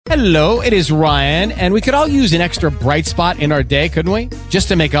Hello, it is Ryan, and we could all use an extra bright spot in our day, couldn't we? Just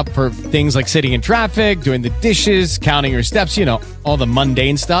to make up for things like sitting in traffic, doing the dishes, counting your steps, you know, all the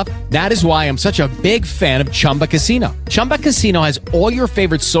mundane stuff. That is why I'm such a big fan of Chumba Casino. Chumba Casino has all your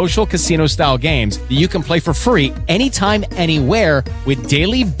favorite social casino-style games that you can play for free anytime, anywhere with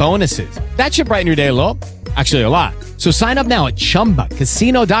daily bonuses. That should brighten your day a little. Actually, a lot. So sign up now at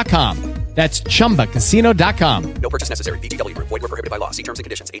ChumbaCasino.com. That's ChumbaCasino.com. No purchase necessary. VGW Group. Void where prohibited by law. See terms and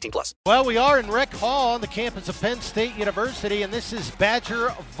conditions. 18+. Well, we are in Rec Hall on the campus of Penn State University, and this is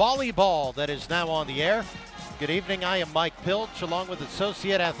Badger Volleyball that is now on the air. Good evening. I am Mike Pilch, along with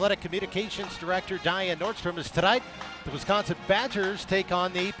Associate Athletic Communications Director Diane Nordstrom. As tonight, the Wisconsin Badgers take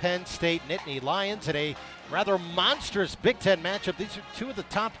on the Penn State Nittany Lions in a rather monstrous Big Ten matchup. These are two of the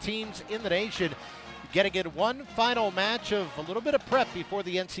top teams in the nation, getting in one final match of a little bit of prep before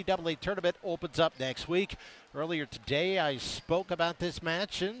the NCAA tournament opens up next week. Earlier today, I spoke about this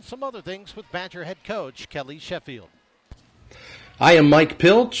match and some other things with Badger head coach Kelly Sheffield. I am Mike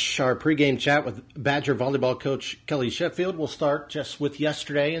Pilch. Our pregame chat with Badger volleyball coach Kelly Sheffield. We'll start just with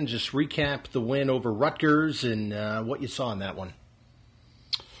yesterday and just recap the win over Rutgers and what you saw in that one.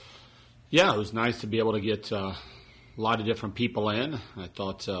 Yeah, it was nice to be able to get a lot of different people in. I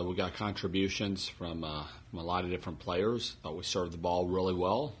thought we got contributions from a lot of different players. Thought we served the ball really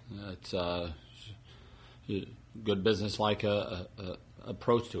well. It's good business-like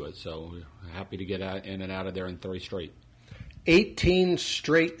approach to it. So we're happy to get in and out of there in 3 straight. 18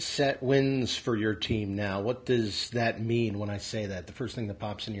 straight set wins for your team now. What does that mean when I say that? The first thing that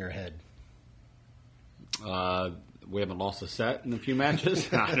pops into your head. We haven't lost a set in a few matches.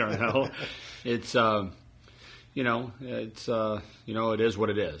 I don't know. It's it is what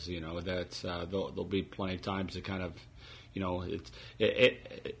it is. That's there'll be plenty of times to kind of,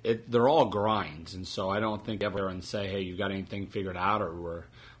 they're all grinds, and so I don't think ever and say, hey, you got anything figured out, or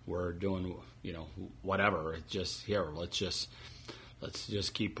we're doing, whatever. It's just here. Let's just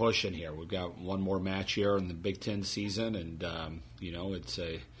keep pushing here. We've got one more match here in the Big Ten season, and it's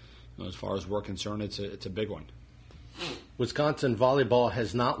as far as we're concerned, it's a big one. Wisconsin volleyball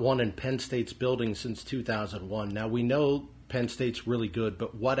has not won in Penn State's building since 2001. Now, we know Penn State's really good,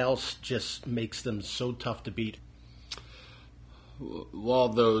 but what else just makes them so tough to beat? Well,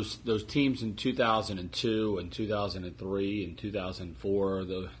 those teams in 2002 and 2003 and 2004,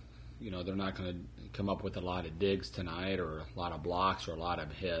 they're not going to come up with a lot of digs tonight or a lot of blocks or a lot of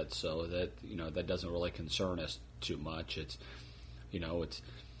hits, so that doesn't really concern us too much. It's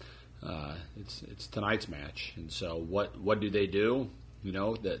tonight's match, and so what do they do?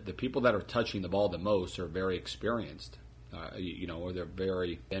 The people that are touching the ball the most are very experienced, or they're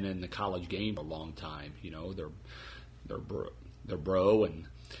been in the college game for a long time. They're Bro and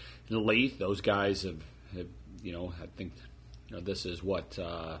Leith. Those guys have I think this is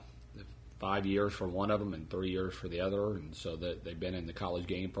 5 years for one of them and 3 years for the other, and so that they've been in the college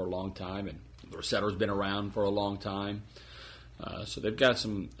game for a long time, and Rossetter's been around for a long time. So they've got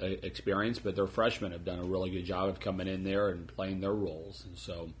some experience, but their freshmen have done a really good job of coming in there and playing their roles. And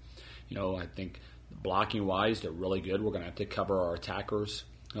so, I think blocking-wise, they're really good. We're going to have to cover our attackers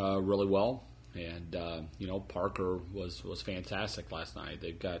really well. And, Parker was fantastic last night.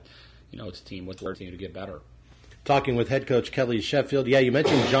 They've got, it's a team with their team to get better. Talking with head coach Kelly Sheffield. Yeah, you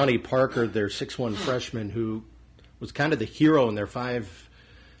mentioned Johnny Parker, their 6'1 freshman, who was kind of the hero in their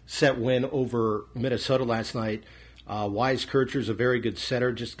 5-set win over Minnesota last night. Wise Kircher's a very good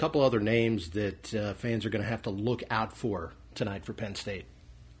setter. Just a couple other names that fans are going to have to look out for tonight for Penn State.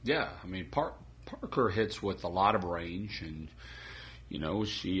 Yeah, I mean, Parker hits with a lot of range, and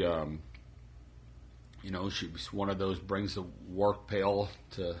she's one of those brings the work pail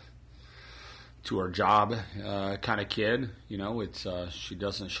to her job kind of kid. She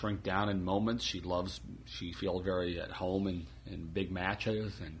doesn't shrink down in moments. She feels very at home in big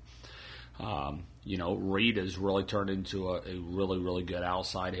matches, and Reed has really turned into a really, really good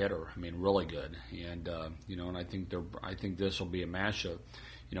outside hitter. I mean, really good. And and I think this will be a matchup.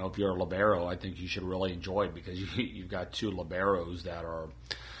 If you're a libero, I think you should really enjoy it, because you've got two liberos that are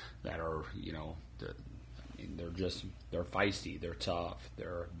they're feisty, they're tough,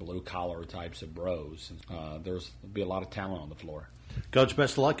 they're blue collar types of bros. There'll be a lot of talent on the floor. Coach,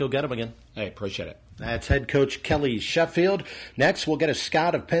 best of luck. Go get them again. Hey, appreciate it. That's head coach Kelly Sheffield. Next, we'll get a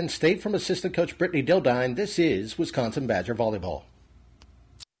scout of Penn State from assistant coach Brittany Dildine. This is Wisconsin Badger Volleyball.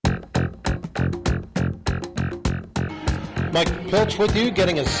 Mike Pilch with you,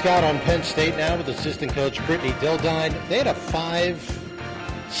 getting a scout on Penn State now with assistant coach Brittany Dildine. They had a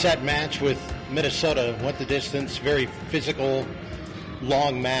 5-set match with Minnesota, went the distance, very physical,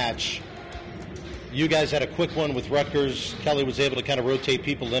 long match. You guys had a quick one with Rutgers. Kelly was able to kind of rotate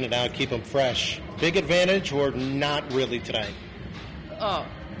people in and out, keep them fresh. Big advantage or not really tonight? Oh,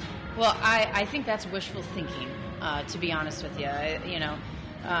 well, I think that's wishful thinking, to be honest with you.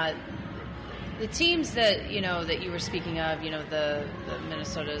 The teams that that you were speaking of, the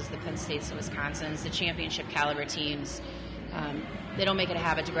Minnesotas, the Penn States, the Wisconsins, the championship caliber teams, they don't make it a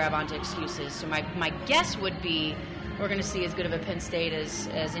habit to grab onto excuses. So my guess would be we're going to see as good of a Penn State as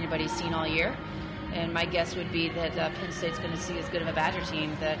anybody's seen all year. And my guess would be that Penn State's going to see as good of a Badger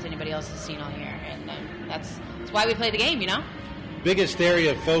team that anybody else has seen all year. And that's why we play the game, Biggest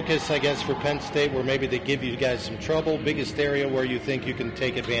area of focus, I guess, for Penn State where maybe they give you guys some trouble? Biggest area where you think you can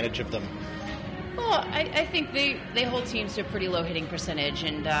take advantage of them? Well, I think they hold teams to a pretty low hitting percentage.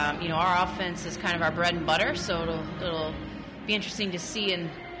 And, our offense is kind of our bread and butter. So it'll be interesting to see an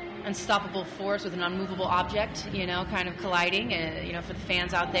unstoppable force with an unmovable object, kind of colliding, for the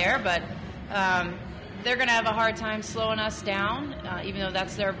fans out there. But they're going to have a hard time slowing us down, even though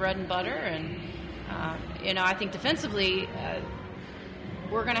that's their bread and butter. And, I think defensively,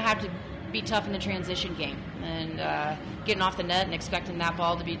 we're going to have to be tough in the transition game and getting off the net and expecting that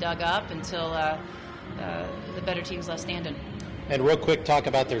ball to be dug up until the better team's left standing. And real quick, talk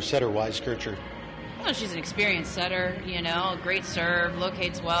about their setter, Weiskircher. Well, she's an experienced setter, great serve,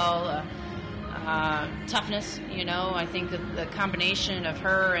 locates well, toughness, I think the combination of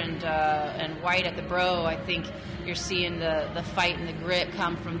her and White at the Bro, I think you're seeing the fight and the grit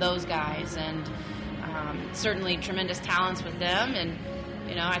come from those guys, and certainly tremendous talents with them. And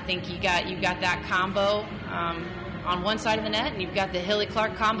I think you've got that combo on one side of the net, and you've got the Hilly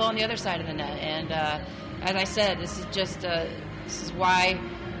Clark combo on the other side of the net. And as I said, this is why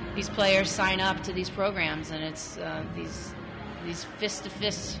these players sign up to these programs, and it's these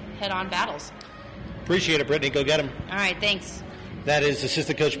fist-to-fist head-on battles. Appreciate it, Brittany. Go get them. All right, thanks. That is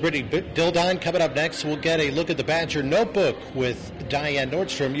assistant coach Brittany Dildine. Coming up next, we'll get a look at the Badger Notebook with Diane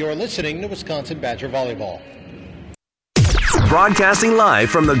Nordstrom. You're listening to Wisconsin Badger Volleyball. Broadcasting live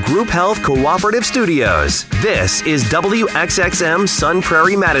from the Group Health Cooperative Studios, this is WXXM Sun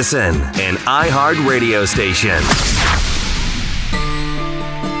Prairie Madison, an iHeart radio station.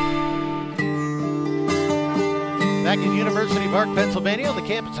 Back in University Park, Pennsylvania, on the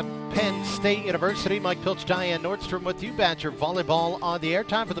campus of Penn State University, Mike Pilch, Diane Nordstrom with you. Badger Volleyball on the air.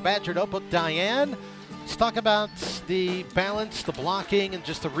 Time for the Badger Notebook. Diane, let's talk about the balance, the blocking, and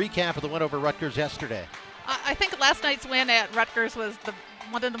just a recap of the win over Rutgers yesterday. I think last night's win at Rutgers was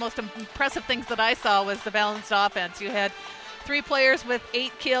one of the most impressive things that I saw was the balanced offense. You had 3 players with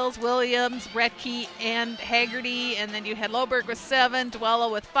 8 kills, Williams, Bretke, and Haggerty, and then you had Loberg with 7,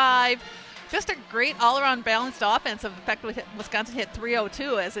 Duello with 5. Just a great all-around balanced offense. In fact, Wisconsin hit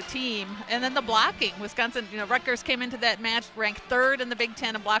 302 as a team. And then the blocking. Wisconsin, Rutgers came into that match ranked 3rd in the Big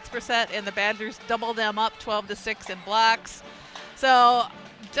Ten in blocks per set, and the Badgers doubled them up 12-6 in blocks. So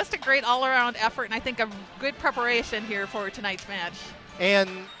just a great all-around effort, and I think a good preparation here for tonight's match. And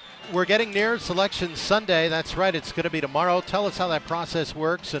we're getting near Selection Sunday. That's right. It's going to be tomorrow. Tell us how that process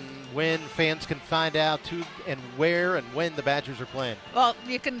works and when fans can find out who and where and when the Badgers are playing. Well,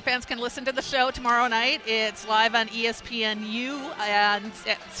 fans can listen to the show tomorrow night. It's live on ESPNU and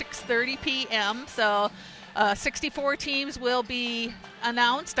at 6:30 p.m. So 64 teams will be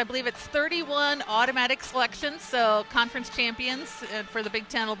announced. I believe it's 31 automatic selections. So conference champions for the Big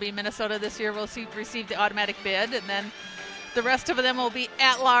Ten will be Minnesota this year. Will receive the automatic bid, and then the rest of them will be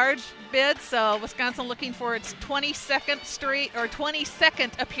at-large bids. So Wisconsin looking for its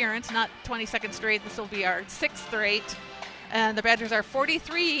 22nd appearance, not 22nd straight. This will be our 6th straight. And the Badgers are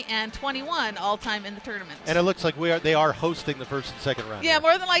 43-21 all-time in the tournament. And it looks like they are hosting the first and second round. Yeah,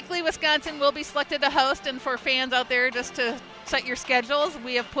 more than likely Wisconsin will be selected to host. And for fans out there, just to set your schedules,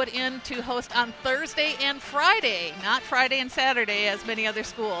 we have put in to host on Thursday and Friday, not Friday and Saturday as many other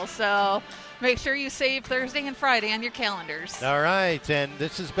schools. So make sure you save Thursday and Friday on your calendars. All right, and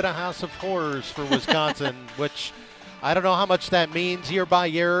this has been a house of horrors for Wisconsin, which I don't know how much that means year by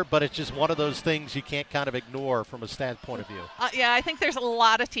year, but it's just one of those things you can't kind of ignore from a stat point of view. Yeah, I think there's a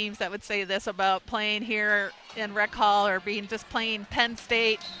lot of teams that would say this about playing here in Rec Hall or just playing Penn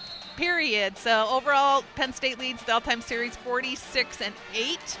State, period. So overall, Penn State leads the all-time series 46-8.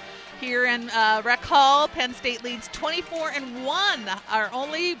 Here in Rec Hall, Penn State leads 24-1. Our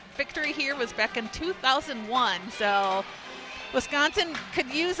only victory here was back in 2001. So Wisconsin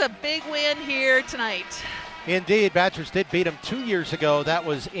could use a big win here tonight. Indeed, Badgers did beat them 2 years ago. That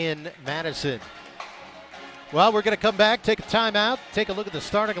was in Madison. Well, we're going to come back, take a timeout, take a look at the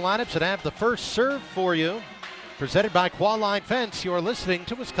starting lineups, and have the first serve for you. Presented by Qualline Fence, you're listening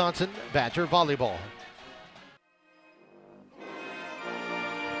to Wisconsin Badger Volleyball.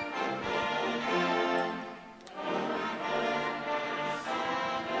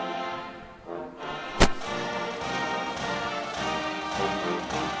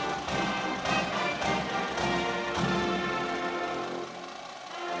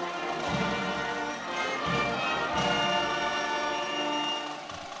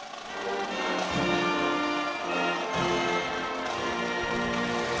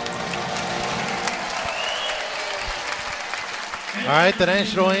 All right, the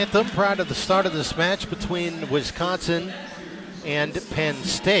national anthem prior to the start of this match between Wisconsin and Penn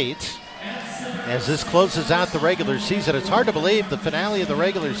State. As this closes out the regular season, it's hard to believe the finale of the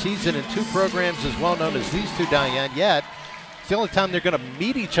regular season in two programs as well known as these two, Diane, yet it's the only time they're going to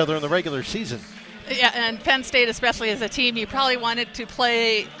meet each other in the regular season. Yeah, and Penn State, especially as a team, you probably wanted to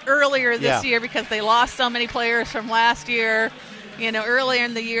play earlier this year because they lost so many players from last year. You know, earlier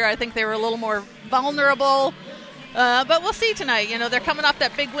in the year, I think they were a little more vulnerable. But we'll see tonight. You know, they're coming off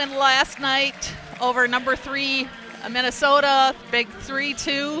that big win last night over number 3 Minnesota, big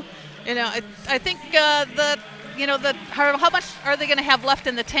 3-2. You know, I think how much are they going to have left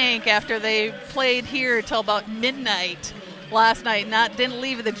in the tank after they played here till about midnight last night? Didn't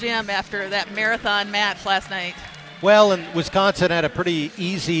leave the gym after that marathon match last night. Well, and Wisconsin had a pretty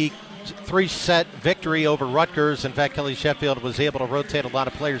easy 3-set victory over Rutgers. In fact, Kelly Sheffield was able to rotate a lot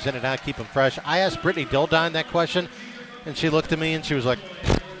of players in and out, keep them fresh. I asked Brittany Dildine that question, and she looked at me and she was like,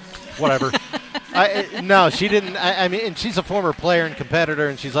 whatever. No, she didn't. I mean, and she's a former player and competitor,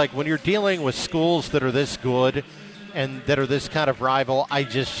 and she's like, when you're dealing with schools that are this good and that are this kind of rival,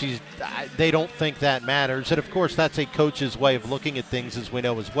 they don't think that matters. And, of course, that's a coach's way of looking at things, as we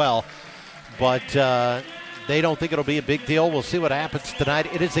know as well. But they don't think it'll be a big deal. We'll see what happens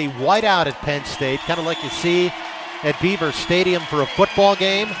tonight. It is a whiteout at Penn State, kind of like you see at Beaver Stadium for a football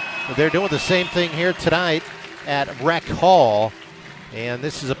game. They're doing the same thing here tonight at Rec Hall. And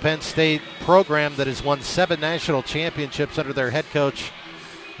this is a Penn State program that has won 7 national championships under their head coach,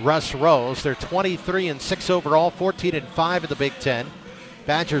 Russ Rose. They're 23-6 overall, 14-5 in the Big Ten.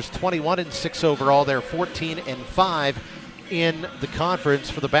 Badgers 21-6 overall. They're 14-5 in the conference.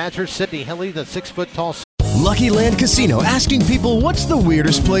 For the Badgers, Sydney Hilly, the 6-foot-tall. Lucky Land Casino, asking people, what's the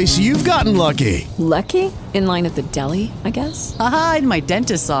weirdest place you've gotten lucky? Lucky? In line at the deli, I guess? Aha, in my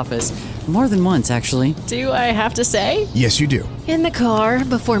dentist's office. More than once, actually. Do I have to say? Yes, you do. In the car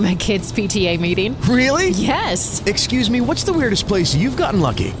before my kids' PTA meeting. Really? Yes. Excuse me, what's the weirdest place you've gotten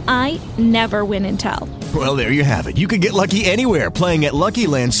lucky? I never win and tell. Well, there you have it. You can get lucky anywhere, playing at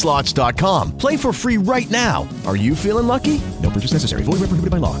LuckyLandSlots.com. Play for free right now. Are you feeling lucky? No purchase necessary. Void where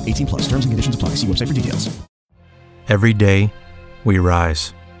prohibited by law. 18+. Terms and conditions apply. See website for details. Every day, we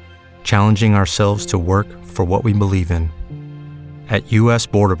rise, challenging ourselves to work for what we believe in. At U.S.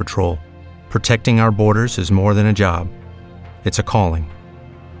 Border Patrol, protecting our borders is more than a job. It's a calling.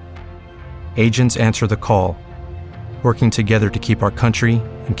 Agents answer the call, working together to keep our country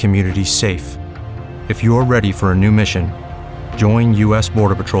and communities safe. If you're ready for a new mission, join U.S.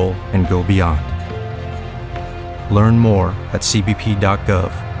 Border Patrol and go beyond. Learn more at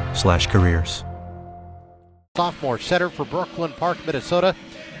cbp.gov/careers. Sophomore setter for Brooklyn Park, Minnesota,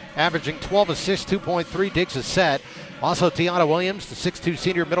 averaging 12 assists, 2.3 digs a set. Also, Tiana Williams, the 6'2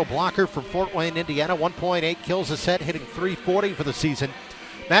 senior middle blocker from Fort Wayne, Indiana, 1.8 kills a set, hitting .340 for the season.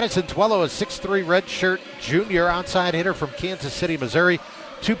 Madison Tuello, a 6'3 redshirt junior outside hitter from Kansas City, Missouri,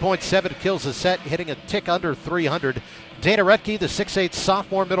 2.7 kills a set, hitting a tick under .300. Dana Retke, the 6'8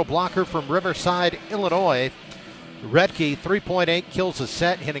 sophomore middle blocker from Riverside, Illinois. Retke, 3.8 kills a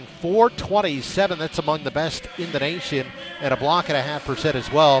set, hitting .427. That's among the best in the nation, and a block and a half percent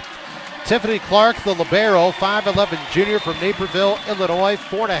as well. Tiffany Clark, the libero, 5'11 junior from Naperville, Illinois,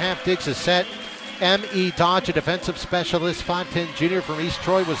 4.5 digs a set. M.E. Dodge, a defensive specialist, 5'10 junior from East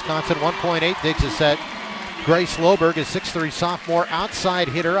Troy, Wisconsin, 1.8 digs a set. Grace Loberg, a 6'3 sophomore outside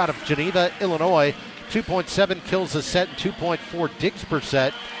hitter out of Geneva, Illinois, 2.7 kills a set and 2.4 digs per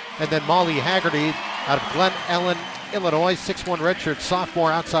set. And then Molly Haggerty out of Glen Ellen, Illinois, 6'1 redshirt sophomore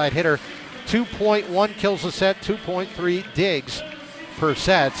outside hitter, 2.1 kills a set, 2.3 digs per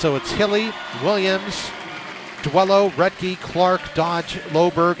set. So it's Hilly, Williams, Tuello, Retke, Clark, Dodge,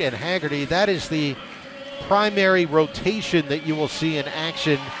 Loberg, and Haggerty. That is the primary rotation that you will see in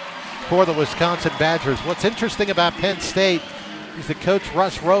action for the Wisconsin Badgers. What's interesting about Penn State is that Coach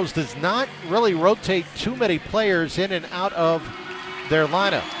Russ Rose does not really rotate too many players in and out of their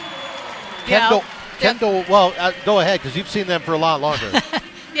lineup. Kendall, well, go ahead, because you've seen them for a lot longer.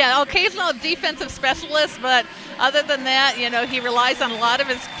 Yeah, occasional defensive specialist, but other than that, you know, he relies on a lot of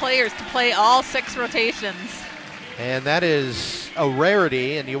his players to play all 6 rotations. And that is a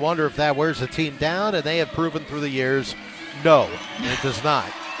rarity, and you wonder if that wears the team down, and they have proven through the years, no, it does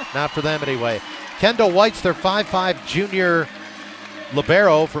not. Not for them anyway. Kendall White's their 5'5 junior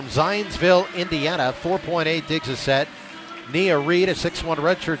libero from Zionsville, Indiana, 4.8 digs a set. Nia Reed, a 6'1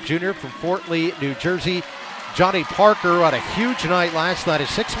 redshirt junior from Fort Lee, New Jersey. Johnny Parker had a huge night last night, a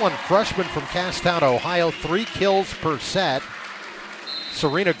 6'1 freshman from Casstown, Ohio, 3 kills per set.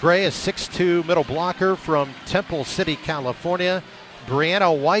 Serena Gray, a 6'2 middle blocker from Temple City, California,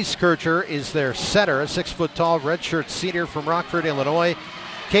 Brianna Weiskircher is their setter, a 6-foot-tall redshirt senior from Rockford, Illinois.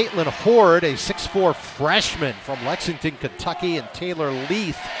 Caitlin Horde, a 6'4 freshman from Lexington, Kentucky, and Taylor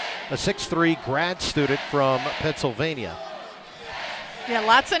Leith, a 6'3 grad student from Pennsylvania. Yeah,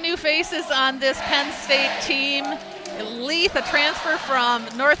 lots of new faces on this Penn State team. Leith, a transfer from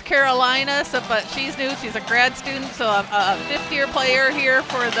North Carolina, but she's new. She's a grad student, so a fifth-year player here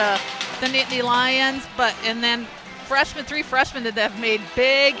for the Nittany Lions. And then three freshmen that have made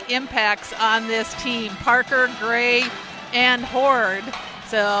big impacts on this team, Parker, Gray, and Horde.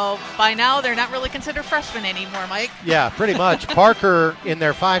 So by now, they're not really considered freshmen anymore, Mike. Yeah, pretty much. Parker, in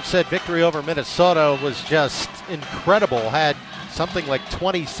their 5-set victory over Minnesota, was just incredible. Had something like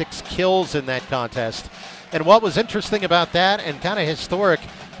 26 kills in that contest. And what was interesting about that, and kind of historic,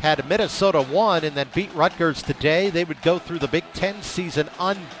 had Minnesota won and then beat Rutgers today, they would go through the Big Ten season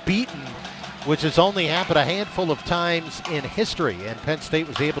unbeaten, which has only happened a handful of times in history. And Penn State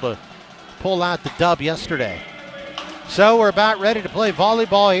was able to pull out the dub yesterday. So we're about ready to play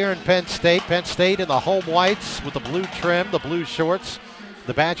volleyball here in Penn State. Penn State in the home whites with the blue trim, the blue shorts.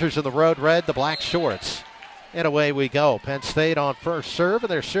 The Badgers in the road red, the black shorts. And away we go. Penn State on first serve,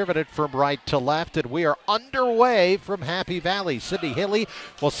 and they're serving it from right to left. And we are underway from Happy Valley. Sydney Hilly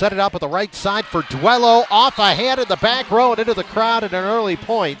will set it up at the right side for Duello. Off a hand in the back row and into the crowd at an early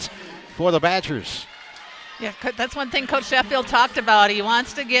point for the Badgers. Yeah, that's one thing Coach Sheffield talked about. He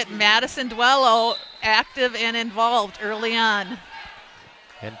wants to get Madison Duello active and involved early on.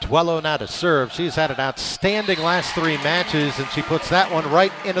 And Duello now to serve. She's had an outstanding last 3 matches, and she puts that one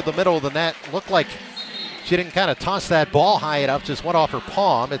right into the middle of the net. Looked like she didn't kind of toss that ball high enough, just went off her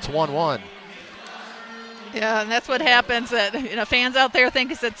palm. It's 1-1. Yeah, and that's what happens. That fans out there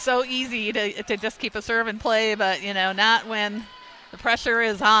think it's so easy to just keep a serve and play, but not when the pressure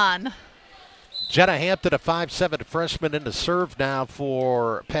is on. Jenna Hampton, a 5'7 freshman, into serve now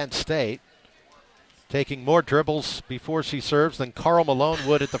for Penn State. Taking more dribbles before she serves than Carl Malone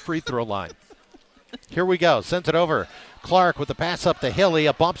would at the free throw line. Here we go. Sends it over. Clark with the pass up to Hilly.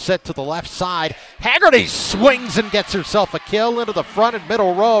 A bump set to the left side. Haggerty swings and gets herself a kill into the front and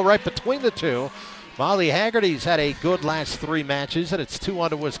middle row right between the two. Molly Haggerty's had a good last 3 matches, and it's 2-1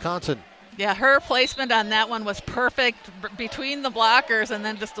 to Wisconsin. Yeah, her placement on that one was perfect between the blockers and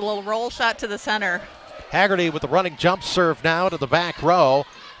then just a little roll shot to the center. Haggerty with the running jump serve now to the back row.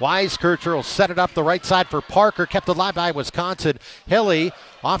 Weiskircher will set it up the right side for Parker. Kept alive by Wisconsin. Hilly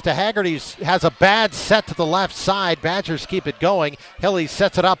off to Haggerty. Has a bad set to the left side. Badgers keep it going. Hilly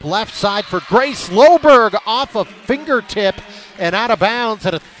sets it up left side for Grace Loberg off a fingertip and out of bounds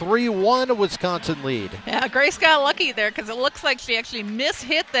at a 3-1 Wisconsin lead. Yeah, Grace got lucky there because it looks like she actually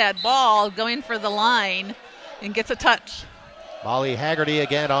mishit that ball going for the line and gets a touch. Molly Haggerty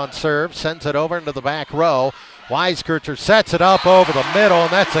again on serve. Sends it over into the back row. Weiskircher sets it up over the middle,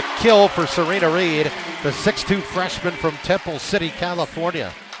 and that's a kill for Serena Reed, the 6'2 freshman from Temple City,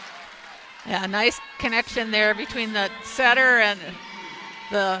 California. Yeah, nice connection there between the setter and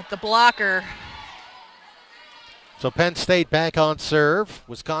the blocker. So Penn State back on serve.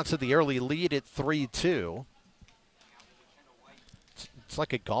 Wisconsin the early lead at 3-2. It's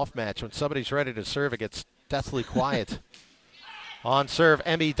like a golf match. When somebody's ready to serve, it gets deathly quiet. On serve,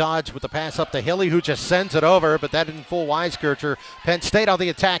 Emmy Dodge with the pass up to Hilly, who just sends it over, but that didn't fool Weiskircher. Penn State on the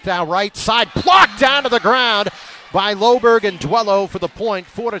attack now, right side, blocked down to the ground by Loberg and Duello for the point,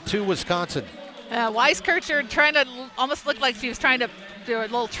 4-2 Wisconsin. Weiskircher trying to almost look like she was trying to do a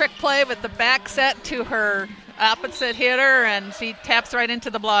little trick play with the back set to her opposite hitter, and she taps right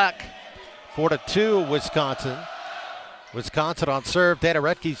into the block. 4-2 Wisconsin. Wisconsin on serve. Dana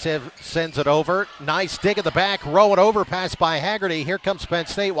Retke sends it over. Nice dig in the back row and overpass by Haggerty. Here comes Penn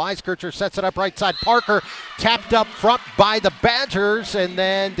State. Weiskircher sets it up right side. Parker tapped up front by the Badgers. And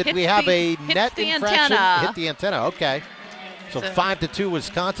then did we have a net infraction? Antenna. Hit the antenna. Okay. So 5-2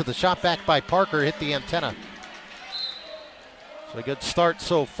 Wisconsin. The shot back by Parker hit the antenna. So a good start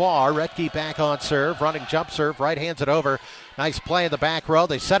so far. Retke back on serve. Running jump serve. Right hands it over. Nice play in the back row.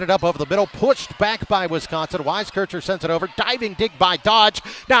 They set it up over the middle. Pushed back by Wisconsin. Weiskircher sends it over. Diving dig by Dodge.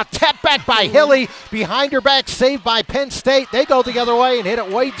 Now tapped back by Hilly. Behind her back. Saved by Penn State. They go the other way and hit it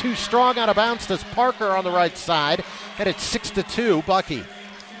way too strong out of bounds to Parker on the right side. And it's 6-2 Bucky.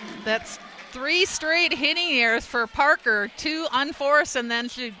 That's 3 straight hitting errors for Parker. 2 unforced, and then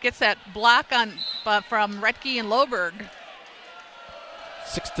she gets that block on from Retke and Loberg.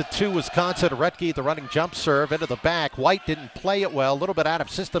 6-2 Wisconsin. Retke, the running jump serve into the back. White didn't play it well. A little bit out of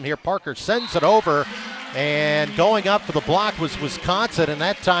system here. Parker sends it over, and going up for the block was Wisconsin, and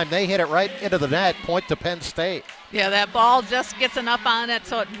that time they hit it right into the net. Point to Penn State. Yeah, that ball just gets enough on it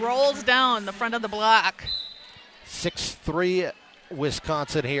so it rolls down the front of the block. 6-3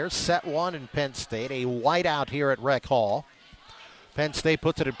 Wisconsin here. Set one in Penn State. A whiteout here at Rec Hall. Penn State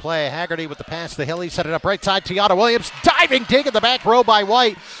puts it in play. Haggerty with the pass to Hilly. Set it up right side. Tiana Williams. Diving dig in the back row by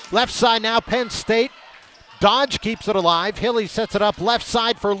White. Left side now Penn State. Dodge keeps it alive. Hilly sets it up left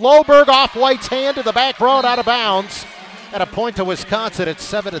side for Loberg. Off White's hand to the back row and out of bounds. At a point to Wisconsin. It's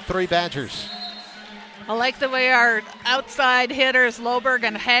 7-3 Badgers. I like the way our outside hitters, Loberg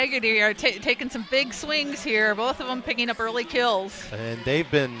and Haggerty, are taking some big swings here. Both of them picking up early kills. And they've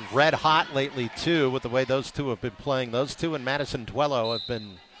been red hot lately, too, with the way those two have been playing. Those two and Madison Duello have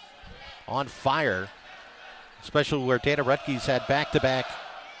been on fire, especially where Dana Rutke's had back-to-back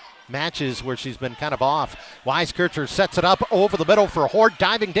matches where she's been kind of off. Weiskircher sets it up over the middle for Horde.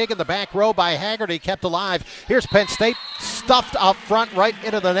 Diving dig in the back row by Haggerty, kept alive. Here's Penn State, stuffed up front right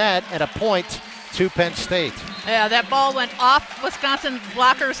into the net, and a point to Penn State. Yeah, that ball went off Wisconsin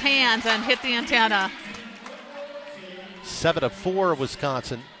blocker's hands and hit the antenna. 7-4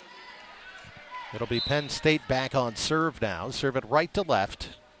 Wisconsin. It'll be Penn State back on serve now. Serve it right to left.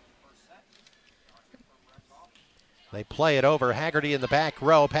 They play it over. Haggerty in the back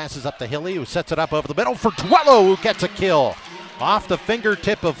row. Passes up to Hilly, who sets it up over the middle for Duello, who gets a kill. Off the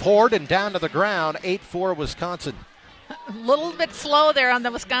fingertip of Horde and down to the ground. 8-4 Wisconsin. A little bit slow there on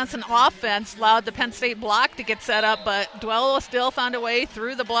the Wisconsin offense. Allowed the Penn State block to get set up, but Duello still found a way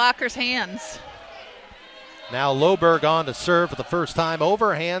through the blocker's hands. Now Loberg on to serve for the first time.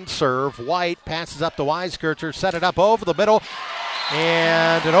 Overhand serve. White passes up to Weiskircher. Set it up over the middle.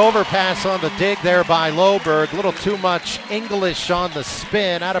 And an overpass on the dig there by Loberg. A little too much English on the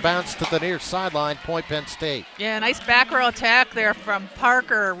spin. Out of bounds to the near sideline. Point Penn State. Yeah, nice back row attack there from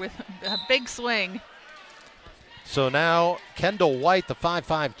Parker with a big swing. So now Kendall White, the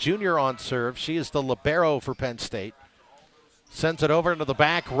 5'5 junior on serve. She is the libero for Penn State. Sends it over into the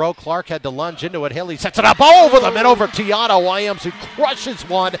back row. Clark had to lunge into it. Hilly sets it up over the middle for Tiana Williams, who crushes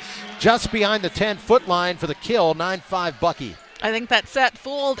one just behind the 10-foot line for the kill. 9-5 Bucky. I think that set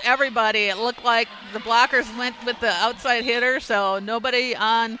fooled everybody. It looked like the blockers went with the outside hitter, so nobody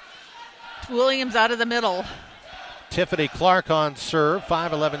on Williams out of the middle. Tiffany Clark on serve,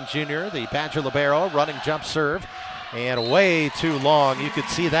 5'11 junior, the Badger libero, running jump serve. And way too long. You could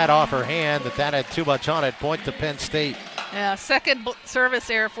see that off her hand, that had too much on it. Point to Penn State. Yeah, second service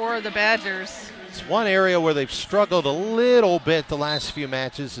error for the Badgers. It's one area where they've struggled a little bit the last few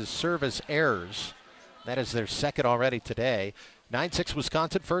matches is service errors. That is their second already today. 9-6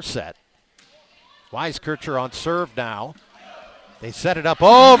 Wisconsin first set. Weiskircher on serve now. They set it up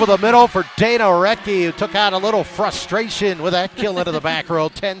over the middle for Dana Retke, who took out a little frustration with that kill into the back row.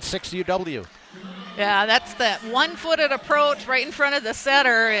 10-6 UW. Yeah, that's that one-footed approach right in front of the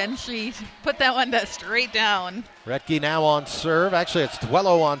setter, and she put that one straight down. Retke now on serve. Actually, it's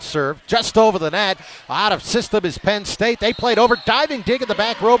Duello on serve. Just over the net. Out of system is Penn State. They played over. Diving dig in the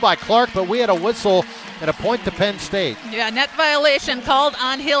back row by Clark, but we had a whistle and a point to Penn State. Yeah, net violation called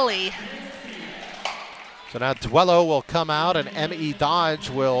on Hilly. So now Duello will come out and M.E. Dodge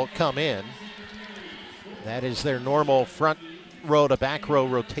will come in. That is their normal front row to back row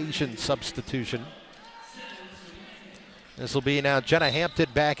rotation substitution. This will be now Jenna Hampton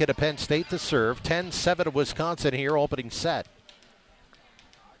back into Penn State to serve. 10-7 to Wisconsin here, opening set.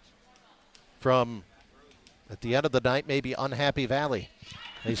 From, at the end of the night, maybe Unhappy Valley.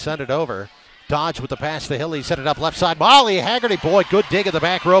 They send it over. Dodge with the pass to Hilly, set it up left side. Molly Haggerty, boy, good dig in the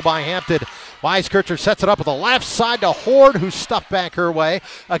back row by Hampton. Weiskircher sets it up with the left side to Horde, who stuffed back her way.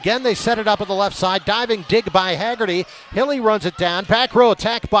 Again, they set it up on the left side. Diving dig by Haggerty. Hilly runs it down. Back row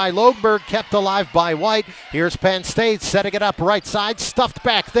attack by Loberg, kept alive by White. Here's Penn State setting it up right side. Stuffed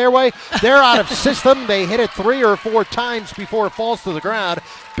back their way. They're out of system. They hit it 3 or 4 times before it falls to the ground.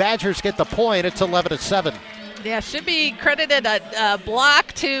 Badgers get the point. It's 11-7. Yeah, should be credited a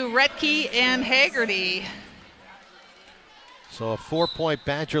block to Retke and Haggerty. So a 4-point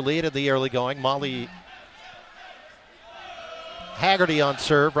Badger lead in the early going. Molly Haggerty on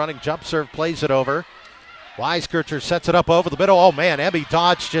serve, running jump serve, plays it over. Weiskircher sets it up over the middle. Oh man, Emmy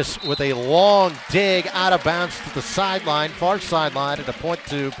Dodge just with a long dig out of bounds to the sideline, far sideline, and a point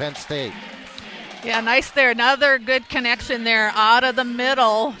to Penn State. Yeah, nice there. Another good connection there out of the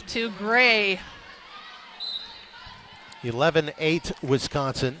middle to Gray. 11-8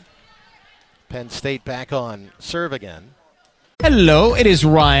 Wisconsin. Penn State back on serve again. Hello, it is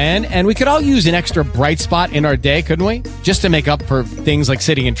Ryan, and we could all use an extra bright spot in our day, couldn't we? Just to make up for things like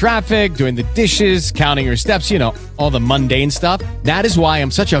sitting in traffic, doing the dishes, counting your steps, you know, all the mundane stuff. That is why I'm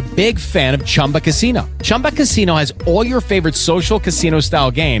such a big fan of Chumba Casino. Chumba Casino has all your favorite social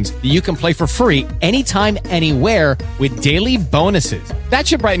casino-style games that you can play for free anytime, anywhere with daily bonuses. That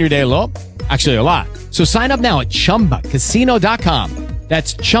should brighten your day a little. Actually, a lot. So sign up now at ChumbaCasino.com.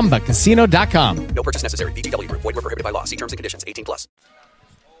 That's ChumbaCasino.com. No purchase necessary. VGW Group. Void where prohibited by law. See terms and conditions. 18+. Looks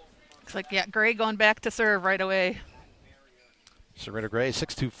like, Gray going back to serve right away. Serena Gray,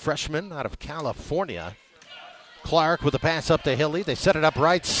 6'2 freshman out of California. Clark with a pass up to Hilly. They set it up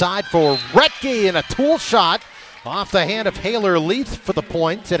right side for Retke, and a tool shot off the hand of Haler Leith for the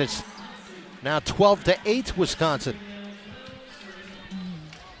point. And it's now 12-8 Wisconsin.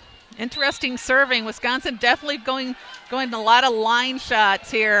 Interesting serving. Wisconsin definitely going a lot of line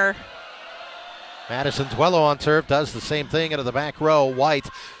shots here. Madison Duello on serve does the same thing into the back row. White,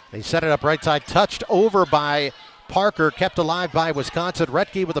 they set it up right side, touched over by Parker, kept alive by Wisconsin.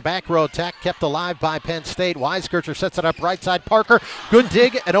 Retke with a back row attack, kept alive by Penn State. Weiskircher sets it up right side. Parker, good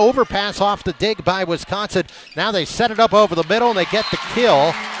dig, an overpass off the dig by Wisconsin. Now they set it up over the middle, and they get the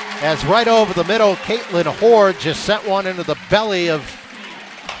kill. As right over the middle, Caitlin Hoard just sent one into the belly of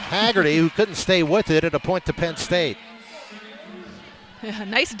Haggerty, who couldn't stay with it, at a point to Penn State. Yeah,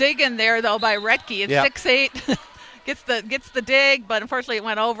 nice dig in there, though, by Retke. It's 6'8", gets the dig, but unfortunately it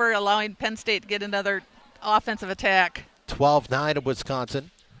went over, allowing Penn State to get another offensive attack. 12-9 of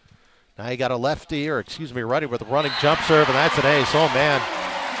Wisconsin. Now you got a righty with a running jump serve, and that's an ace. Oh, man.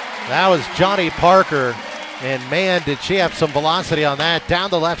 That was Johnny Parker, and, man, did she have some velocity on that.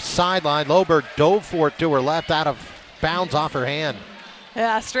 Down the left sideline, Loberg dove for it to her left, out of bounds off her hand.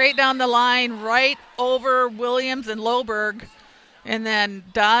 Yeah, straight down the line, right over Williams and Loberg, and then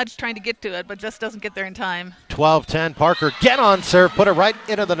Dodge trying to get to it, but just doesn't get there in time. 12-10, Parker get on serve, put it right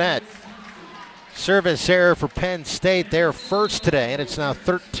into the net. Service error for Penn State, their first today, and it's now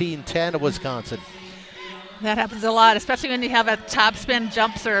 13-10 to Wisconsin. That happens a lot, especially when you have a top spin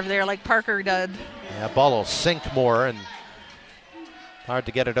jump serve there like Parker did. Yeah, ball will sink more, and hard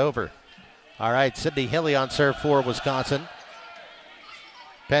to get it over. All right, Sydney Hilly on serve for Wisconsin.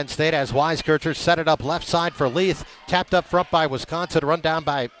 Penn State has Weiskircher set it up left side for Leith. Tapped up front by Wisconsin. Run down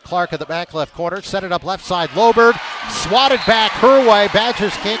by Clark at the back left corner. Set it up left side. Loberg swatted back her way.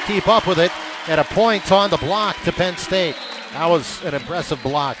 Badgers can't keep up with it. And a point on the block to Penn State. That was an impressive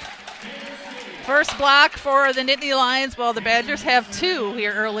block. First block for the Nittany Lions. Well, the Badgers have two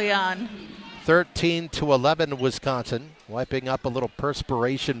here early on. 13-11 Wisconsin. Wiping up a little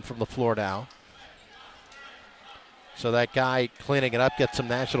perspiration from the floor now. So that guy cleaning it up gets some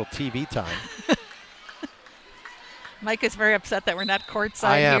national TV time. Mike is very upset that we're not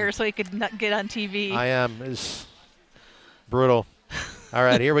courtside here so he could not get on TV. I am. It's brutal. All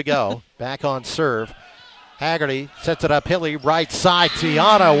right, here we go. Back on serve. Haggerty sets it up. Hilly right side.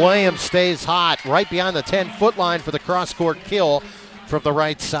 Tiana Williams stays hot right behind the 10-foot line for the cross-court kill from the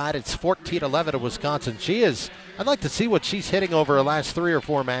right side. It's 14-11 to Wisconsin. I'd like to see what she's hitting over her last 3 or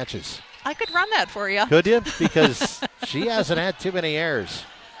 4 matches. I could run that for you. Could you? Because she hasn't had too many errors.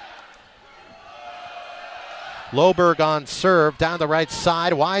 Loberg on serve, down the right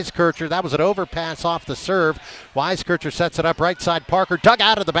side. Weiskircher, that was an overpass off the serve. Weiskircher sets it up right side. Parker dug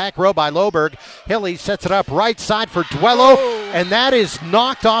out of the back row by Loberg. Hilly sets it up right side for Duello, and that is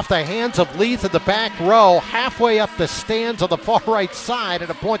knocked off the hands of Leith in the back row, halfway up the stands on the far right side, and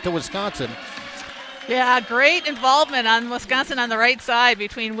a point to Wisconsin. Yeah, great involvement on Wisconsin on the right side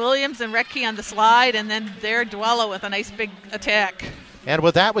between Williams and Retke on the slide, and then their Duello with a nice big attack. And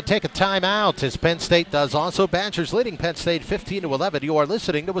with that, would take a timeout, as Penn State does also. Badgers leading Penn State 15-11. You are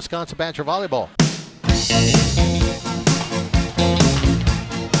listening to Wisconsin Badger Volleyball.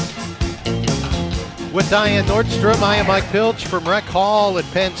 With Diane Nordstrom, I am Mike Pilch from Rec Hall at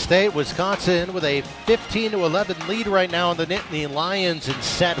Penn State. Wisconsin with a 15-11 lead right now on the Nittany Lions in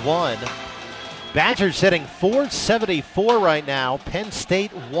set 1. Badgers hitting .474 right now. Penn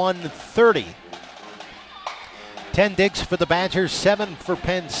State 130. 10 digs for the Badgers, 7 for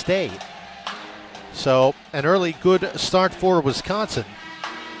Penn State. So an early good start for Wisconsin.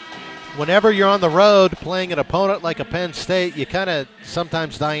 Whenever you're on the road playing an opponent like a Penn State, you kind of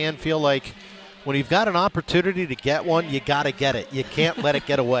sometimes, Diane, feel like when you've got an opportunity to get one, you got to get it. You can't let it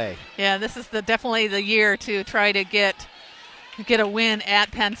get away. Yeah, this is definitely the year to try to get a win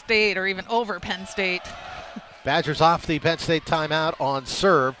at Penn State or even over Penn State. Badgers off the Penn State timeout on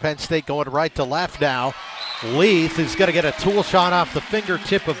serve. Penn State going right to left now. Leith is going to get a tool shot off the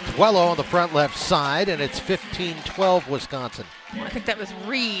fingertip of Duello on the front left side, and it's 15-12 Wisconsin. I think that was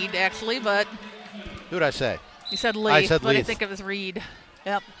Reed, actually, but... Who did I say? You said Leith, I said but Leith. I think it was Reed.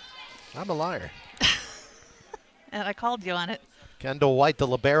 Yep. I'm a liar. And I called you on it. Kendall White, the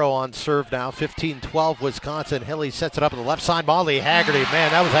libero, on serve now. 15-12 Wisconsin. Hilly sets it up on the left side. Molly Haggerty, man,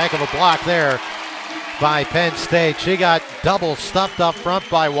 that was a heck of a block there by Penn State. She got double stuffed up front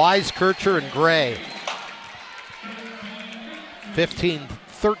by Weiskircher and Gray.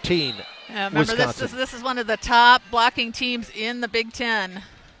 15-13. Remember, Wisconsin. this is one of the top blocking teams in the Big Ten.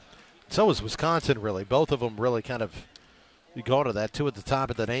 So is Wisconsin, really. Both of them really kind of go to that, two at the top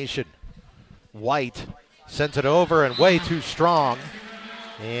of the nation. White sends it over and way too strong.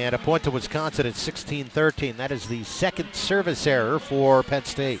 And a point to Wisconsin at 16-13. That is the second service error for Penn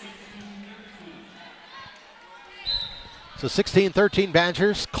State. So 16-13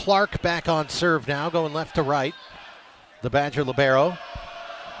 Badgers. Clark back on serve now, going left to right. The Badger libero.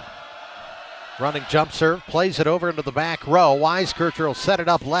 Running jump serve, plays it over into the back row. Weiskircher will set it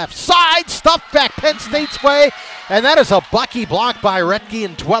up left side, stuffed back Penn State's way, and that is a Bucky block by Retke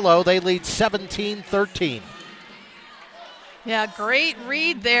and Dwello. They lead 17-13. Yeah, great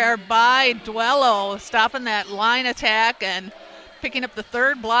read there by Dwello, stopping that line attack and picking up the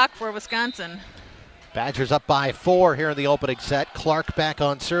third block for Wisconsin. Badgers up by 4 here in the opening set. Clark back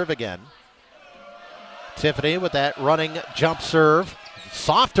on serve again. Tiffany with that running jump serve.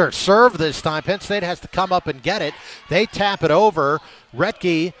 Softer serve this time. Penn State has to come up and get it. They tap it over.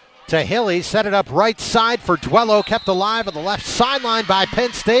 Retke to Hilly. Set it up right side for Dwello. Kept alive on the left sideline by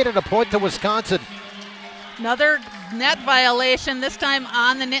Penn State, and a point to Wisconsin. Another net violation, this time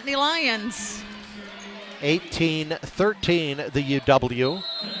on the Nittany Lions. 18-13 the UW.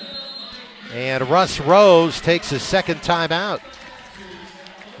 And Russ Rose takes his second time out.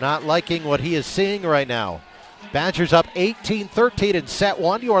 Not liking what he is seeing right now. Badgers up 18-13 in set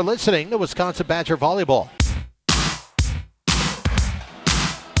 1. You are listening to Wisconsin Badger Volleyball.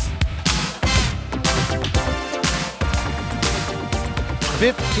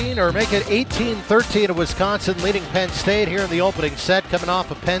 18-13 of Wisconsin leading Penn State here in the opening set, coming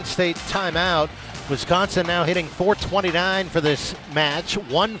off a Penn State timeout. Wisconsin now hitting .429 for this match,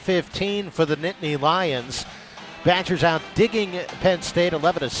 115 for the Nittany Lions. Badgers out digging Penn State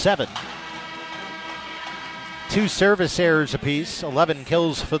 11-7. 2 service errors apiece, 11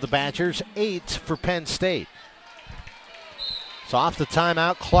 kills for the Badgers, 8 for Penn State. So off the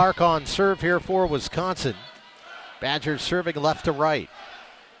timeout, Clark on serve here for Wisconsin. Badgers serving left to right.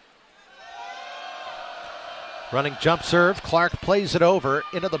 Running jump serve, Clark plays it over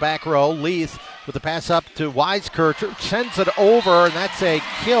into the back row. Leith with the pass up to Weiskircher, sends it over, and that's a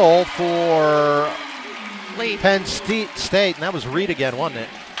kill for Leith. Penn State, and that was Reed again, wasn't it?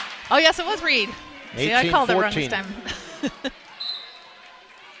 Oh, yes, it was Reed. See, I called it wrong this 18-14. time.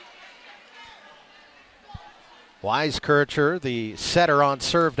 Weiskircher, the setter on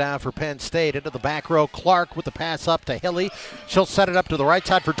serve now for Penn State. Into the back row, Clark with the pass up to Hilly. She'll set it up to the right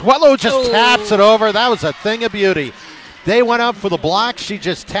side for Dwello, just taps it over. That was a thing of beauty. They went up for the block. She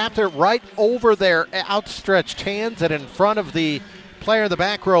just tapped it right over their outstretched hands and in front of the player in the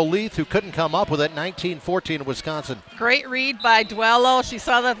back row, Leith, who couldn't come up with it. 19-14 Wisconsin. Great read by Dwello. She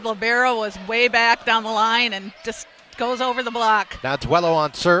saw that libero was way back down the line and just goes over the block. Now Dwello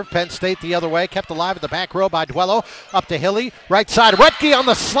on serve. Penn State the other way. Kept alive at the back row by Dwello. Up to Hilly. Right side. Retke on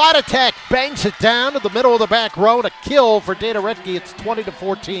the slide attack. Bangs it down to the middle of the back row. And a kill for Dana Retke. It's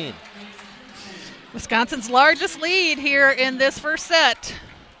 20-14. Wisconsin's largest lead here in this first set.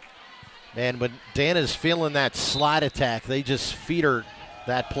 And when Dana's feeling that slide attack, they just feed her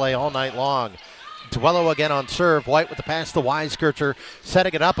that play all night long. Dwello again on serve. White with the pass to Weiskircher.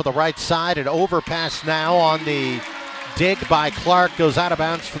 Setting it up on the right side. An overpass now on the dig by Clark. Goes out of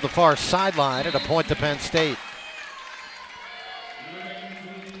bounds to the far sideline and a point to Penn State.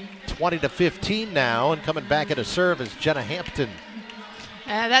 20-15 now, and coming back at a serve is Jenna Hampton.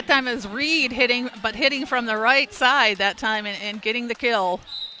 That time it was Reed hitting from the right side that time and getting the kill.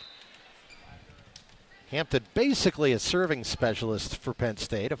 Hampton basically a serving specialist for Penn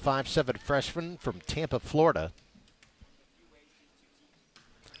State, a 5'7" freshman from Tampa, Florida.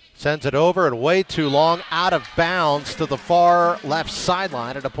 Sends it over and way too long, out of bounds to the far left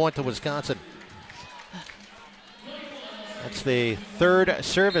sideline and a point to Wisconsin. That's the third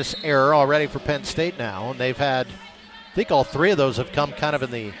service error already for Penn State now, and they've had, I think all 3 of those have come kind of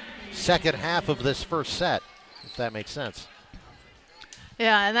in the second half of this first set, if that makes sense.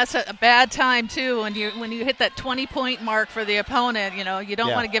 Yeah, and that's a bad time too when you hit that 20-point mark for the opponent. You know, you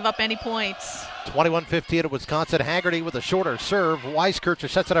don't want to give up any points. 21-15 at Wisconsin. Haggerty with a shorter serve. Weiskircher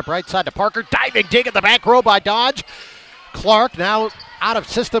sets it up right side to Parker. Diving dig at the back row by Dodge. Clark now out of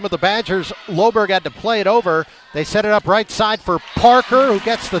system of the Badgers. Loberg had to play it over. They set it up right side for Parker, who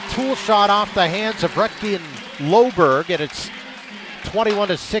gets the tool shot off the hands of Retke and Loberg, and it's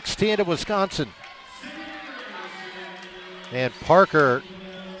 21-16 at Wisconsin. And Parker,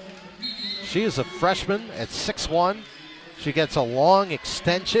 she is a freshman at 6'1". She gets a long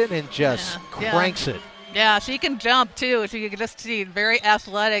extension and just cranks it. Yeah, she can jump too. She can just see very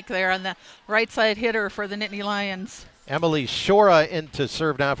athletic there on the right side hitter for the Nittany Lions. Emily Shora into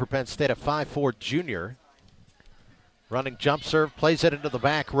serve now for Penn State, a 5'4" junior. Running jump serve, plays it into the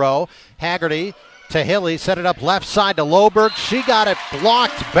back row. Haggerty to Hilly, set it up left side to Loberg. She got it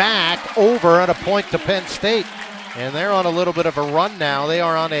blocked back over and a point to Penn State. And they're on a little bit of a run now. They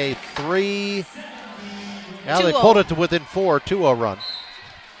are on a 3. Now they pulled it to within 4, 2-0 run.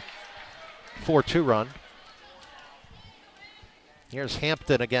 4-2 run. Here's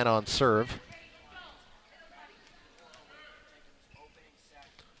Hampton again on serve.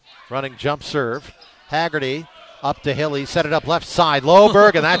 Running jump serve. Haggerty up to Hilly, set it up left side.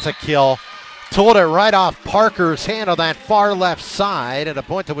 Loberg, and that's a kill. Told it right off Parker's hand on that far left side, and a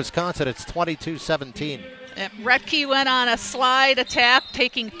point to Wisconsin. It's 22-17. Retke went on a slide attack,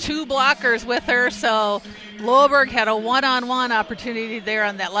 taking 2 blockers with her, so Loberg had a one-on-one opportunity there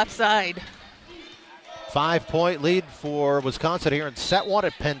on that left side. 5-point lead for Wisconsin here in set 1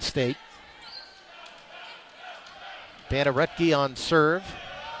 at Penn State. Dana Retke on serve.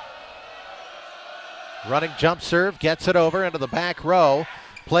 Running jump serve, gets it over into the back row.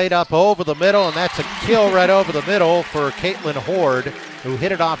 Played up over the middle, and that's a kill right over the middle for Caitlin Horde, who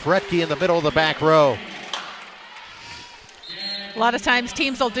hit it off Retke in the middle of the back row. A lot of times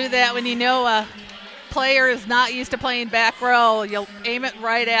teams will do that when you know a player is not used to playing back row. You'll aim it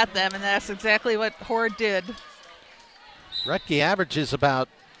right at them, and that's exactly what Horde did. Retke averages about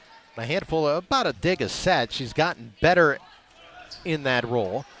a dig a set. She's gotten better in that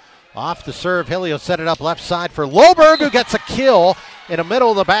role. Off the serve, Hilly will set it up left side for Loberg, who gets a kill in the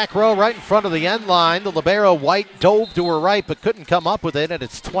middle of the back row, right in front of the end line. The libero White dove to her right, but couldn't come up with it, and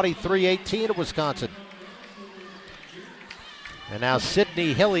it's 23-18 to Wisconsin. And now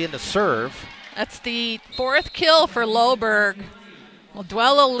Sydney Hilly in the serve. That's the 4th kill for Loberg. Well,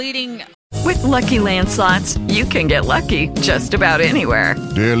 Duello leading. With Lucky Land Slots, you can get lucky just about anywhere.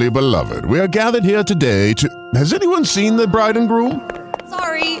 Dearly beloved, we are gathered here today to... Has anyone seen the bride and groom?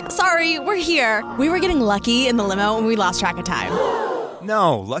 Sorry, we're here. We were getting lucky in the limo and we lost track of time.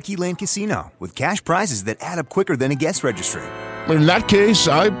 No, Lucky Land Casino, with cash prizes that add up quicker than a guest registry. In that case,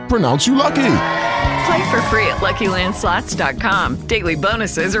 I pronounce you lucky. Play for free at LuckyLandSlots.com. Daily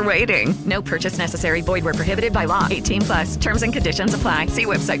bonuses are waiting. No purchase necessary. Void where prohibited by law. 18+. Terms and conditions apply. See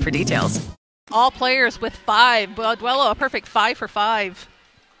website for details. All players with 5. Duello, a perfect 5 for 5.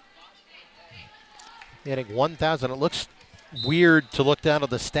 Hitting 1,000. It looks weird to look down at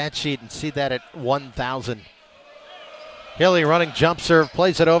the stat sheet and see that at 1,000. Hilly running jump serve,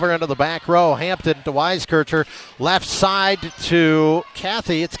 plays it over into the back row. Hampton to Weiskircher, left side to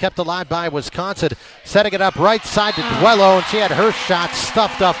Kathy. It's kept alive by Wisconsin. Setting it up right side to Duello, and she had her shot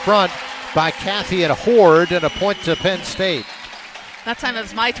stuffed up front by Kathy and Horde, and a point to Penn State. That time it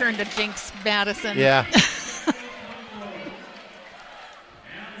was my turn to jinx Madison. Yeah.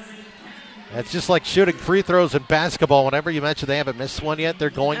 It's just like shooting free throws in basketball. Whenever you mention they haven't missed one yet, they're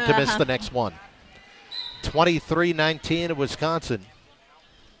going to miss the next one. 23-19 to Wisconsin.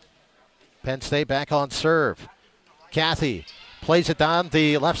 Penn State back on serve. Kathy plays it down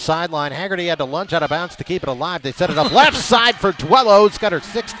the left sideline. Haggerty had to lunge out of bounds to keep it alive. They set it up left side for Duello, who's got her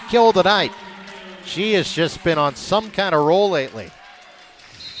 6th kill tonight. She has just been on some kind of roll lately.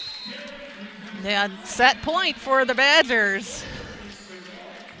 Yeah, set point for the Badgers.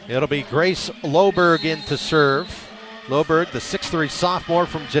 It'll be Grace Loberg in to serve. Loberg, the 6'3" sophomore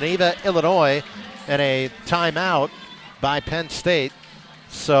from Geneva, Illinois, and a timeout by Penn State.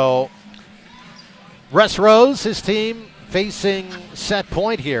 So, Russ Rose, his team, facing set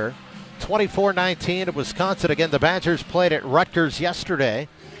point here. 24-19 to Wisconsin. Again, the Badgers played at Rutgers yesterday.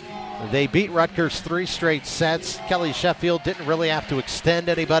 They beat Rutgers 3 straight sets. Kelly Sheffield didn't really have to extend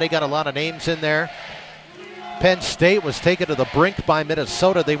anybody, got a lot of names in there. Penn State was taken to the brink by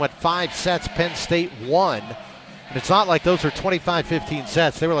Minnesota. They went 5 sets. Penn State won. And it's not like those are 25-15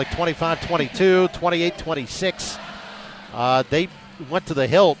 sets. They were like 25-22, 28-26. They went to the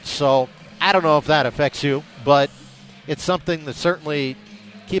hilt, so I don't know if that affects you, but it's something to certainly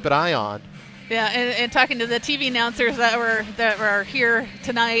keep an eye on. Yeah, and talking to the TV announcers that were here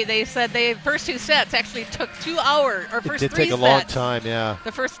tonight, they said the first 2 sets actually took 2 hours. Or first it did 3 take a sets, long time, yeah.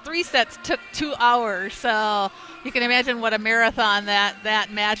 The first 3 sets took 2 hours, so you can imagine what a marathon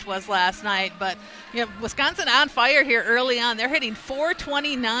that match was last night. But you know, Wisconsin on fire here early on. They're hitting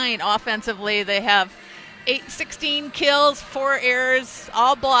 .429 offensively. They have 16 kills, 4 errors,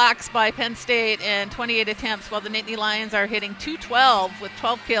 all blocks by Penn State, and 28 attempts, while the Nittany Lions are hitting .212 with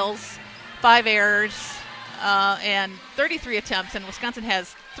 12 kills, 5 errors, and 33 attempts, and Wisconsin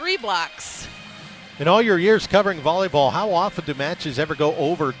has 3 blocks. In all your years covering volleyball, how often do matches ever go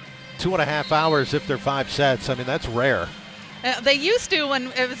over 2.5 hours if they're 5 sets? I mean, that's rare. They used to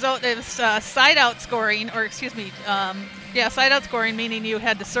when it was side-out scoring, or excuse me, side-out scoring, meaning you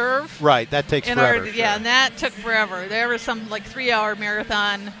had to serve. Right, that takes forever. Yeah, and that took forever. There were some 3-hour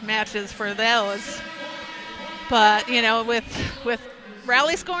marathon matches for those. But, with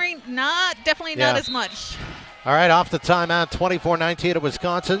rally scoring, definitely not as much. All right, off the timeout, 24-19 to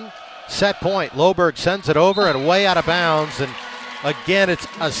Wisconsin. Set point. Loberg sends it over and way out of bounds. And again, it's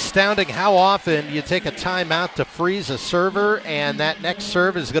astounding how often you take a timeout to freeze a server, and that next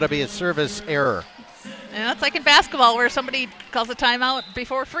serve is going to be a service error. And it's like in basketball where somebody calls a timeout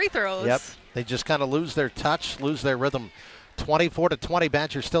before free throws. Yep. They just kind of lose their touch, lose their rhythm. 24-20,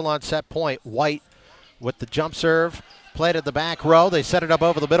 Badgers still on set point. White with the jump serve. Played at the back row. They set it up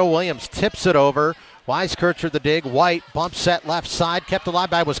over the middle. Williams tips it over. Weiskircher the dig. White bump set left side. Kept alive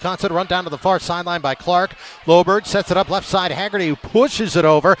by Wisconsin. Run down to the far sideline by Clark. Loberg sets it up left side. Haggerty who pushes it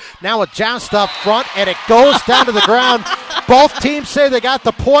over. Now a joust up front, and it goes down to the ground. Both teams say they got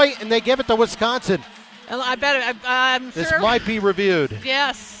the point, and they give it to Wisconsin. I bet I'm This sure. might be reviewed.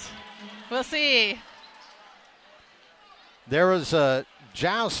 Yes. We'll see. There was a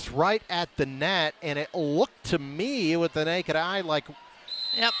joust right at the net, and it looked to me with the naked eye like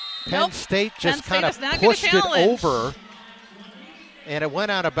Penn State just kind of pushed it over, and it went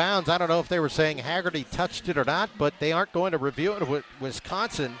out of bounds. I don't know if they were saying Haggerty touched it or not, but they aren't going to review it.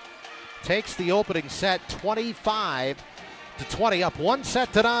 Wisconsin takes the opening set 25-20, up 1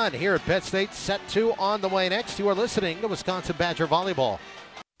 set to none here at Penn State. Set 2 on the way next. You are listening to Wisconsin Badger Volleyball.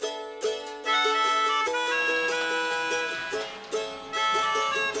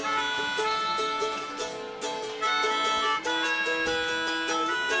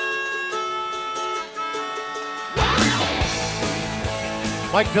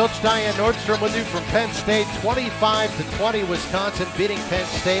 Mike Pilch, Diane Nordstrom with you from Penn State. 25-20, Wisconsin beating Penn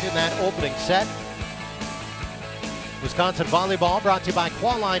State in that opening set. Wisconsin Volleyball brought to you by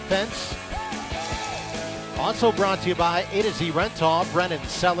Qualline Fence. Also brought to you by A to Z Rental, Brennan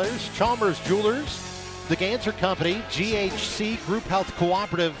Sellers, Chalmers Jewelers, The Ganser Company, GHC Group Health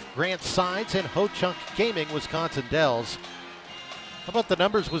Cooperative, Grant Signs, and Ho Chunk Gaming, Wisconsin Dells. How about the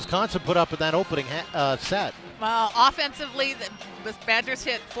numbers Wisconsin put up in that opening set? Well, offensively, the Badgers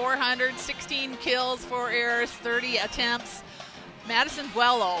hit 416 kills, 4 errors, 30 attempts. Madison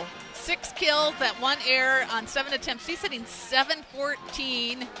Duello, 6 kills, that 1 error on 7 attempts. She's hitting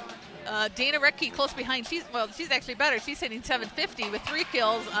 714. Dana Rettke close behind. She's actually better. She's hitting 750 with 3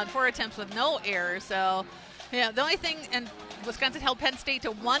 kills on 4 attempts with no errors. So, yeah, the only thing, and Wisconsin held Penn State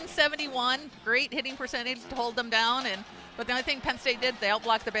to 171. Great hitting percentage to hold them down. But the only thing Penn State did, they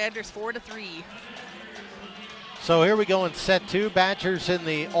outblocked the Badgers 4-3. So here we go in set 2. Badgers in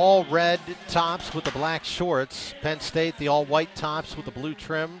the all-red tops with the black shorts. Penn State, the all-white tops with the blue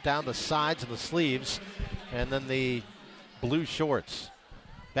trim down the sides and the sleeves. And then the blue shorts.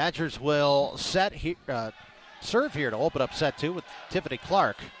 Badgers will serve here to open up set 2 with Tiffany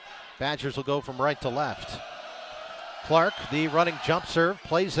Clark. Badgers will go from right to left. Clark, the running jump serve,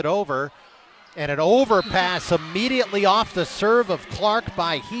 plays it over. And an overpass immediately off the serve of Clark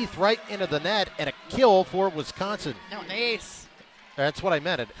by Heath right into the net, and a kill for Wisconsin. No, an ace. That's what I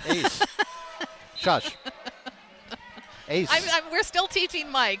meant, an ace. Shush. Ace. We're still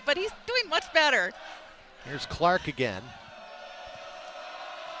teaching Mike, but he's doing much better. Here's Clark again.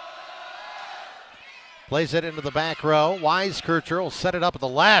 Plays it into the back row. Weiskircher will set it up at the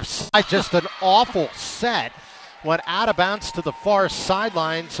left side. Just an awful set. Went out of bounds to the far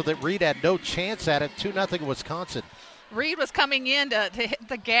sideline so that Reed had no chance at it. 2-0 Wisconsin. Reed was coming in to hit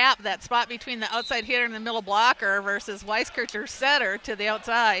the gap, that spot between the outside hitter and the middle blocker, versus Weiskircher's setter to the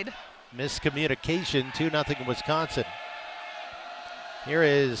outside. Miscommunication, 2-0 Wisconsin. Here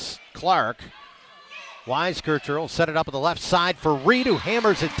is Clark. Weiskircher will set it up on the left side for Reed, who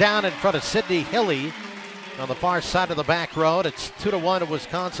hammers it down in front of Sydney Hilly on the far side of the back row. It's 2-1 to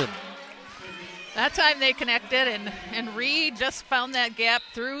Wisconsin. That time they connected, and Reed just found that gap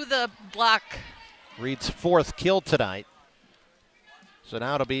through the block. Reed's 4th kill tonight. So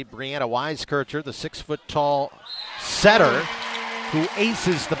now it'll be Brianna Weiskircher, the 6-foot-tall setter, who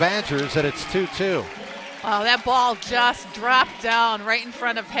aces the Badgers, and it's 2-2. Wow, that ball just dropped down right in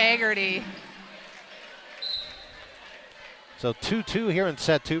front of Haggerty. So 2-2 here in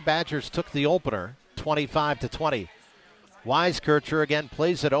set 2. Badgers took the opener, 25-20. Weiskircher again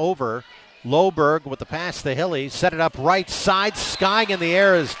plays it over. Loberg with the pass to Hilly, set it up right side, skying in the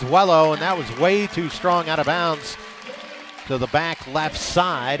air is Duello, and that was way too strong out of bounds to the back left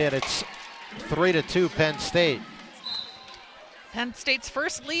side, and it's 3-2 Penn State. Penn State's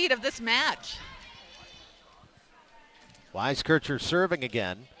first lead of this match. Weiskircher serving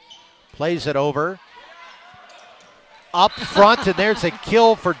again, plays it over. up front, and there's a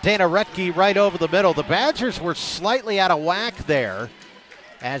kill for Dana Retke right over the middle. The Badgers were slightly out of whack there,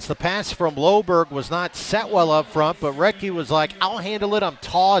 as the pass from Loberg was not set well up front, but Retke was like, I'll handle it. I'm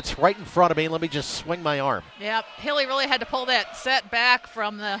tall. It's right in front of me. Let me just swing my arm. Yep. Hilly really had to pull that set back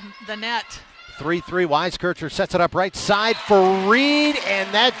from the net. 3-3. Weiskircher sets it up right side for Reed,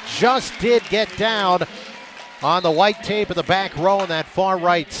 and that just did get down on the white tape of the back row on that far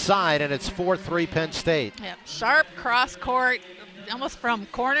right side, and it's 4-3 Penn State. Yep. Sharp cross court, almost from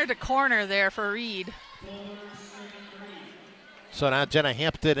corner to corner there for Reed. So now Jenna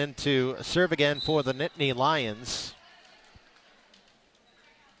Hampton into serve again for the Nittany Lions.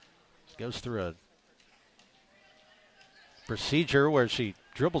 Goes through a procedure where she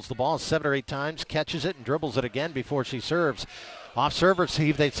dribbles the ball 7 or 8 times, catches it, and dribbles it again before she serves. Off serve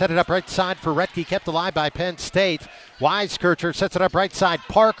receive. They set it up right side for Retke, kept alive by Penn State. Weiskircher sets it up right side.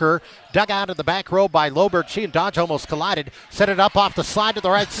 Parker dug out in the back row by Loberg. She and Dodge almost collided. Set it up off the slide to the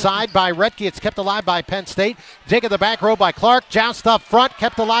right side by Retke. It's kept alive by Penn State. Dig in the back row by Clark. Joust up front,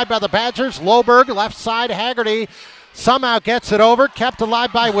 kept alive by the Badgers. Loberg, left side, Haggerty somehow gets it over. Kept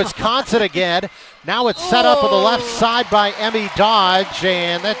alive by Wisconsin again. Now it's set up on the left side by Emmy Dodge,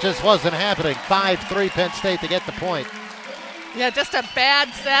 and that just wasn't happening. 5-3 Penn State to get the point. Yeah, just a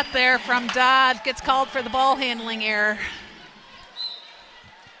bad set there from Dodge. Gets called for the ball handling error.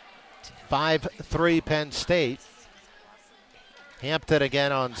 5-3 Penn State. Hampton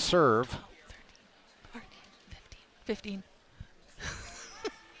again on serve. 15.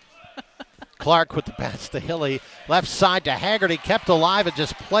 Clark with the pass to Hilly. Left side to Haggerty. Kept alive and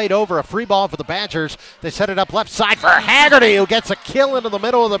just played over a free ball for the Badgers. They set it up left side for Haggerty, who gets a kill into the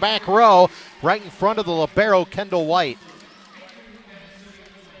middle of the back row, right in front of the libero, Kendall White.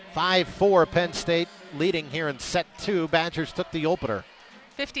 5-4 Penn State leading here in set 2. Badgers took the opener.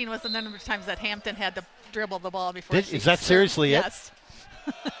 15 was the number of times that Hampton had to dribble the ball before. Is that seriously it? Yes.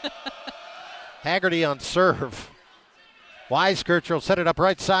 Haggerty on serve. Weiskircher will set it up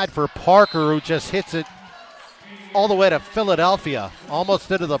right side for Parker, who just hits it all the way to Philadelphia,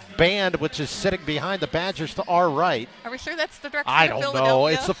 almost into the band, which is sitting behind the Badgers to our right. Are we sure that's the direction I of don't Philadelphia? know.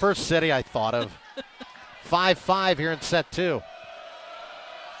 It's the first city I thought of. 5-5 here in set 2.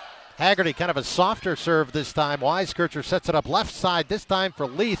 Haggerty kind of a softer serve this time. Weiskircher sets it up left side, this time for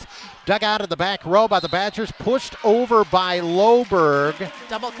Leith. Dug out in the back row by the Badgers, pushed over by Loberg.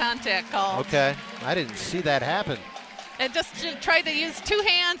 Double contact call. Okay, I didn't see that happen. And just she tried to use 2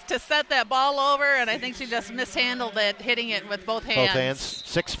 hands to set that ball over, and I think she just mishandled it, hitting it with both hands. Both hands.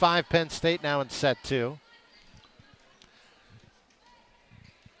 6-5 Penn State now in set 2.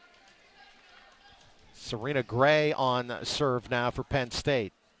 Serena Gray on serve now for Penn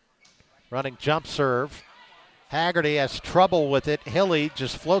State. Running jump serve. Haggerty has trouble with it. Hilly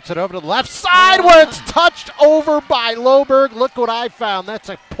just floats it over to the left side where it's touched over by Loberg. Look what I found. That's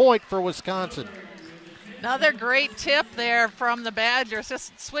a point for Wisconsin. Another great tip there from the Badgers,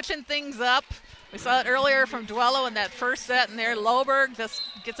 just switching things up. We saw it earlier from Duello in that first set, and there Loberg just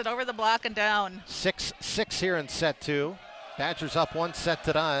gets it over the block and down. 6-6 here in set 2. Badgers up 1 set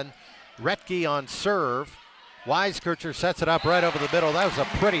to none. Retke on serve. Weiskircher sets it up right over the middle. That was a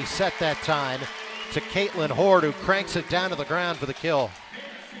pretty set that time to Caitlin Horde, who cranks it down to the ground for the kill.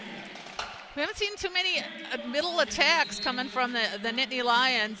 We haven't seen too many middle attacks coming from the Nittany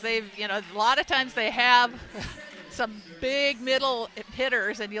Lions. They've, a lot of times they have some big middle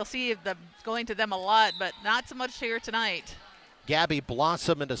hitters, and you'll see them going to them a lot, but not so much here tonight. Gabby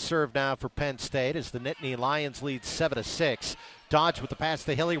Blossom into serve now for Penn State as the Nittany Lions lead 7-6. Dodge with the pass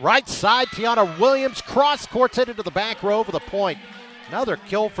to Hilly. Right side, Tiana Williams cross courts it into the back row for the point. Another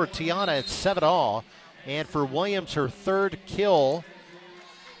kill for Tiana at 7-all. And for Williams, her 3rd kill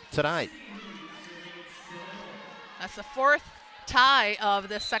tonight. That's the 4th tie of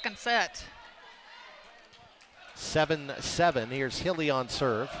the second set. 7-7. Here's Hilly on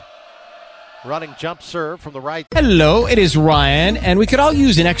serve. Running jump serve from the right. Hello, it is Ryan, and we could all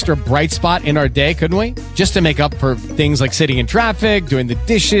use an extra bright spot in our day, couldn't we? Just to make up for things like sitting in traffic, doing the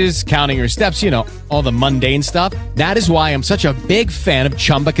dishes, counting your steps, all the mundane stuff. That is why I'm such a big fan of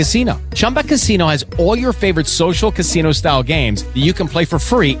Chumba Casino. Chumba Casino has all your favorite social casino-style games that you can play for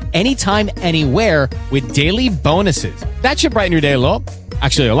free anytime, anywhere with daily bonuses. That should brighten your day a little.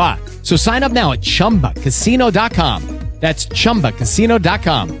 Actually, a lot. So sign up now at ChumbaCasino.com. That's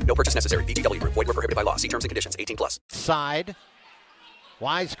ChumbaCasino.com. No purchase necessary. VGW Group. Void where prohibited by law. See terms and conditions. 18+. Side.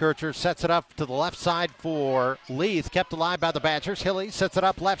 Weiskircher sets it up to the left side for Leith. Kept alive by the Badgers. Hilly sets it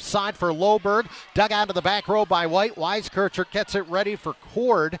up left side for Loberg. Dug out of the back row by White. Weiskircher gets it ready for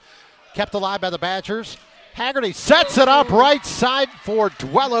Cord. Kept alive by the Badgers. Haggerty sets it up right side for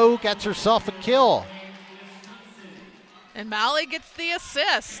Duello. Gets herself a kill. And Malley gets the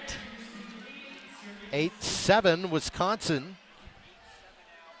assist. 8-7 Wisconsin.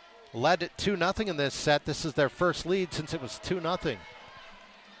 Led at 2-0 in this set. This is their first lead since it was 2-0.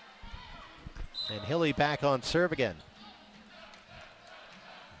 And Hilly back on serve again.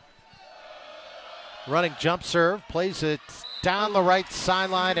 Running jump serve, plays it down the right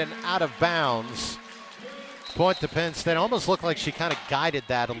sideline and out of bounds. Point to Penn State. Almost looked like she kind of guided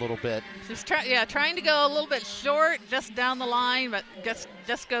that a little bit. She's trying to go a little bit short, just down the line, but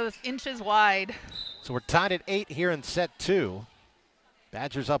just goes inches wide. So we're tied at 8 here in set 2.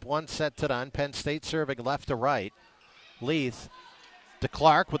 Badgers up 1-0. Penn State serving left to right. Leith to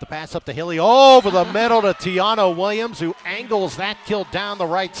Clark with the pass up to Hilly. Over the middle to Tiana Williams, who angles that kill down the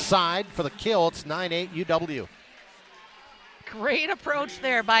right side for the kill. It's 9-8 UW. Great approach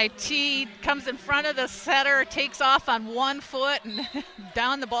there by T. Comes in front of the setter, takes off on 1 foot, and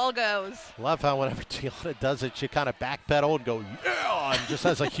down the ball goes. Love how whenever Tiana does it, she kind of backpedal and go, yeah, and just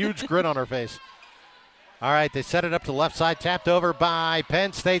has a huge grin on her face. All right, they set it up to the left side, tapped over by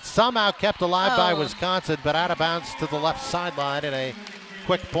Penn State, somehow kept alive by Wisconsin, but out of bounds to the left sideline, and a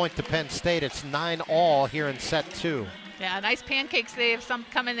quick point to Penn State. It's 9-all here in set 2. Yeah, nice pancake save, some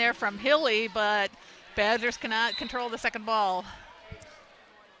coming there from Hilly, but Badgers cannot control the second ball.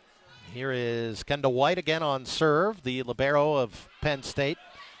 Here is Kendall White again on serve, the libero of Penn State.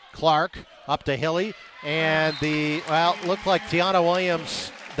 Clark up to Hilly, and looked like Tiana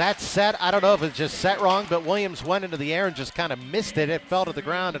Williams. That set, I don't know if it's just set wrong, but Williams went into the air and just kind of missed it. It fell to the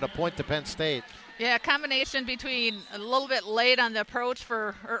ground and a point to Penn State. Yeah, a combination between a little bit late on the approach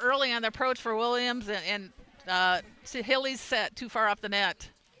or early on the approach for Williams and Hilly's set too far off the net.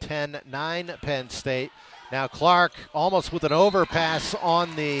 10-9 Penn State. Now Clark almost with an overpass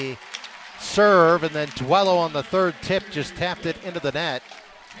on the serve, and then Duello on the third tip just tapped it into the net.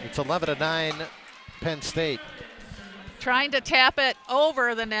 It's 11-9 Penn State. Trying to tap it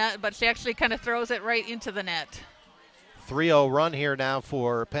over the net, but she actually kind of throws it right into the net. 3-0 run here now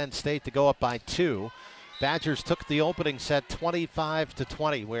for Penn State to go up by 2. Badgers took the opening set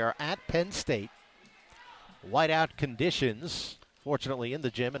 25-20. We are at Penn State. Whiteout conditions, fortunately in the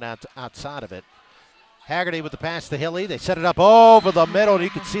gym and outside of it. Haggerty with the pass to Hilly. They set it up over the middle, and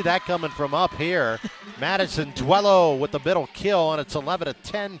you can see that coming from up here. Madison Duello with the middle kill, and it's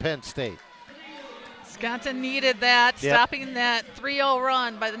 11-10 Penn State. Wisconsin needed that, stopping that 3-0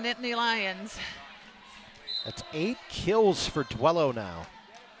 run by the Nittany Lions. That's 8 kills for Duello now.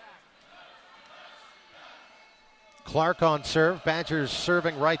 Clark on serve. Badgers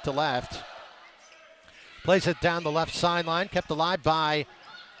serving right to left. Plays it down the left sideline, kept alive by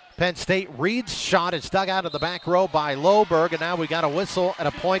Penn State. Reed's shot is dug out of the back row by Loberg, and now we got a whistle and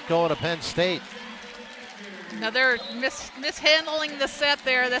a point going to Penn State. Now they're mishandling the set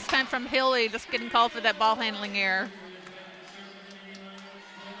there, this time from Hilly, just getting called for that ball handling error.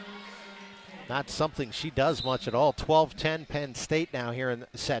 Not something she does much at all. 12-10 Penn State now here in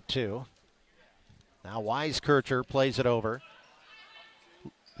set 2. Now Weiskircher plays it over.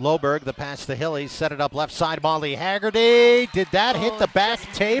 Loberg, the pass to Hilly, set it up left side. Molly Haggerty, did that hit the back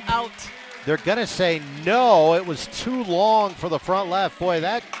tape? Out. They're going to say no, it was too long for the front left. Boy,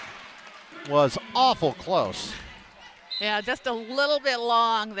 that was awful close. Yeah, just a little bit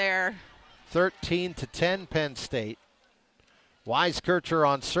long there. 13-10 Penn State. Weiskircher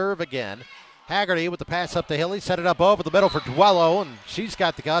on serve again. Haggerty with the pass up to Hilly, set it up over the middle for Duello, and she's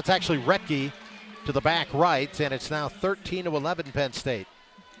got the guts. Actually, Retke to the back right, and it's now 13-11 Penn State.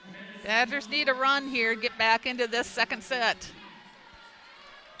 Badgers need a run here, get back into this second set.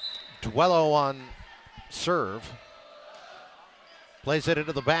 Duello on serve. Plays it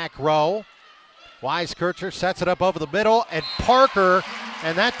into the back row. Weiskircher sets it up over the middle, and Parker,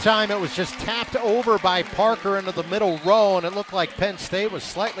 and that time it was just tapped over by Parker into the middle row, and it looked like Penn State was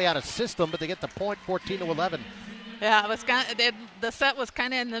slightly out of system, but they get the point, 14-11. Yeah, the set was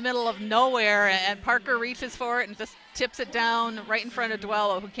kind of in the middle of nowhere, and Parker reaches for it and just tips it down right in front of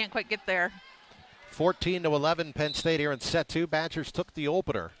Duello, who can't quite get there. 14-11 Penn State here in set 2. Badgers took the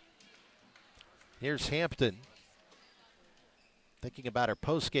opener. Here's Hampton thinking about her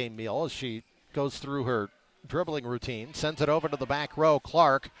post-game meal as she goes through her dribbling routine. Sends it over to the back row.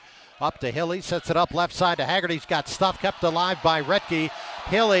 Clark up to Hilly. Sets it up left side to Haggerty. She's got stuff kept alive by Retke.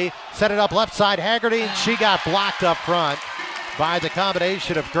 Hilly set it up left side. Haggerty, and she got blocked up front by the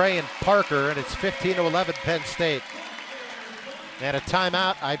combination of Gray and Parker, and it's 15-11 Penn State. And a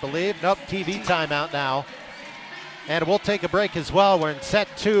timeout, I believe. Nope, TV timeout now. And we'll take a break as well. We're in set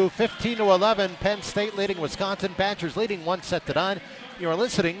 2, 15-11. Penn State leading Wisconsin. Badgers leading 1-9. You're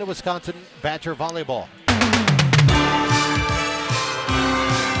listening to Wisconsin Badger Volleyball.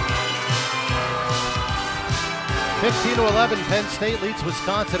 15-11, Penn State leads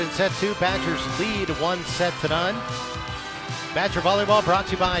Wisconsin in set 2. Badgers lead 1-0. Badger Volleyball brought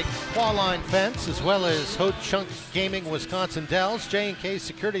to you by Qualine Fence, as well as Ho Chunk Gaming, Wisconsin Dells, J&K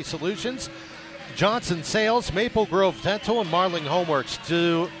Security Solutions, Johnson Sales, Maple Grove Dental, and Marling Homeworks.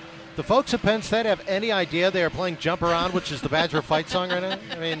 Do the folks at Penn State have any idea they are playing Jump Around, which is the Badger fight song right now?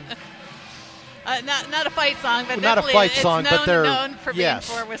 I mean, not a fight song, but not a fight song, known, but they're known for being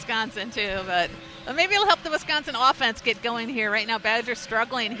for Wisconsin too. But maybe it'll help the Wisconsin offense get going here. Right now, Badgers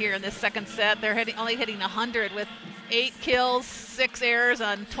struggling here in this second set. They're only hitting 100 with 8 kills, 6 errors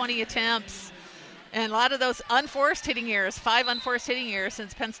on 20 attempts, and a lot of those unforced hitting errors. 5 unforced hitting errors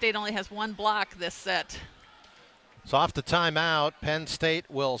since Penn State only has 1 block this set. So off the timeout, Penn State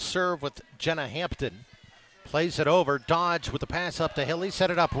will serve with Jenna Hampton. Plays it over. Dodge with the pass up to Hilly.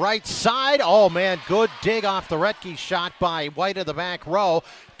 Set it up right side. Oh, man, good dig off the Retke shot by White in the back row.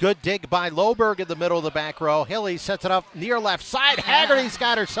 Good dig by Loberg in the middle of the back row. Hilly sets it up near left side. Haggerty's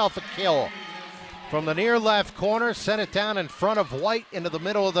got herself a kill. From the near left corner, sent it down in front of White into the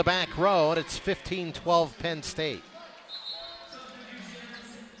middle of the back row, and it's 15-12 Penn State.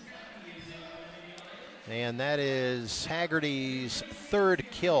 And that is Haggerty's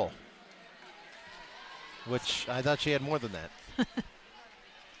 3rd kill, which I thought she had more than that.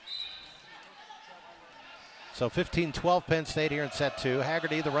 So 15-12 Penn State here in set 2.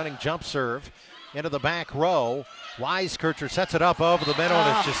 Haggerty, the running jump serve into the back row. Weiskircher sets it up over the middle,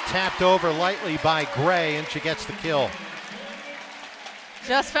 and it's just tapped over lightly by Gray, and she gets the kill.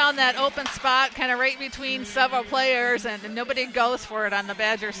 Just found that open spot kind of right between several players, and nobody goes for it on the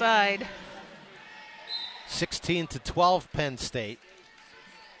Badger side. 16-12 Penn State.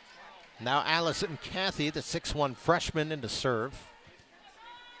 Now Allison Cathy, the 6'1 freshman, into serve.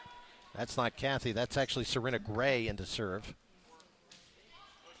 That's not Cathy. That's actually Serena Gray into serve.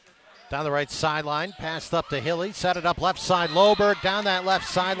 Down the right sideline, passed up to Hilly. Set it up left side. Loberg down that left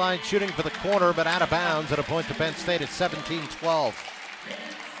sideline, shooting for the corner, but out of bounds at a point to Penn State at 17-12.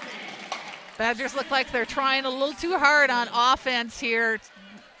 Badgers look like they're trying a little too hard on offense here,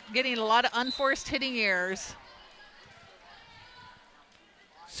 getting a lot of unforced hitting errors.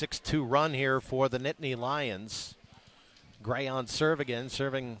 6-2 run here for the Nittany Lions. Gray on serve again,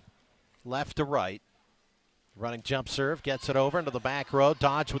 serving left to right. Running jump serve, gets it over into the back row.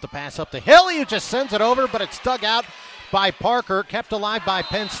 Dodge with the pass up to Hilly, who just sends it over, but it's dug out by Parker, kept alive by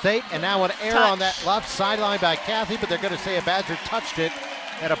Penn State, and now an error on that left sideline by Cathy, but they're going to say a Badger touched it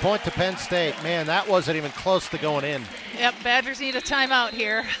at a point to Penn State. Man, that wasn't even close to going in. Yep, Badgers need a timeout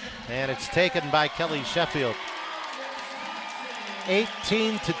here. And it's taken by Kelly Sheffield.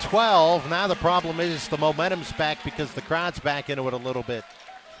 18-12. Now the problem is the momentum's back because the crowd's back into it a little bit.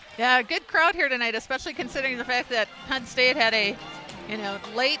 Yeah, good crowd here tonight, especially considering the fact that Penn State had a,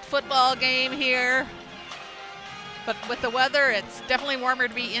 late football game here. But with the weather, it's definitely warmer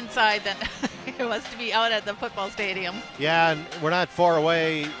to be inside than it was to be out at the football stadium. Yeah, and we're not far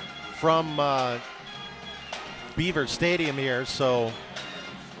away from Beaver Stadium here, so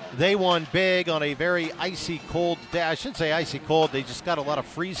they won big on a very icy cold day. I shouldn't say icy cold. They just got a lot of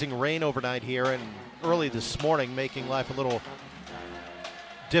freezing rain overnight here and early this morning, making life a little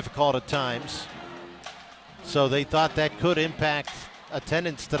difficult at times. So they thought that could impact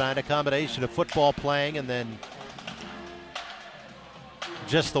attendance tonight, a combination of football playing and then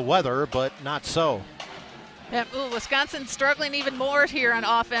just the weather, but not so. Yeah, Wisconsin struggling even more here on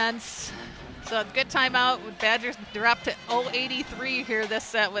offense. So good timeout. Badgers dropped to 0-83 here this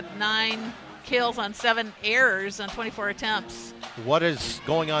set with 9 kills on 7 errors on 24 attempts. What is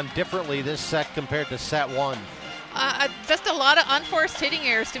going on differently this set compared to set 1? Just a lot of unforced hitting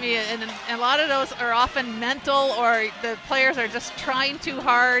errors to me, and a lot of those are often mental, or the players are just trying too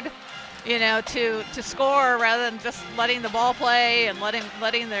hard, to score rather than just letting the ball play and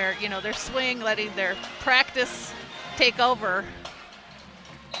letting their their swing, letting their practice take over.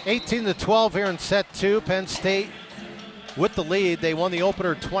 18-12 here in set 2. Penn State with the lead. They won the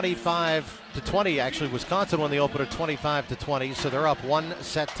opener 25-20. Actually, Wisconsin won the opener 25-20, so they're up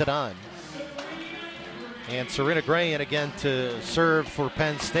 1-0. And Serena Gray in again to serve for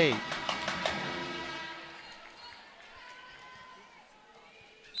Penn State.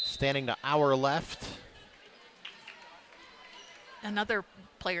 Standing to our left. Another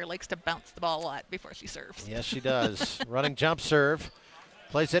player likes to bounce the ball a lot before she serves. Yes, she does. Running jump serve.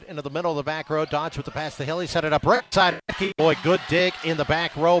 Plays it into the middle of the back row. Dodge with the pass to Hilly. Set it up right side. Boy, good dig in the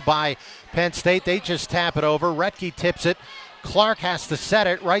back row by Penn State. They just tap it over. Retke tips it. Clark has to set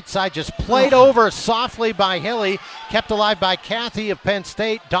it. Right side just played over softly by Hilly. Kept alive by Cathy of Penn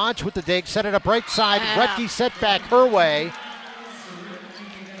State. Dodge with the dig. Set it up right side. Retke set back her way.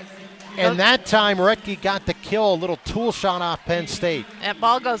 And that time, Retke got the kill, a little tool shot off Penn State. That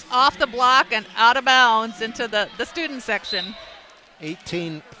ball goes off the block and out of bounds into the student section.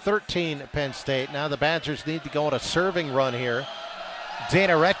 18-13 Penn State. Now the Badgers need to go on a serving run here.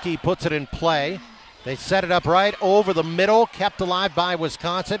 Dana Retke puts it in play. They set it up right over the middle, kept alive by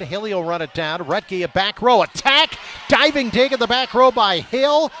Wisconsin. Hilly will run it down. Retke, a back row attack. Diving dig in the back row by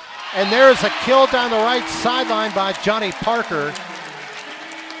Hill. And there's a kill down the right sideline by Johnny Parker.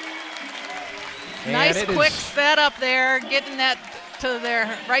 Nice quick setup there, getting that to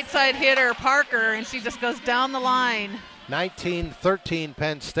their right side hitter, Parker, and she just goes down the line. 19-13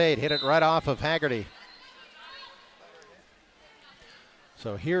 Penn State. Hit it right off of Haggerty.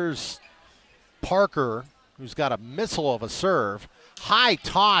 So here's Parker, who's got a missile of a serve. High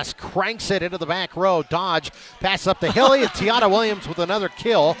toss, cranks it into the back row. Dodge, pass up to Hilly, and Tiana Williams with another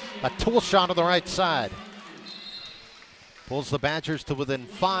kill. A tool shot on the right side. Pulls the Badgers to within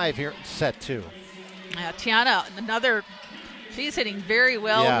 5 here in set 2. Tiana, she's hitting very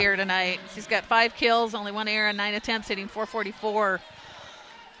well here tonight. She's got 5 kills, only 1 error, and 9 attempts, hitting .444.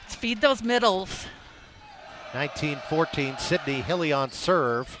 Let's feed those middles. 19-14, Sydney Hilly on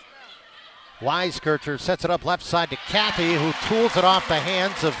serve. Weiskircher sets it up left side to Kathy, who tools it off the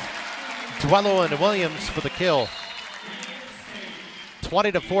hands of Duello and Williams for the kill.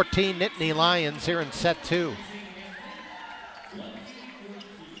 20-14, Nittany Lions here in set 2.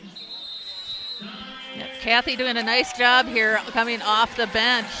 Kathy doing a nice job here coming off the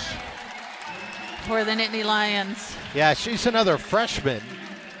bench for the Nittany Lions. Yeah, she's another freshman.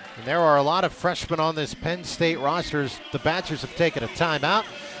 And there are a lot of freshmen on this Penn State roster. The Badgers have taken a timeout.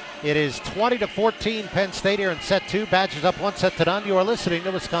 It is 20-14 Penn State here in set 2. Badgers up 1 set to none. You are listening to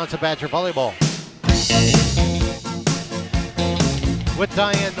Wisconsin Badger Volleyball. With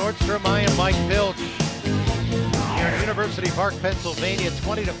Diane Nordstrom, I am Mike Pilch. Here at University Park, Pennsylvania,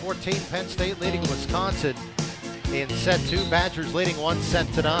 20-14 Penn State leading Wisconsin in set 2. Badgers leading 1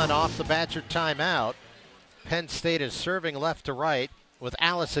 set to none off the Badger timeout. Penn State is serving left to right with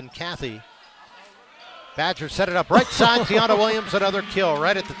Allison Kathy. Badgers set it up right side. Tiana Williams, another kill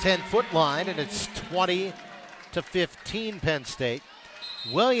right at the 10-foot line, and it's 20-15 Penn State.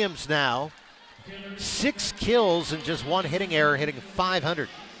 Williams now 6 kills and just 1 hitting error, hitting .500.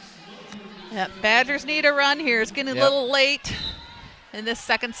 Yeah, Badgers need a run here. It's getting a little late in this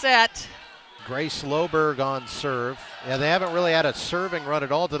second set. Grace Loberg on serve. Yeah, they haven't really had a serving run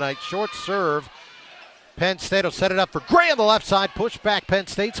at all tonight. Short serve. Penn State will set it up for Gray on the left side. Push back Penn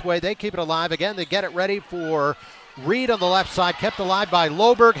State's way. They keep it alive again. They get it ready for Reed on the left side. Kept alive by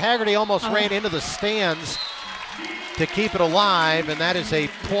Loberg. Haggerty almost ran into the stands to keep it alive, and that is a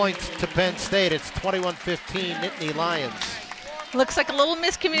point to Penn State. It's 21-15 Nittany Lions. Looks like a little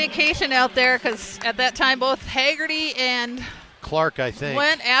miscommunication out there because at that time both Haggerty and Clark, I think,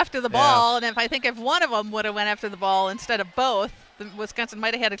 went after the ball, and if one of them would have went after the ball instead of both, then Wisconsin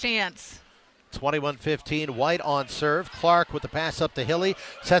might have had a chance. 21-15, White on serve. Clark with the pass up to Hilly.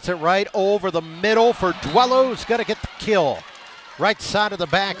 Sets it right over the middle for Duello, who's going to get the kill. Right side of the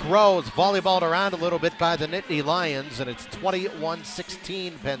back row is volleyballed around a little bit by the Nittany Lions, and it's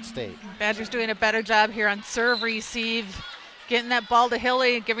 21-16 Penn State. Badgers doing a better job here on serve receive, getting that ball to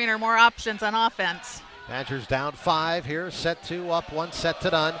Hilly and giving her more options on offense. Badgers down 5 here, set 2, up 1 set to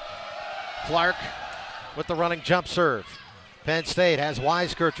none. Clark with the running jump serve. Penn State has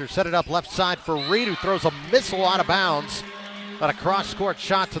Weiskircher set it up left side for Reed, who throws a missile out of bounds. But a cross-court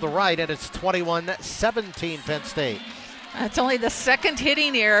shot to the right, and it's 21-17 Penn State. That's only the second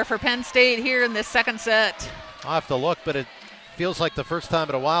hitting error for Penn State here in this second set. I'll have to look, but it feels like the first time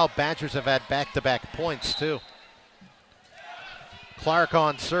in a while Badgers have had back-to-back points, too. Clark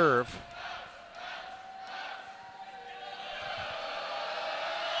on serve.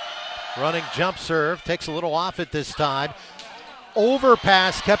 Running jump serve, takes a little off it this time.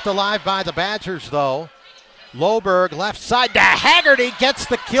 Overpass kept alive by the Badgers, though. Loberg left side to Haggerty, gets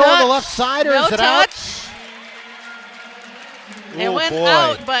the kill on the left side, or is it out? It went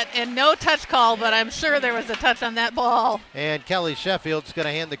out, and no touch call, but I'm sure there was a touch on that ball. And Kelly Sheffield's going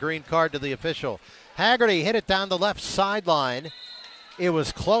to hand the green card to the official. Haggerty hit it down the left sideline. It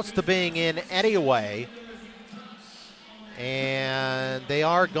was close to being in anyway. And they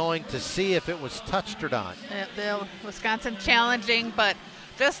are going to see if it was touched or not. Wisconsin challenging, but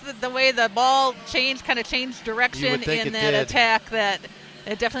just the way the ball changed direction in that attack, that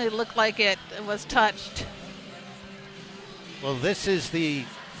it definitely looked like it was touched. Well, this is the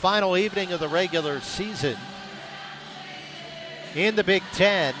final evening of the regular season. In the Big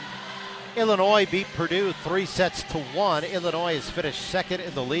Ten, Illinois beat Purdue 3-1. Illinois has finished second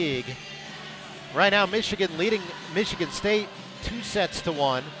in the league. Right now, Michigan leading Michigan State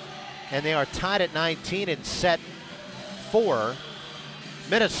 2-1. and they are tied at 19 in set 4.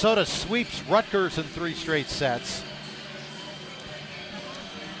 Minnesota sweeps Rutgers in 3 straight sets.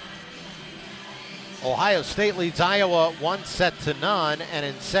 Ohio State leads Iowa 1-0, and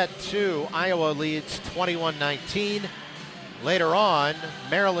in set 2, Iowa leads 21-19. Later on,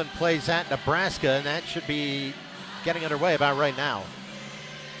 Maryland plays at Nebraska, and that should be getting underway about right now.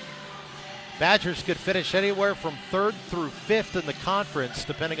 Badgers could finish anywhere from 3rd through 5th in the conference,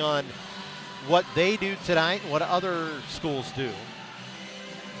 depending on what they do tonight and what other schools do.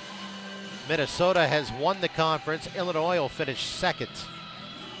 Minnesota has won the conference. Illinois will finish 2nd.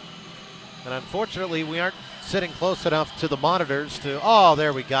 And unfortunately, we aren't sitting close enough to the monitors to, oh,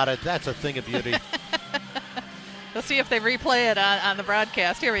 there we got it. That's a thing of beauty. Let's see if they replay it on the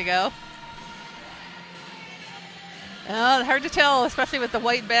broadcast. Here we go. Hard to tell, especially with the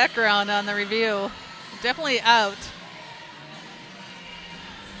white background on the review. Definitely out.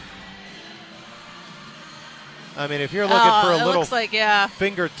 I mean, if you're looking for a little like,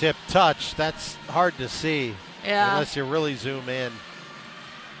 fingertip touch, that's hard to see unless you really zoom in.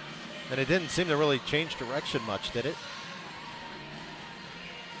 And it didn't seem to really change direction much, did it?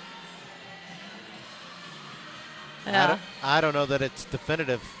 Yeah. I don't know that it's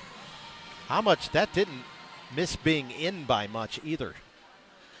definitive. How much that didn't miss being in by much either.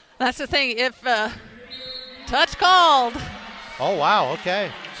 That's the thing. If touch called. Oh, wow.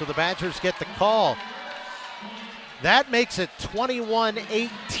 Okay. So the Badgers get the call. That makes it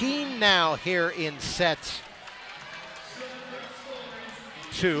 21-18 now here in set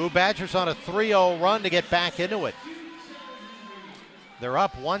 2. Badgers on a 3-0 run to get back into it. They're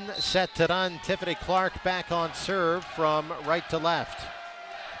up 1-0. Tiffany Clark back on serve from right to left.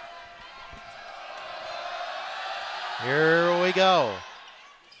 Here we go.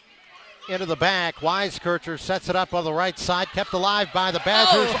 Into the back. Weiskircher sets it up on the right side. Kept alive by the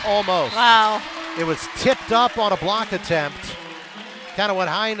Badgers. Almost. Wow. It was tipped up on a block attempt. Kind of went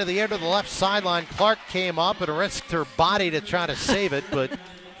high into the air to the left sideline. Clark came up and risked her body to try to save it, but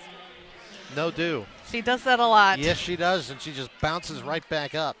no do. She does that a lot. Yes, she does, and she just bounces right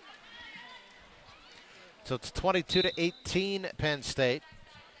back up. So it's 22-18 Penn State.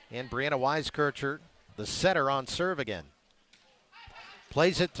 And Brianna Weiskircher, the setter, on serve again.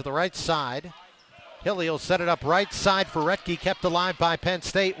 Plays it to the right side. Hilly will set it up right side for Retke, kept alive by Penn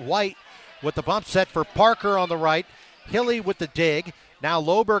State. White with the bump set for Parker on the right. Hilly with the dig. Now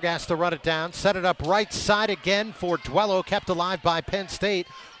Loberg has to run it down. Set it up right side again for Duello, kept alive by Penn State.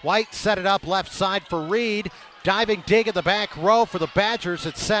 White set it up left side for Reed. Diving dig in the back row for the Badgers.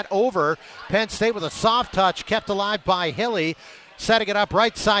 It's set over. Penn State with a soft touch, kept alive by Hilly. Setting it up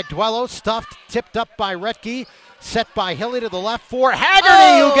right side, Duello. Stuffed, tipped up by Retke. Set by Hilly to the left for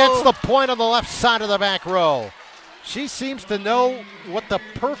Haggerty, who gets the point on the left side of the back row. She seems to know what the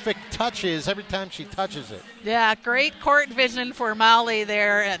perfect touch is every time she touches it. Yeah, great court vision for Molly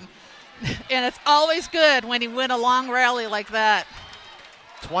there, and it's always good when you win a long rally like that.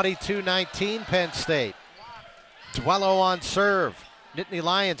 22-19 Penn State. Duello on serve. Nittany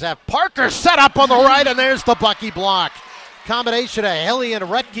Lions have Parker set up on the right, and there's the Bucky block. Combination of Hilly and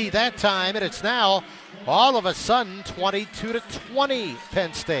Retke that time, and it's now all of a sudden 22-20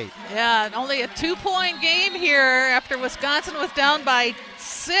 Penn State. Yeah, only a 2-point game here after Wisconsin was down by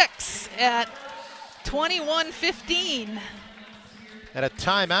 6 at 21-15. And a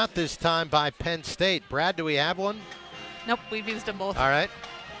timeout this time by Penn State. Brad, do we have one? Nope, we've used them both. All right.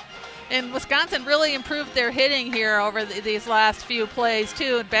 And Wisconsin really improved their hitting here over these last few plays,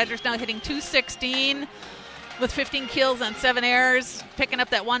 too. And Badgers now hitting .216 with 15 kills and 7 errors, picking up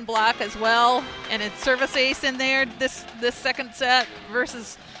that 1 block as well. And it's service ace in there this second set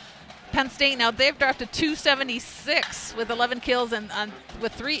versus Penn State. Now they've dropped to .276 with 11 kills and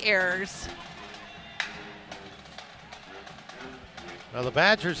with 3 errors. Well, the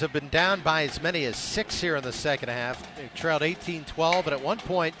Badgers have been down by as many as 6 here in the second half. They trailed 18-12, and at one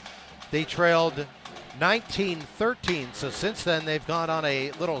point they trailed 19-13. So since then, they've gone on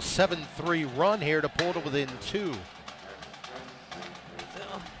a little 7-3 run here to pull to within 2.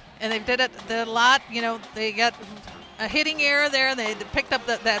 And they did it a lot. You know, they got a hitting error there. They picked up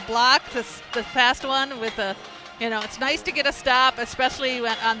that block, the fast one with a, you know, it's nice to get a stop, especially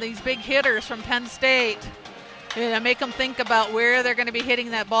on these big hitters from Penn State. You know, make them think about where they're going to be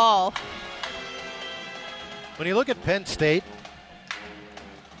hitting that ball. When you look at Penn State,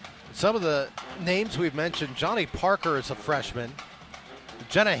 some of the names we've mentioned, Johnny Parker is a freshman.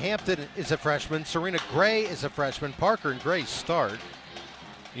 Jenna Hampton is a freshman. Serena Gray is a freshman. Parker and Gray start.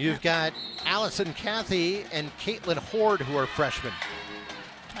 You've got Allison Cathy and Caitlin Horde, who are freshmen.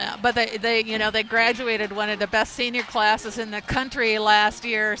 But they graduated one of the best senior classes in the country last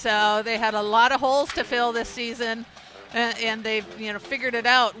year, so they had a lot of holes to fill this season, and they've figured it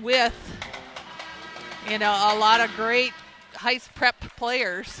out with a lot of great high prep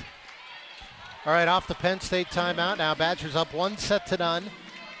players. All right, off the Penn State timeout now. Badgers up 1-0.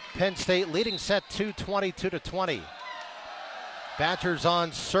 Penn State leading set 2, 22-20. Badgers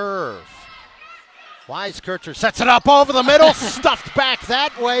on serve. Weiskircher sets it up over the middle, stuffed back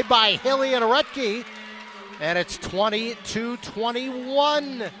that way by Hilly and Rutke. And it's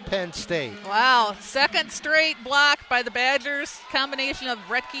 22-21 Penn State. Wow, second straight block by the Badgers, combination of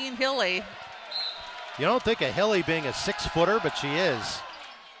Rutke and Hilly. You don't think of Hilly being a 6-footer, but she is.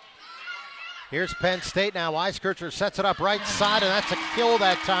 Here's Penn State now. Weiskircher sets it up right side, and that's a kill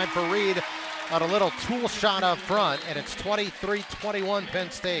that time for Reed on a little tool shot up front, and it's 23-21 Penn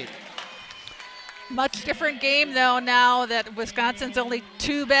State. Much different game, though, now that Wisconsin's only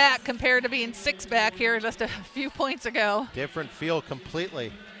 2 back compared to being 6 back here just a few points ago. Different feel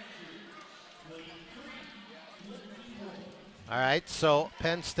completely. All right, so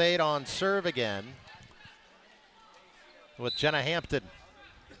Penn State on serve again with Jenna Hampton.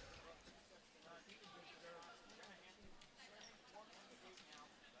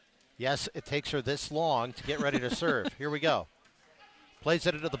 Yes, it takes her this long to get ready to serve. Here we go. Plays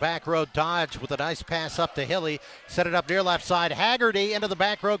it into the back row. Dodge with a nice pass up to Hilly. Set it up near left side. Haggerty into the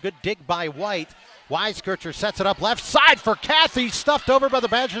back row. Good dig by White. Weiskircher sets it up left side for Kathy. Stuffed over by the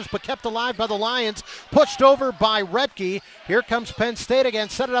Badgers but kept alive by the Lions. Pushed over by Retke. Here comes Penn State again.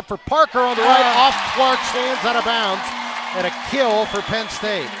 Set it up for Parker on the right. Off Clark's hands, out of bounds. And a kill for Penn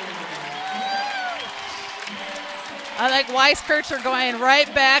State. I like Weiskircher going right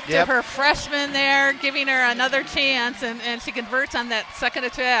back to her freshman there, giving her another chance, and she converts on that second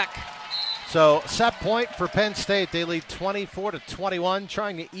attack. So set point for Penn State. They lead 24-21,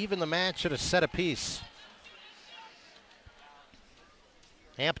 trying to even the match at a set apiece.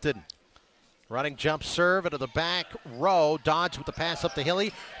 Hampton running jump serve into the back row. Dodge with the pass up to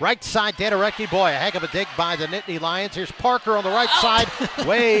Hilly. Right side, Dana Retke. Boy, a heck of a dig by the Nittany Lions. Here's Parker on the right side.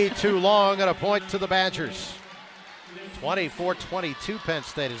 Way too long, and a point to the Badgers. 24-22 Penn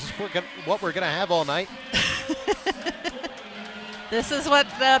State. Is this what we're going to have all night? This is what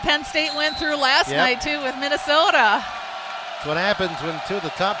Penn State went through last night, too, with Minnesota. That's what happens when two of the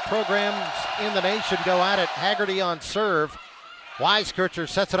top programs in the nation go at it. Haggerty on serve. Weiskircher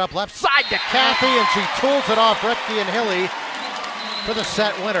sets it up left side to Kathy, and she tools it off Retke and Hilly for the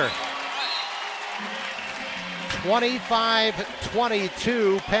set winner.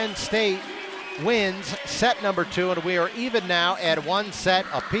 25-22 Penn State wins set number 2, and we are even now at 1 set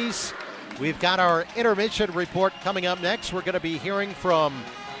apiece. We've got our intermission report coming up next. We're going to be hearing from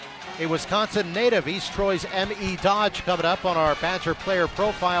a Wisconsin native, East Troy's M.E. Dodge, coming up on our Badger player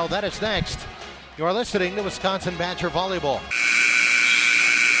profile. That is next. You're listening to Wisconsin Badger Volleyball.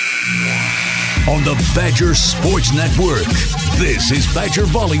 On the Badger Sports Network, this is Badger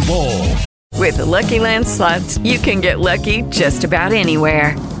Volleyball. With the Lucky Land Slots, you can get lucky just about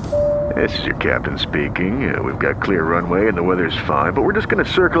anywhere. This is your captain speaking. We've got clear runway and the weather's fine, but we're just going to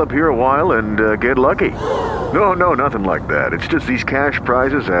circle up here a while and get lucky. No, nothing like that. It's just these cash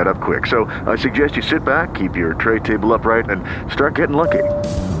prizes add up quick. So I suggest you sit back, keep your tray table upright, and start getting lucky.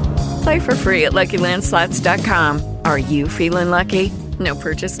 Play for free at LuckyLandSlots.com. Are you feeling lucky? No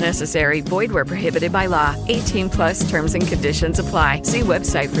purchase necessary. Void where prohibited by law. 18+ terms and conditions apply. See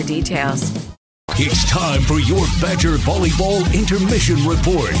website for details. It's time for your Badger Volleyball Intermission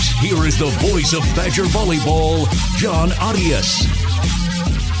Report. Here is the voice of Badger Volleyball, John Arias.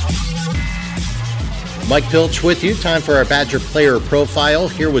 Mike Pilch with you. Time for our Badger player profile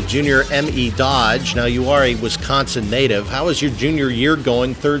here with junior M.E. Dodge. Now, you are a Wisconsin native. How is your junior year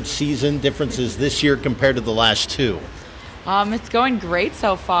going? Third season, differences this year compared to the last 2? It's going great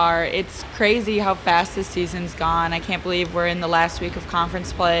so far. It's crazy how fast this season's gone. I can't believe we're in the last week of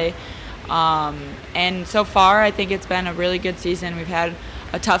conference play. And so far, I think it's been a really good season. We've had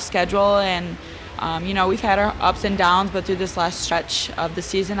a tough schedule, and we've had our ups and downs, but through this last stretch of the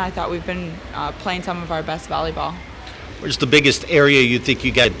season, I thought we've been playing some of our best volleyball. Where's the biggest area you think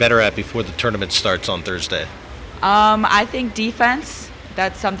you got better at before the tournament starts on Thursday? I think defense.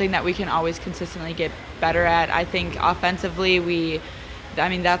 That's something that we can always consistently get better at. I think offensively,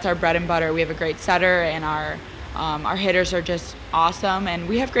 that's our bread and butter. We have a great setter, and our hitters are just awesome, and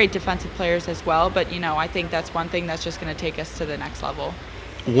we have great defensive players as well, but I think that's one thing that's just going to take us to the next level.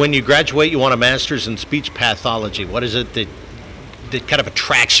 When you graduate, you want a master's in speech pathology. What is it that kind of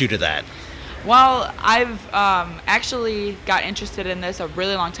attracts you to that? Well, I've actually got interested in this a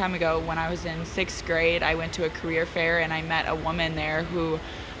really long time ago. When I was in 6th grade, I went to a career fair, and I met a woman there who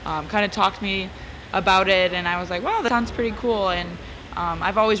kind of talked to me about it, and I was like, wow, that sounds pretty cool. And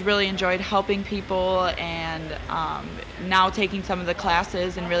I've always really enjoyed helping people, and now taking some of the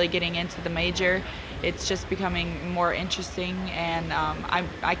classes and really getting into the major, it's just becoming more interesting, and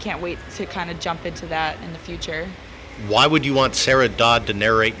I can't wait to kind of jump into that in the future. Why would you want Sarah Dodd to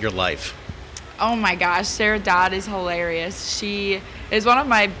narrate your life? Oh my gosh, Sarah Dodd is hilarious. She is one of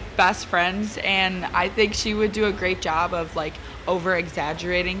my best friends, and I think she would do a great job of like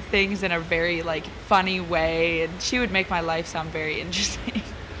over-exaggerating things in a very like funny way, and she would make my life sound very interesting.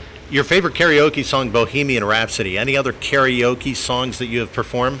 Your favorite karaoke song, Bohemian Rhapsody. Any other karaoke songs that you have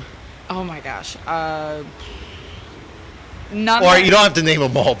performed? Oh my gosh. None. Or you don't have to name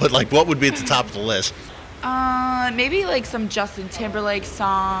them all, but like what would be at the top of the list? Maybe like some Justin Timberlake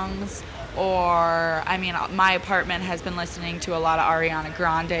songs, or I mean, my apartment has been listening to a lot of Ariana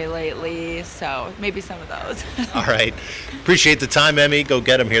Grande lately, so maybe some of those. All right. Appreciate the time, Emmy. Go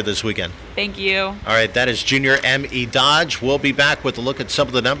get them here this weekend. Thank you. All right, that is junior Emmy Dodge. We'll be back with a look at some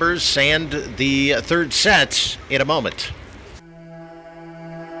of the numbers and the third set in a moment.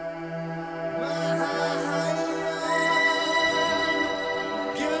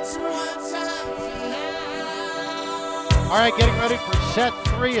 All right, getting ready for set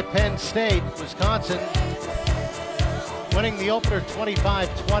 3 at Penn State. Wisconsin winning the opener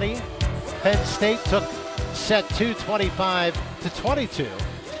 25-20. Penn State took set 2 25-22.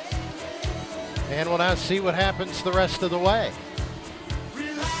 And we'll now see what happens the rest of the way.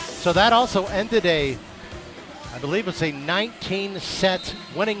 So that also ended I believe it's a 19-set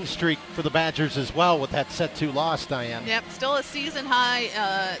winning streak for the Badgers as well with that set 2 loss, Diane. Yep, still a season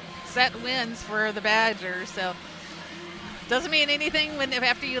high set wins for the Badgers. So doesn't mean anything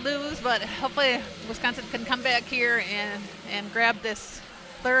after you lose, but hopefully Wisconsin can come back here and grab this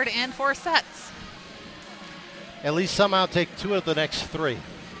third and fourth sets. At least somehow take 2 of the next 3,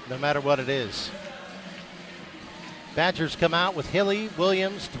 no matter what it is. Badgers come out with Hilly,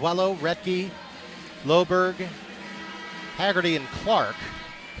 Williams, Duello, Retke, Loberg, Haggerty, and Clark.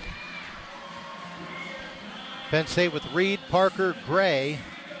 Penn State with Reed, Parker, Gray,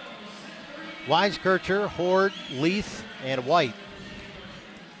 Weiskircher, Horde, Leith, and White.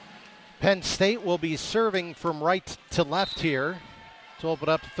 Penn State will be serving from right to left here to open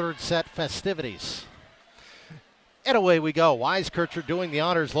up third set festivities. And away we go. Weiskircher doing the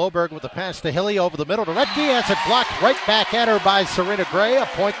honors. Loberg with the pass to Hilly over the middle to Retke. Has it blocked right back at her by Serena Gray. A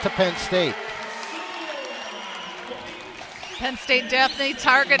point to Penn State. Penn State definitely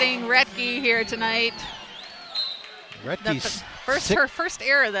targeting Retke here tonight. Retke's her first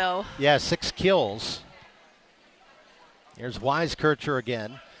error, though. Yeah, 6 kills. Here's Weiskircher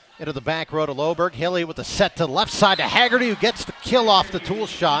again. Into the back row to Loberg. Hilly with the set to the left side to Haggerty, who gets the kill off the tool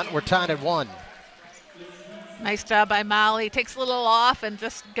shot. We're tied at 1. Nice job by Molly. Takes a little off and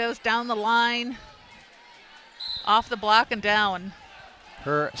just goes down the line. Off the block and down.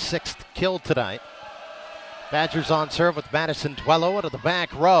 Her 6th kill tonight. Badgers on serve with Madison Duello into the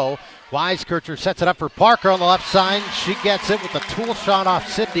back row. Weiskircher sets it up for Parker on the left side. She gets it with a tool shot off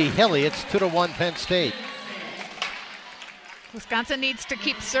Sydney Hilly. It's 2-1 Penn State. Wisconsin needs to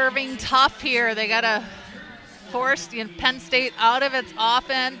keep serving tough here. They got to force Penn State out of its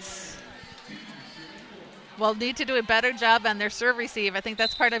offense. Well, need to do a better job on their serve receive. I think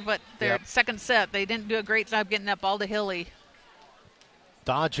that's part of what their second set. They didn't do a great job getting that ball to Hilly.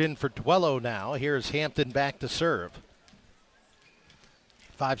 Dodge in for Duello now. Here's Hampton back to serve.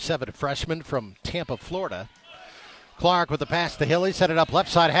 5'7" freshman from Tampa, Florida. Clark with the pass to Hilly, set it up left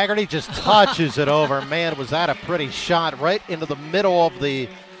side. Haggerty just touches it over. Man, was that a pretty shot right into the middle of the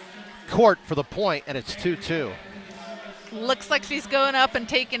court for the point, and it's 2-2. Looks like she's going up and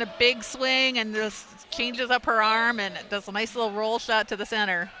taking a big swing and just changes up her arm and does a nice little roll shot to the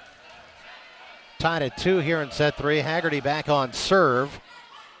center. Tied at 2 here in set 3. Haggerty back on serve.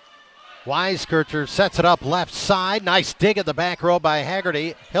 Weiskircher sets it up left side. Nice dig at the back row by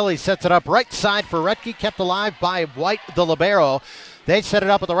Haggerty. Hilly sets it up right side for Retke, kept alive by White, the libero. They set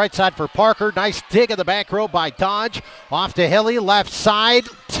it up at the right side for Parker. Nice dig at the back row by Dodge. Off to Hilly, left side.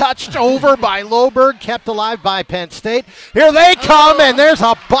 Touched over by Loberg, kept alive by Penn State. Here they come, and there's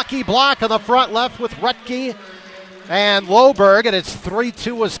a Bucky block on the front left with Retke and Loberg, and it's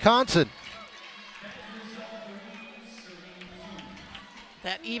 3-2 Wisconsin.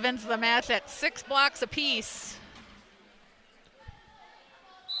 That evens the match at 6 blocks apiece.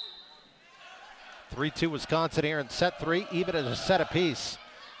 3-2 Wisconsin here in set 3, even as a set apiece.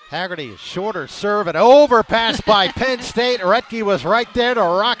 Haggerty, shorter serve and overpass by Penn State. Retke was right there to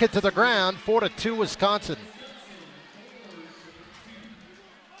rock it to the ground. 4-2 Wisconsin.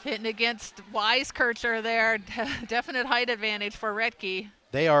 Hitting against Weiskircher there. Definite height advantage for Retke.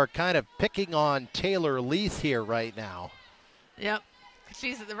 They are kind of picking on Taylor Leith here right now. Yep.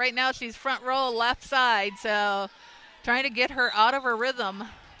 Right now she's front row, left side, so trying to get her out of her rhythm.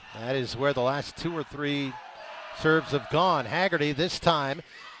 That is where the last 2 or 3 serves have gone. Haggerty this time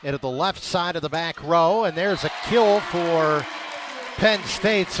into the left side of the back row, and there's a kill for Penn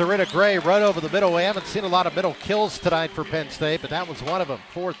State. Serena Gray right over the middle. We haven't seen a lot of middle kills tonight for Penn State, but that was one of them.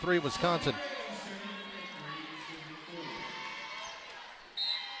 4-3 Wisconsin.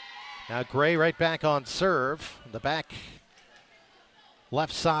 Now Gray right back on serve. The back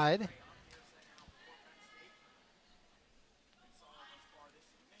left side.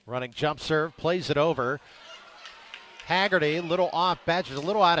 Running jump serve, plays it over. Haggerty, a little off. Badgers a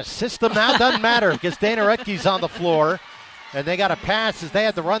little out of system now. Doesn't matter because Dana Retke's on the floor. And they got a pass as they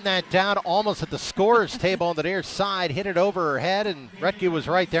had to run that down almost at the scorer's table on the near side. Hit it over her head, and Retke was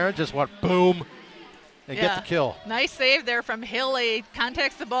right there and just went boom and get the kill. Nice save there from Hilly.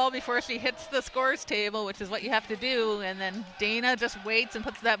 Contacts the ball before she hits the scorer's table, which is what you have to do. And then Dana just waits and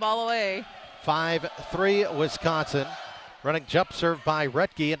puts that ball away. 5-3 Wisconsin. Running jump serve by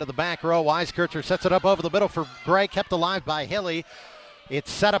Retke into the back row. Weiskircher sets it up over the middle for Gray, kept alive by Hilly.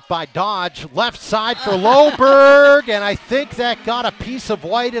 It's set up by Dodge. Left side for Loberg, and I think that got a piece of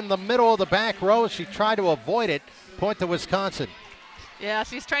white in the middle of the back row. She tried to avoid it. Point to Wisconsin. Yeah,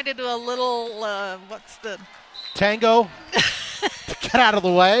 she's trying to do a little, tango to get out of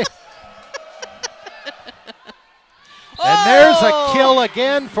the way. And there's a kill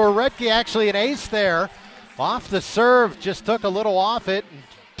again for Retke. Actually an ace there. Off the serve, just took a little off it and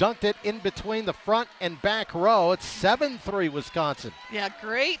dunked it in between the front and back row. It's 7-3 Wisconsin. Yeah,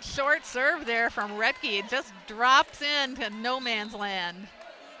 great short serve there from Retke. It just drops into no man's land.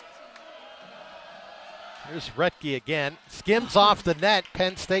 Here's Retke again. Skims off the net.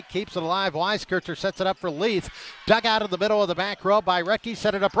 Penn State keeps it alive. Weiskircher sets it up for Leith. Dug out in the middle of the back row by Retke.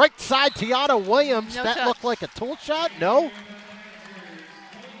 Set it up right side. Tiana Williams. No that touch. Looked like a tool shot? No.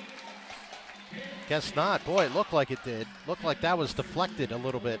 Guess not. Boy, it looked like it did. Looked like that was deflected a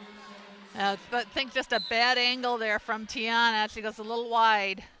little bit. But I think just a bad angle there from Tiana. She goes a little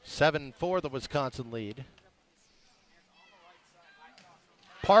wide. 7-4 the Wisconsin lead.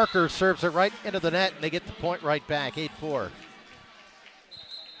 Parker serves it right into the net, and they get the point right back, 8-4.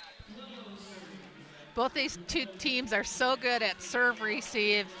 Both these two teams are so good at serve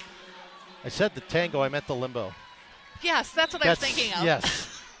receive. I said the tango, I meant the limbo. Yes, that's what I was thinking of. Yes.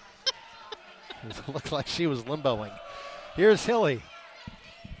 It looked like she was limboing. Here's Hilly.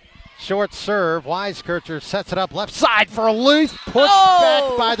 Short serve. Weiskircher sets it up left side for a Leith. Pushed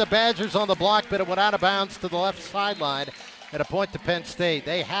back by the Badgers on the block, but it went out of bounds to the left sideline. And a point to Penn State.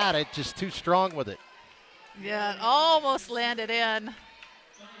 They had it, just too strong with it. Yeah, it almost landed in.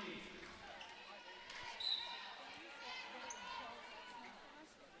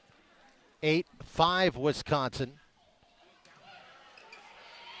 8-5 Wisconsin.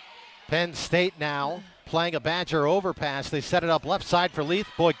 Penn State now playing a Badger overpass. They set it up left side for Leith.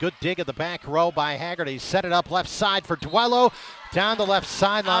 Boy, good dig at the back row by Haggerty. Set it up left side for Duello. Down the left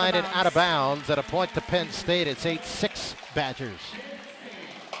sideline and out of bounds. At a point to Penn State, it's 8-6 Badgers.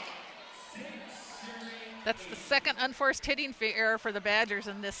 That's the second unforced hitting error for the Badgers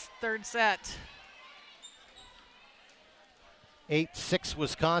in this third set. 8-6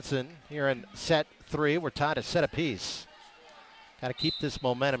 Wisconsin here in set 3. We're tied a set apiece. Got to keep this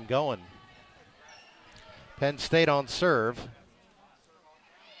momentum going. Penn State on serve.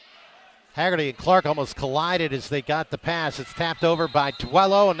 Haggerty and Clark almost collided as they got the pass. It's tapped over by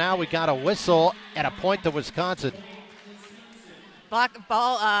Duello, and now we got a whistle and a point to Wisconsin. Block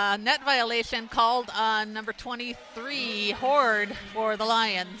ball, net violation called on number 23, Horde, for the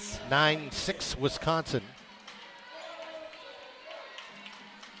Lions. 9-6 Wisconsin.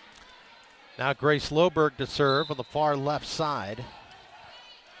 Now Grace Loberg to serve on the far left side.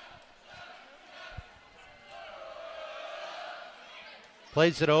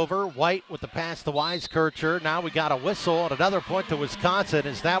 Plays it over. White with the pass to Weiskircher. Now we got a whistle and another point to Wisconsin,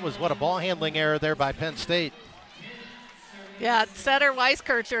 as that was a ball handling error there by Penn State. Yeah, setter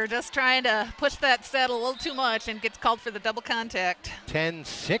Weiskircher just trying to push that set a little too much and gets called for the double contact.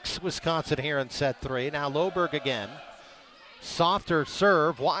 10-6 Wisconsin here in set 3. Now Loberg again. Softer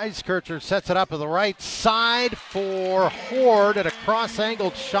serve. Weiskircher sets it up to the right side for Horde, and a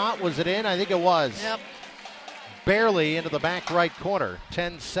cross-angled shot. Was it in? I think it was. Yep. Barely into the back right corner.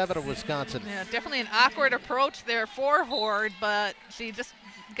 10-7 of Wisconsin. Yeah, definitely an awkward approach there for Horde, but she just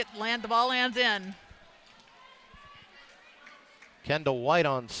the ball lands in. Kendall White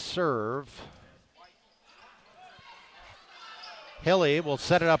on serve. Hilly will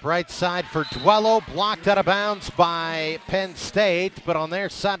set it up right side for Duello, blocked out of bounds by Penn State, but on their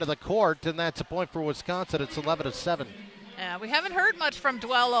side of the court, and that's a point for Wisconsin. It's 11-7. Yeah, we haven't heard much from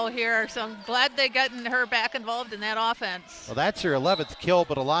Duello here, so I'm glad they gotten her back involved in that offense. Well, that's your 11th kill,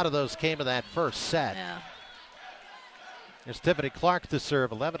 but a lot of those came in that first set. Yeah. There's Tiffany Clark to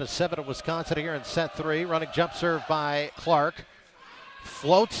serve. 11-7 at Wisconsin here in set 3. Running jump serve by Clark.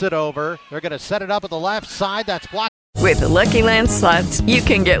 Floats it over. They're going to set it up at the left side. That's blocked. With the Lucky Land Slots, you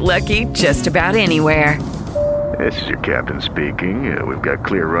can get lucky just about anywhere. This is your captain speaking. We've got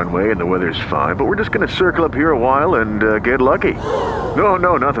clear runway and the weather's fine, but we're just going to circle up here a while and get lucky.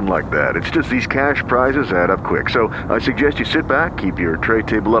 No, nothing like that. It's just these cash prizes add up quick. So I suggest you sit back, keep your tray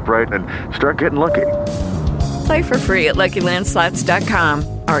table upright, and start getting lucky. Play for free at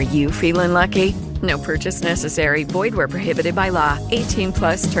LuckyLandSlots.com. Are you feeling lucky? No purchase necessary. Void where prohibited by law.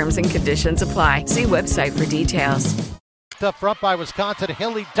 18+ terms and conditions apply. See website for details. Up front by Wisconsin.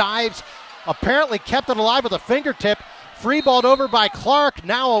 Hilly dives. Apparently kept it alive with a fingertip. Free balled over by Clark.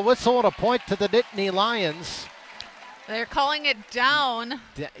 Now a whistle and a point to the Nittany Lions. They're calling it down.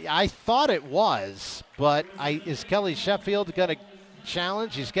 I thought it was, but is Kelly Sheffield going to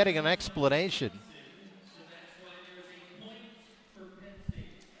challenge? He's getting an explanation.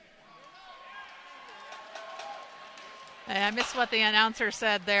 I missed what the announcer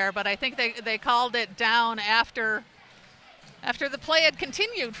said there, but I think they called it down after the play had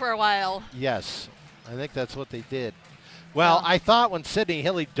continued for a while. Yes, I think that's what they did. Well, I thought when Sydney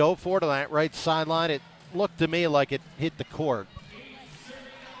Hilly dove forward on that right sideline, it looked to me like it hit the court.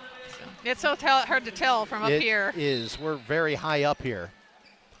 It's so hard to tell from up here. It is. We're very high up here.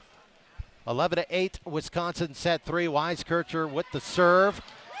 11-8, Wisconsin set 3. Weiskircher with the serve.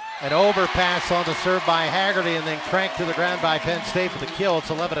 An overpass on the serve by Haggerty and then cranked to the ground by Penn State for the kill. It's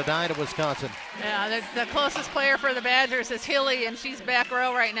 11-9 to Wisconsin. Yeah, the closest player for the Badgers is Hilly, and she's back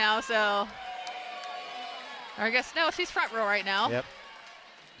row right now, so. Or I guess, no, she's front row right now. Yep,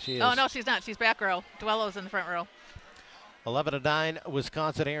 she is. Oh, no, she's not. She's back row. Duello's in the front row. 11-9,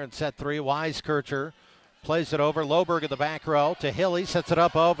 Wisconsin here in set 3. Weiskircher plays it over. Loberg in the back row to Hilly. Sets it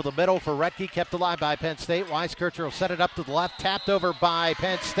up over the middle for Retke. Kept alive by Penn State. Weiskircher will set it up to the left. Tapped over by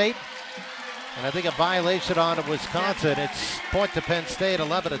Penn State. And I think a violation on Wisconsin. It's point to Penn State,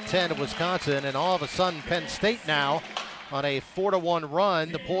 11-10 to Wisconsin. And all of a sudden, Penn State now on a 4-1 run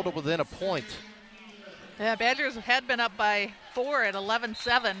to pull to within a point. Yeah, Badgers had been up by 4 at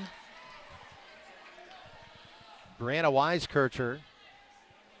 11-7. Brianna Weiskircher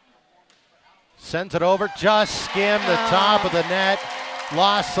sends it over, just skimmed the top of the net,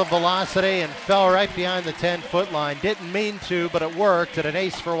 lost some velocity and fell right behind the 10-foot line. Didn't mean to, but it worked, and an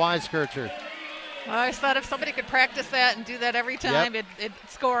ace for Weiskircher. Well, I thought if somebody could practice that and do that every time, it'd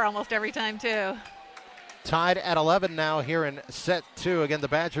score almost every time, too. Tied at 11 now here in set 2. Again, the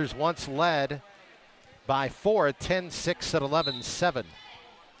Badgers once led by 4 at 10-6 at 11-7.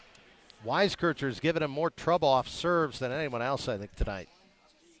 Weiskircher's given him more trouble off serves than anyone else, I think, tonight.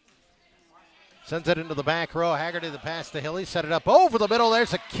 Sends it into the back row. Haggerty the pass to Hilly. Set it up over the middle.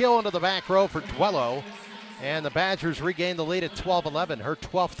 There's a kill into the back row for Duello. And the Badgers regain the lead at 12-11. Her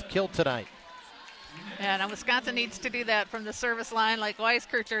 12th kill tonight. Yeah, now Wisconsin needs to do that from the service line like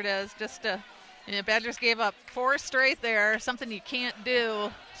Weiskircher does. Badgers gave up 4 straight there, something you can't do,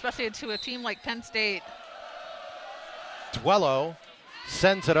 especially to a team like Penn State. Duello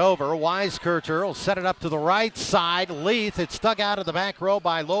sends it over. Weiskircher will set it up to the right side. Leith, it's dug out of the back row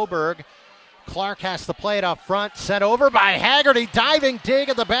by Loberg. Clark has to play it up front. Sent over by Haggerty. Diving dig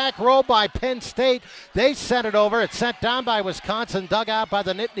in the back row by Penn State. They sent it over. It's sent down by Wisconsin. Dug out by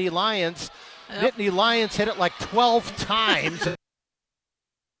the Nittany Lions. Yep. Nittany Lions hit it like 12 times.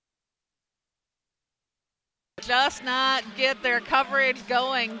 Just not get their coverage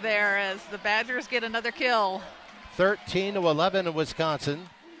going there as the Badgers get another kill. 13-11 in Wisconsin.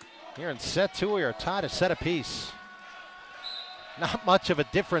 Here in set 2, we are tied a set apiece. Not much of a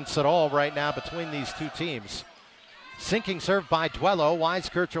difference at all right now between these two teams. Sinking serve by Duello.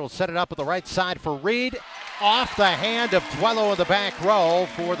 Weiskircher will set it up at the right side for Reed. Off the hand of Duello in the back row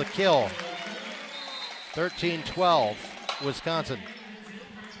for the kill. 13-12, Wisconsin.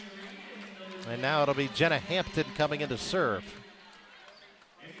 And now it'll be Jenna Hampton coming in to serve.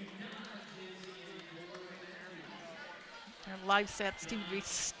 Their live sets seem to be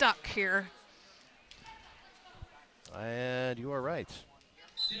stuck here. And you are right.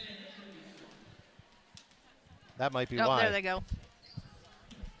 That might be why. There they go.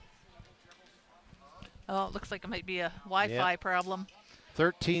 Oh, it looks like it might be a Wi-Fi problem.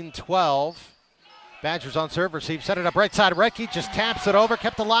 13-12. Badgers on serve, receive, set it up right side. Retke just taps it over,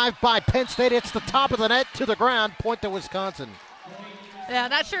 kept alive by Penn State. It's the top of the net to the ground. Point to Wisconsin. Yeah,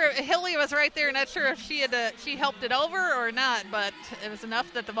 not sure. Hilly was right there. Not sure if she helped it over or not, but it was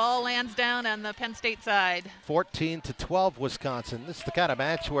enough that the ball lands down on the Penn State side. 14-12 Wisconsin. This is the kind of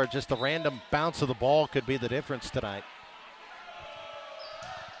match where just a random bounce of the ball could be the difference tonight.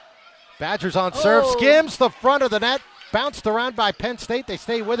 Badgers on serve, skims the front of the net, bounced around by Penn State. They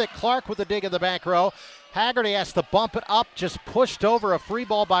stay with it. Clark with the dig in the back row. Haggerty has to bump it up, just pushed over a free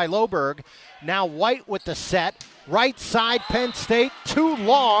ball by Loberg. Now White with the set. Right side, Penn State, too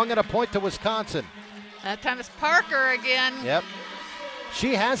long, and a point to Wisconsin. That time it's Parker again. Yep.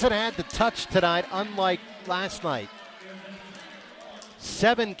 She hasn't had the touch tonight, unlike last night.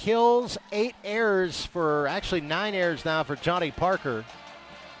 7 kills, 8 errors actually 9 errors now for Johnny Parker.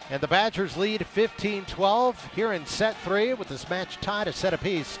 And the Badgers lead 15-12 here in set 3 with this match tied a set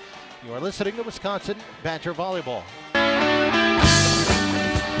apiece. You are listening to Wisconsin Badger Volleyball.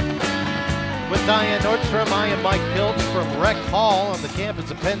 With Diane Nordstrom, I am Mike Pilch from Rec Hall on the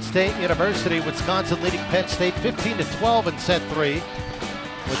campus of Penn State University. Wisconsin leading Penn State 15-12 in set 3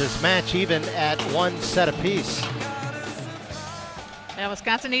 with this match even at 1 set apiece. Yeah,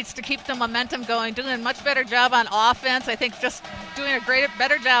 Wisconsin needs to keep the momentum going, doing a much better job on offense. I think just doing a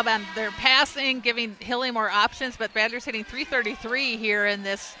better job on their passing, giving Hilly more options, but Badgers hitting .333 here in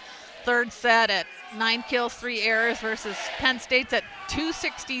this third set at 9 kills, 3 errors versus Penn State's at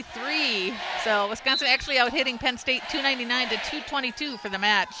 .263. So Wisconsin actually out hitting Penn State 299 to 222 for the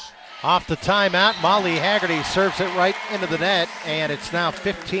match. Off the timeout, Molly Haggerty serves it right into the net, and it's now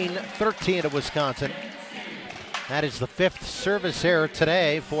 15-13 to Wisconsin. That is the 5th service error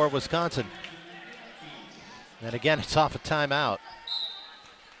today for Wisconsin. And again, it's off a timeout.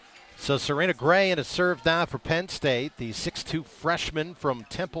 So Serena Gray in a serve now for Penn State, the 6'2 freshman from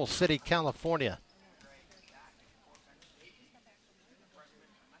Temple City, California.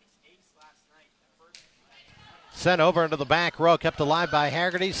 Sent over into the back row, kept alive by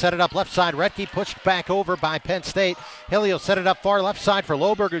Haggerty. Set it up left side. Retke pushed back over by Penn State. Hilly will set it up far left side for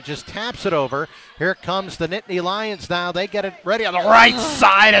Loberg, who just taps it over. Here comes the Nittany Lions now. They get it ready on the right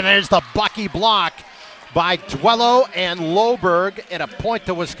side, and there's the Bucky block by Duello and Loberg, and a point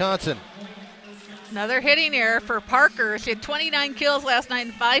to Wisconsin. Another hitting error for Parker. She had 29 kills last night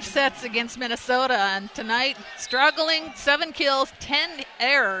in 5 sets against Minnesota, and tonight struggling, 7 kills, 10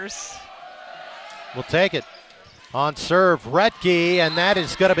 errors. We'll take it. On serve, Retke, and that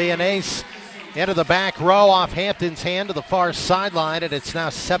is going to be an ace into the back row off Hampton's hand to the far sideline, and it's now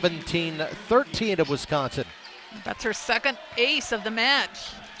 17-13 to Wisconsin. That's her second ace of the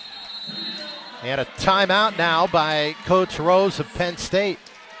match. And a timeout now by Coach Rose of Penn State,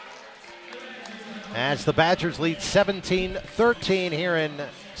 as the Badgers lead 17-13 here in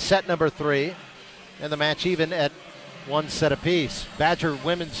set number 3, and the match even at 1 set apiece. Badger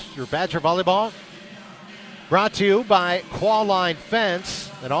Volleyball brought to you by Qualline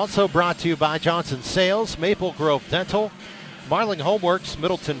Fence, and also brought to you by Johnson Sales, Maple Grove Dental, Marling Homeworks,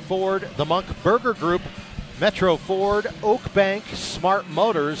 Middleton Ford, the Monk Burger Group, Metro Ford, Oak Bank, Smart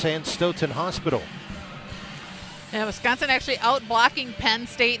Motors, and Stoughton Hospital. Yeah, Wisconsin actually out-blocking Penn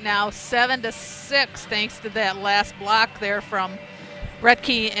State now 7-6, thanks to that last block there from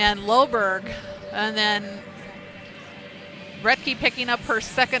Retke and Loberg. And then Retke picking up her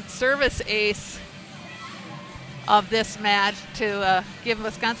second service ace of this match to give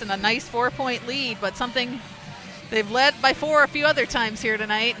Wisconsin a nice 4-point lead, but something they've led by 4 a few other times here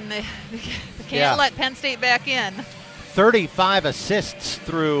tonight, and they can't let Penn State back in. 35 assists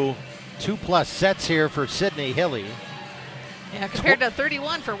through 2+ sets here for Sydney Hilly. Yeah, compared to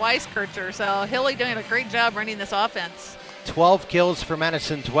 31 for Weiskircher, so Hilly doing a great job running this offense. 12 kills for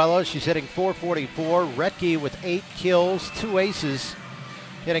Madison Duello. She's hitting .444. Retke with 8 kills, 2 aces,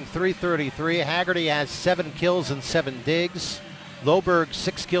 hitting .333. Haggerty has 7 kills and 7 digs. Loberg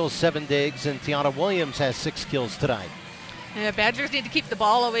 6 kills, 7 digs, and Tiana Williams has 6 kills tonight. Yeah, Badgers need to keep the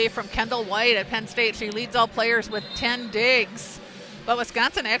ball away from Kendall White at Penn State. She leads all players with 10 digs. But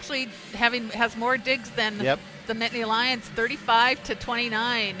Wisconsin actually has more digs than the Nittany Lions,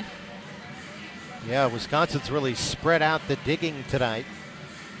 35-29. Yeah, Wisconsin's really spread out the digging tonight.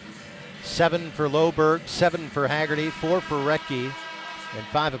 7 for Loberg, 7 for Haggerty, 4 for Retke, and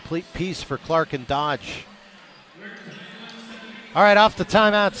 5 apiece for Clark and Dodge. All right, off the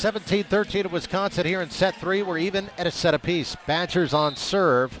timeout, 17-13 to Wisconsin here in set 3. We're even at a set apiece. Badgers on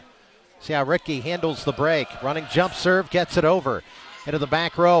serve. See how Retke handles the break. Running jump serve, gets it over. Into the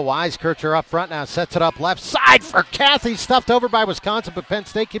back row, Weiskircher up front now, sets it up left side for Kathy. Stuffed over by Wisconsin, but Penn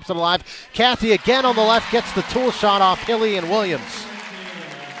State keeps it alive. Kathy again on the left, gets the tool shot off Hilly and Williams.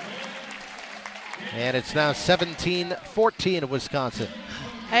 And it's now 17-14 to Wisconsin.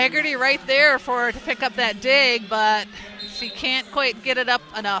 Haggerty right there to pick up that dig, but She can't quite get it up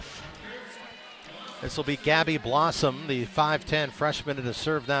enough. This will be Gabby Blossom, the 5'10 freshman, to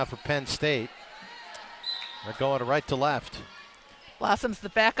serve now for Penn State. They're going right to left. Blossom's the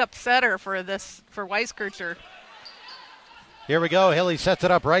backup setter for Weiskircher. Here we go. Hilly sets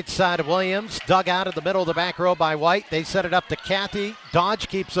it up right side of Williams. Dug out in the middle of the back row by White. They set it up to Kathy. Dodge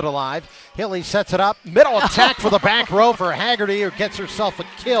keeps it alive. Hilly sets it up. Middle attack for the back row for Haggerty, who gets herself a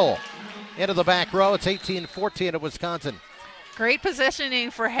kill into the back row. It's 18-14 at Wisconsin. Great positioning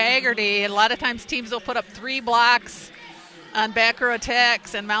for Haggerty. A lot of times teams will put up 3 blocks on back row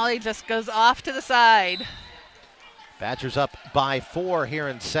attacks, and Molly just goes off to the side. Badgers up by 4 here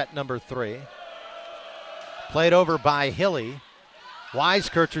in set number 3. Played over by Hilly.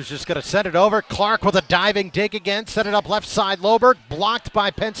 Weiskircher's just going to send it over. Clark with a diving dig again. Set it up left side. Loberg blocked by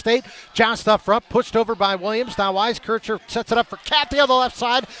Penn State. Joust up front. Pushed over by Williams. Now Weiskircher sets it up for Kathy on the left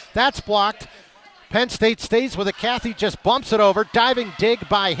side. That's blocked. Penn State stays with it. Kathy just bumps it over. Diving dig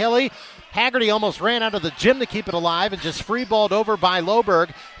by Hilly. Haggerty almost ran out of the gym to keep it alive and just free-balled over by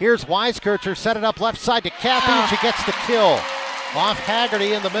Loberg. Here's Weiskircher. Set it up left side to Kathy, and she gets the kill off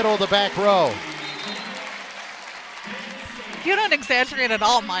Haggerty in the middle of the back row. You don't exaggerate at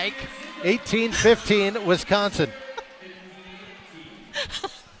all, Mike. 18-15, Wisconsin.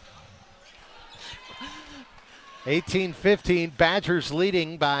 Badgers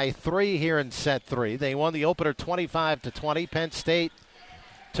leading by 3 here in set 3. They won the opener 25-20. Penn State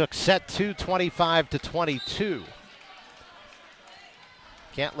took set 2 25-22.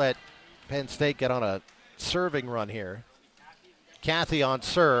 Can't let Penn State get on a serving run here. Kathy on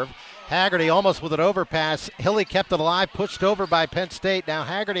serve. Haggerty almost with an overpass. Hilly kept it alive, pushed over by Penn State. Now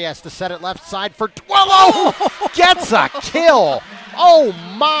Haggerty has to set it left side for Twillo. Gets a kill. Oh,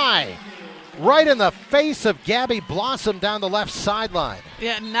 my. Right in the face of Gabby Blossom down the left sideline.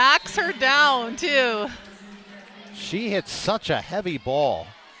 Yeah, knocks her down, too. She hits such a heavy ball.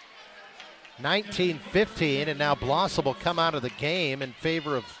 19-15, and now Blossom will come out of the game in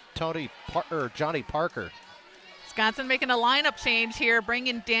favor of Johnny Parker. Wisconsin making a lineup change here,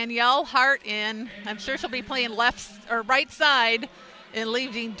 bringing Danielle Hart in. I'm sure she'll be playing left or right side and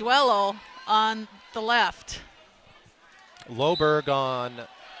leaving Duello on the left. Loberg on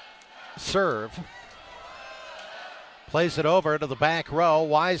serve. Plays it over to the back row.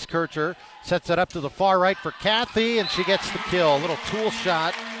 Weiskircher sets it up to the far right for Kathy, and she gets the kill. A little tool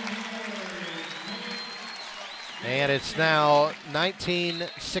shot. And it's now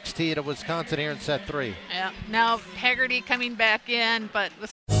 19-16 to Wisconsin here in set 3. Yeah, now Haggerty coming back in, but...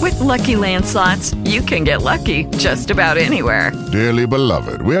 With Lucky Land Slots, you can get lucky just about anywhere. Dearly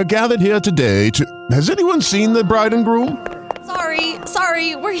beloved, we are gathered here today to... Has anyone seen the bride and groom?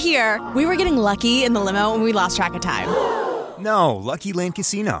 Sorry, we're here. We were getting lucky in the limo and we lost track of time. No, Lucky Land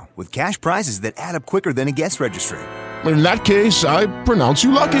Casino, with cash prizes that add up quicker than a guest registry. In that case, I pronounce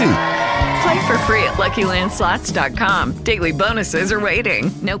you lucky. Play for free at LuckyLandSlots.com. Daily bonuses are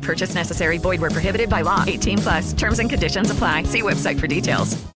waiting. No purchase necessary. Void where prohibited by law. 18+. Terms and conditions apply. See website for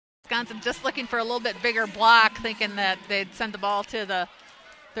details. Wisconsin just looking for a little bit bigger block, thinking that they'd send the ball to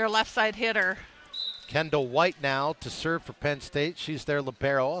their left side hitter. Kendall White now to serve for Penn State. She's their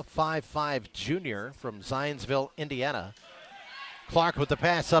libero, a 5'5 junior from Zionsville, Indiana. Clark with the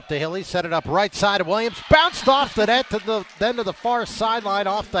pass up to Hilly, set it up right side of Williams, bounced off the net then to the far sideline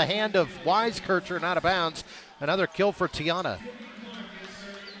off the hand of Weiskircher and out of bounds. Another kill for Tiana.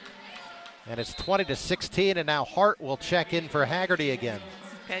 And it's 20-16, and now Hart will check in for Haggerty again.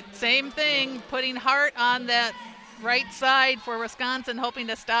 Okay, same thing, putting Hart on that right side for Wisconsin, hoping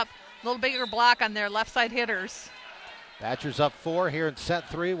to stop a little bigger block on their left side hitters. Badgers up 4 here in set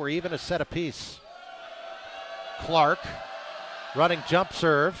 3. We're even a set apiece. Clark. Running jump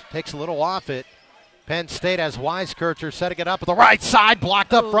serve, takes a little off it. Penn State has Weiskircher setting it up at the right side,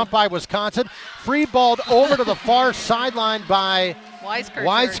 blocked up front by Wisconsin. Free balled over to the far sideline by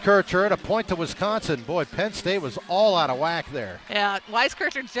Weiskircher at a point to Wisconsin. Boy, Penn State was all out of whack there. Yeah,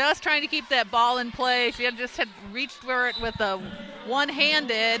 Weiskircher just trying to keep that ball in play. She had reached for it with a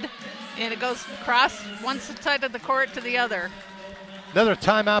one-handed, and it goes across one side of the court to the other. Another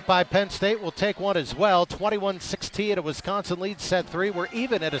timeout by Penn State. We'll take one as well. 21-16 at Wisconsin leads set 3. We're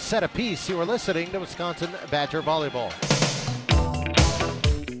even at a set apiece. You are listening to Wisconsin Badger Volleyball.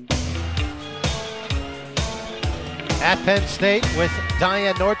 At Penn State with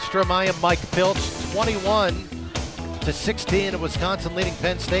Diane Nordstrom, I am Mike Pilch. 21-16 at Wisconsin leading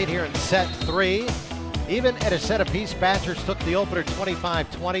Penn State here in set 3. Even at a set apiece, Badgers took the opener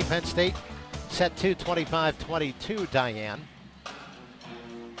 25-20. Penn State set 2 25-22, Diane.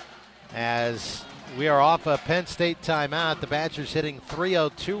 As we are off a Penn State timeout, the Badgers hitting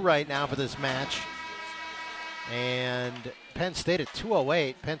 .302 right now for this match. And Penn State at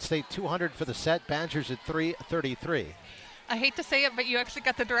 208. Penn State 200 for the set. Badgers at 333. I hate to say it, but you actually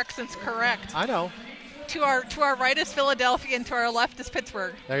got the directions correct. I know. To our right is Philadelphia, and to our left is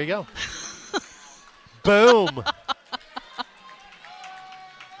Pittsburgh. There you go. Boom.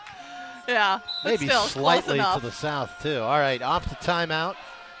 Yeah, but maybe still, slightly close to the south, too. All right, off the timeout.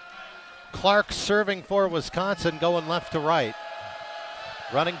 Clark serving for Wisconsin, going left to right.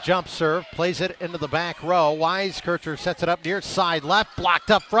 Running jump serve, plays it into the back row. Weiskircher sets it up near side left,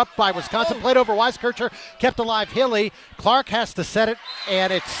 blocked up front by Wisconsin. Played over Weiskircher, kept alive Hilly. Clark has to set it,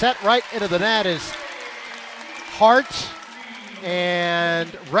 and it's set right into the net as Hart and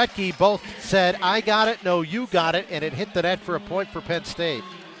Retke both said, I got it, no, you got it, and it hit the net for a point for Penn State.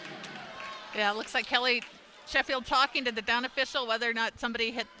 Yeah, it looks like Kelly Sheffield talking to the down official whether or not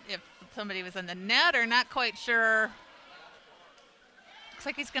if somebody was in the net or not quite sure. Looks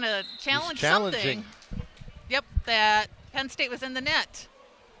like he's going to challenge something. Yep, that Penn State was in the net.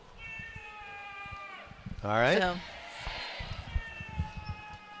 All right. So.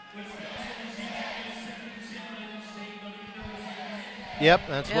 Yep,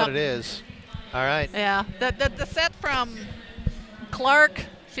 that's what it is. All right. Yeah, the set from Clark,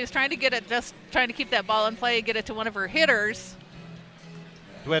 she was trying to get it, just trying to keep that ball in play, get it to one of her hitters.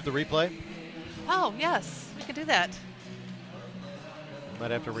 Do we have the replay? Oh, yes, we can do that. Might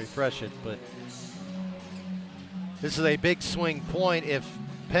have to refresh it, but this is a big swing point. If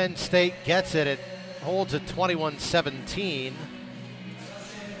Penn State gets it, it holds at 21-17.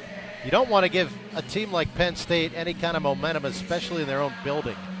 You don't want to give a team like Penn State any kind of momentum, especially in their own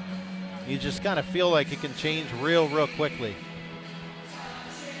building. You just kind of feel like it can change real quickly.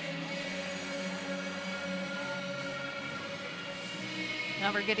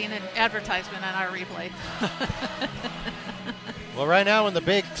 Now we're getting an advertisement on our replay. Well, right now in the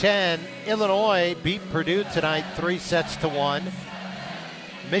Big Ten, Illinois beat Purdue tonight 3-1.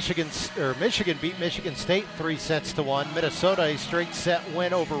 Michigan beat Michigan State 3-1. Minnesota a straight set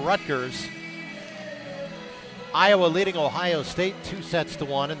win over Rutgers. Iowa leading Ohio State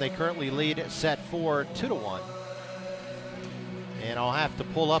 2-1, and they currently lead set 4 2-1. And I'll have to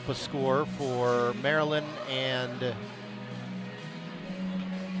pull up a score for Maryland and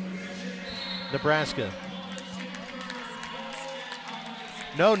Nebraska.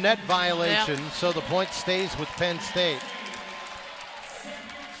 No net violation, so the point stays with Penn State.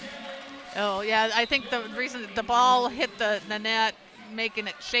 Oh, yeah, I think the reason the ball hit the net, making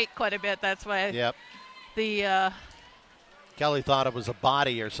it shake quite a bit, that's why. Yep. The Kelly thought it was a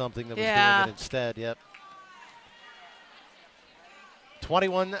body or something that was doing it instead. Yep.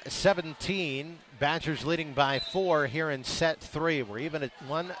 21-17. Badgers leading by 4 here in set 3. We're even at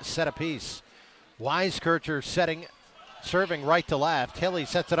 1 set apiece. Weiskircher serving right to left. Hilly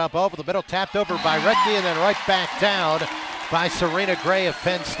sets it up over the middle, tapped over by Retke, and then right back down by Serena Gray of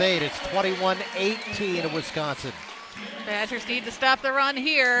Penn State. It's 21-18 of Wisconsin. Badgers need to stop the run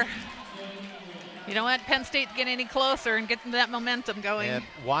here. You don't want Penn State to get any closer and get that momentum going. And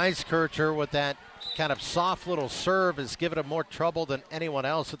Weiskircher with that kind of soft little serve has given him more trouble than anyone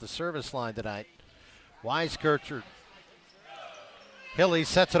else at the service line tonight. Weiskircher. Hilly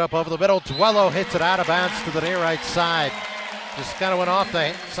sets it up over the middle. Duello hits it out of bounds to the near right side. Just kind of went off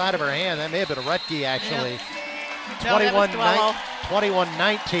the side of her hand. That may have been a Retke, actually. Yep.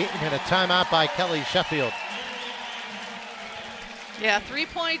 21-19 and a timeout by Kelly Sheffield. Yeah,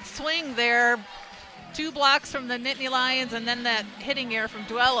 3-point swing there. 2 blocks from the Nittany Lions, and then that hitting error from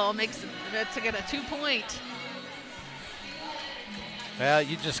Duello makes it to get a 2-point. Well,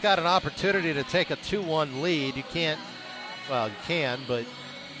 you just got an opportunity to take a 2-1 lead. You can't. Well, you can, but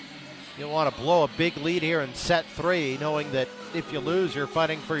you don't want to blow a big lead here in set 3, knowing that if you lose, you're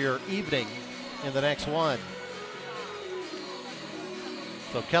fighting for your evening in the next one.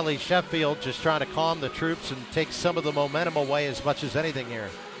 So Kelly Sheffield just trying to calm the troops and take some of the momentum away as much as anything here.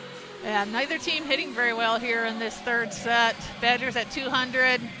 Yeah, neither team hitting very well here in this third set. Badgers at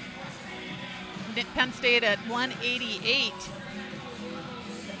 200, Penn State at 188.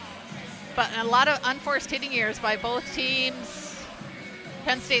 But a lot of unforced hitting errors by both teams.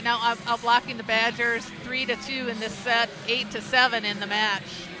 Penn State now outblocking the Badgers 3-2 in this set, 8-7 in the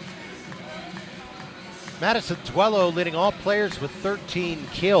match. Madison Duello leading all players with 13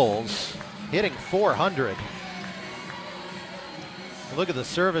 kills, hitting .400. Look at the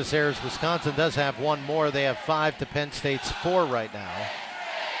service errors. Wisconsin does have one more. They have 5 to Penn State's 4 right now.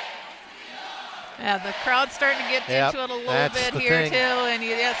 Yeah, the crowd's starting to get into it a little bit here, too,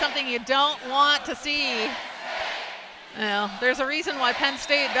 and something you don't want to see. There's a reason why Penn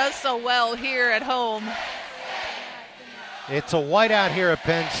State does so well here at home. It's a whiteout here at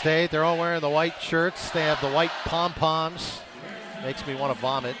Penn State. They're all wearing the white shirts. They have the white pom-poms. Makes me want to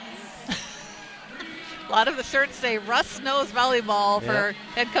vomit. A lot of the shirts say Russ Knows Volleyball for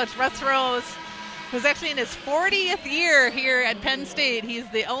head coach Russ Rose, who's actually in his 40th year here at Penn State. He's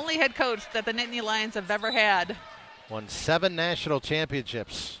the only head coach that the Nittany Lions have ever had. Won 7 national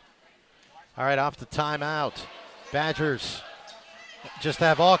championships. All right, off the timeout. Badgers just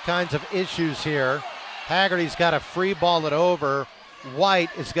have all kinds of issues here. Haggerty's got to free ball it over. White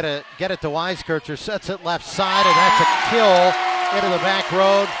is going to get it to Weiskircher, sets it left side, and that's a kill into the back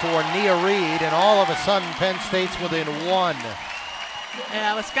road for Nia Reed, and all of a sudden Penn State's within 1.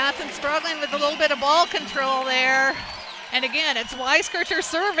 Yeah, Wisconsin struggling with a little bit of ball control there. And again, it's Weiskircher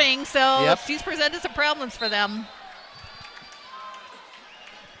serving, so she's presented some problems for them.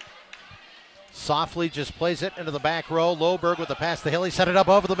 Softly just plays it into the back row. Loberg with the pass to Hilly. Set it up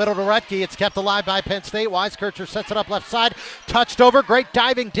over the middle to Retke. It's kept alive by Penn State. Weiskircher sets it up left side. Touched over. Great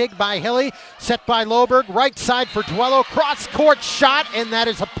diving dig by Hilly. Set by Loberg. Right side for Duello. Cross court shot, and that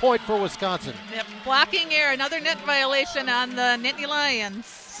is a point for Wisconsin. Yep, blocking error. Another net violation on the Nittany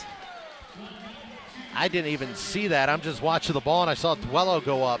Lions. I didn't even see that. I'm just watching the ball, and I saw Duello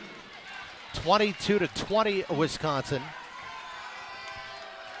go up. 22-20 Wisconsin.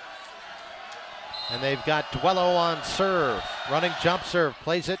 And they've got Duello on serve. Running jump serve.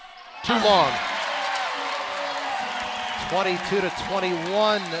 Plays it too long.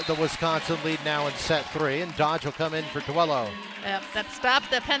 22-21, the Wisconsin lead now in set 3. And Dodge will come in for Duello. Yep, that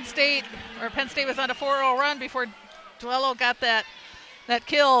stopped the Penn State was on a 4-0 run before Duello got that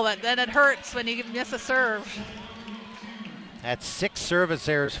kill. But then it hurts when you miss a serve. That's 6 service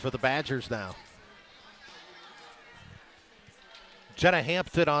errors for the Badgers now. Jenna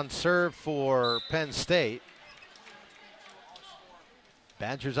Hampton on serve for Penn State.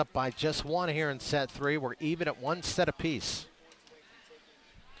 Badgers up by just 1 here in set 3. We're even at 1 set apiece.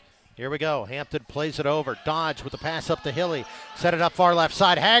 Here we go. Hampton plays it over. Dodge with the pass up to Hilly. Set it up far left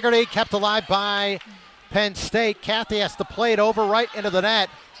side. Haggerty kept alive by Penn State. Kathy has to play it over right into the net.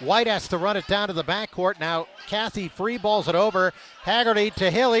 White has to run it down to the backcourt. Now Kathy free balls it over. Haggerty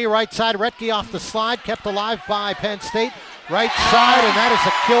to Hilly. Right side. Retke off the slide. Kept alive by Penn State. Right side, and that is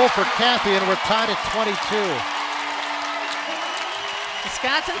a kill for Kathy, and we're tied at 22.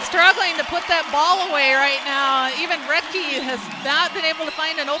 Wisconsin struggling to put that ball away right now. Even Retke has not been able to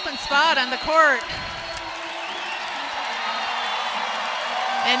find an open spot on the court.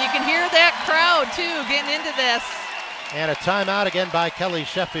 And you can hear that crowd, too, getting into this. And a timeout again by Kelly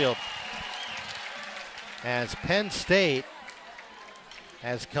Sheffield. As Penn State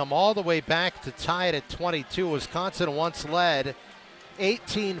has come all the way back to tie it at 22. Wisconsin once led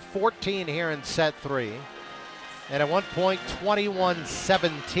 18-14 here in set 3. And at one point,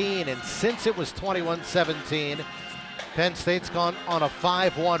 21-17. And since it was 21-17, Penn State's gone on a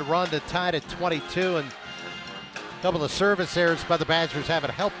 5-1 run to tie it at 22. And a couple of service errors by the Badgers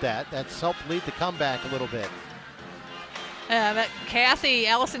haven't helped that. That's helped lead the comeback a little bit. But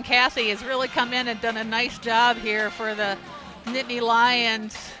Allison Cathy has really come in and done a nice job here for the Nittany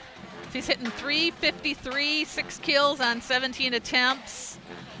Lions. She's hitting .353, 6 kills on 17 attempts.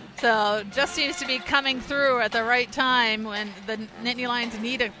 So just seems to be coming through at the right time when the Nittany Lions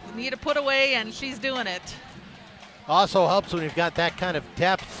need a put away, and she's doing it. Also helps when you've got that kind of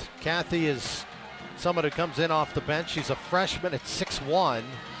depth. Cathy is someone who comes in off the bench. She's a freshman at 6'1".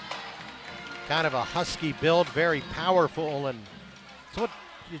 Kind of a husky build, very powerful, and it's what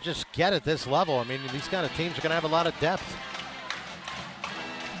you just get at this level. I mean, these kind of teams are going to have a lot of depth.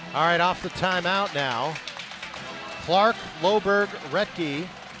 All right, off the timeout now. Clark, Loberg, Retke,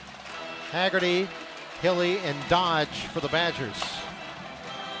 Haggerty, Hilly, and Dodge for the Badgers.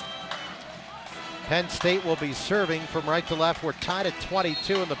 Penn State will be serving from right to left. We're tied at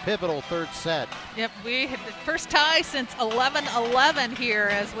 22 in the pivotal third set. Yep, we had the first tie since 11-11 here,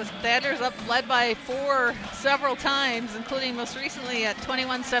 as was Badgers up led by 4 several times, including most recently at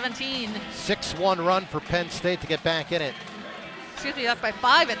 21-17. 6-1 run for Penn State to get back in it. Excuse me, up by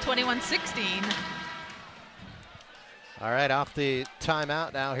 5 at 21-16. All right, off the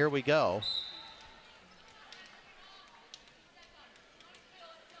timeout now. Here we go.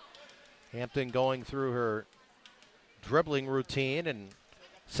 Hampton going through her dribbling routine and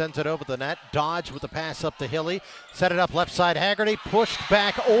sends it over the net. Dodge with the pass up to Hilly. Set it up left side. Haggerty pushed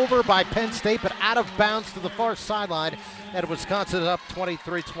back over by Penn State, but out of bounds to the far sideline. And Wisconsin is up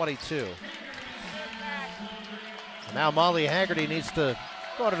 23-22. Now Molly Haggerty needs to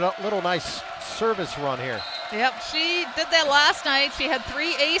go on a little nice service run here. Yep, she did that last night. She had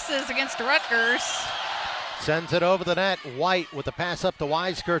 3 aces against Rutgers. Sends it over the net. White with the pass up to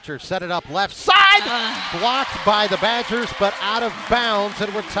Weiskircher. Set it up left side. Blocked by the Badgers, but out of bounds,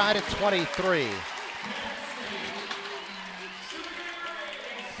 and we're tied at 23.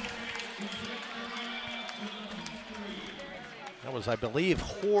 That was, I believe,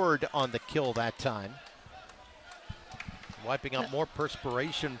 Horde on the kill that time. Wiping up more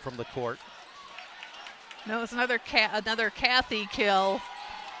perspiration from the court. No, it was another Kathy kill.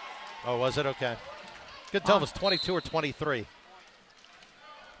 Oh, was it? Okay. Good tell, it was 22 or 23.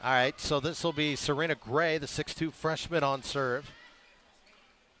 All right, so this will be Serena Gray, the 6'2 freshman on serve.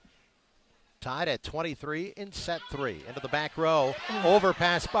 Tied at 23 in set 3. Into the back row.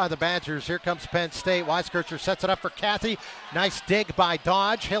 Overpass by the Badgers. Here comes Penn State. Weiskircher sets it up for Kathy. Nice dig by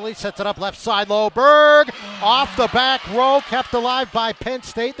Dodge. Hilly sets it up left side. Loberg off the back row. Kept alive by Penn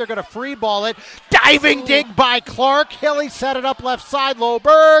State. They're going to free ball it. Diving dig by Clark. Hilly set it up left side.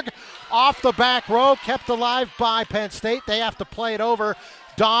 Loberg off the back row. Kept alive by Penn State. They have to play it over.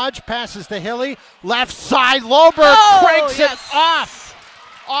 Dodge passes to Hilly. Left side. Loberg cranks it off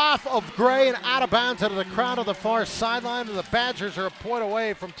of Gray and out of bounds into the crowd on the far sideline, and the Badgers are a point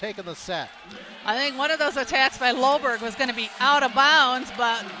away from taking the set. I think one of those attacks by Loberg was going to be out of bounds,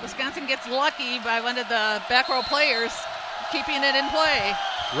 but Wisconsin gets lucky by one of the back row players keeping it in play.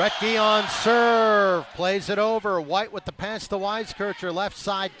 Retke on serve, plays it over. White with the pass to Weiskircher, left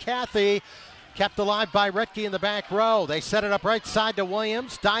side Kathy. Kept alive by Retke in the back row. They set it up right side to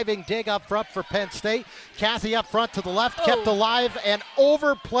Williams. Diving dig up front for Penn State. Kathy up front to the left. Kept alive and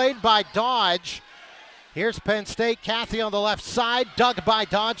overplayed by Dodge. Here's Penn State. Kathy on the left side. Dug by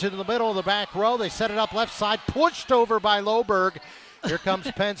Dodge into the middle of the back row. They set it up left side. Pushed over by Loberg. Here comes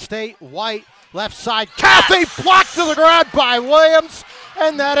Penn State. White left side. Kathy blocked to the ground by Williams.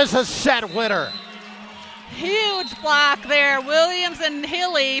 And that is a set winner. Huge block there. Williams and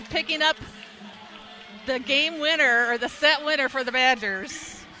Hilly picking up the game winner, or the set winner for the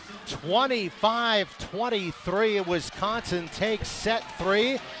Badgers. 25-23, Wisconsin takes set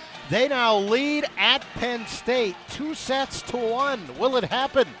 3. They now lead at Penn State, 2-1. Will it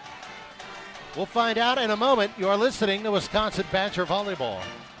happen? We'll find out in a moment. You are listening to Wisconsin Badger Volleyball.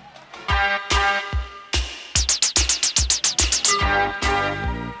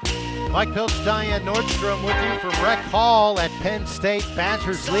 Mike Pilch, Diane Nordstrom with you from Rec Hall at Penn State.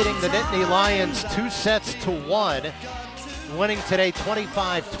 Badgers leading the Nittany Lions 2-1. Winning today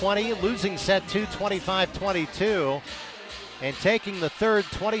 25-20, losing set 2 25-22, and taking the third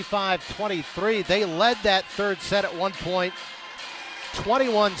 25-23. They led that third set at one point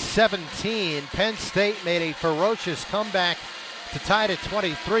 21-17. Penn State made a ferocious comeback to tie it at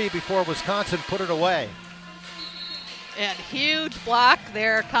 23 before Wisconsin put it away. And huge block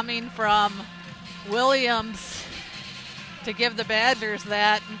there coming from Williams to give the Badgers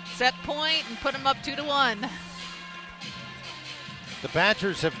that set point and put them up 2-1. The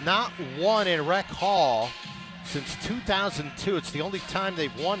Badgers have not won in Rec Hall since 2002. It's the only time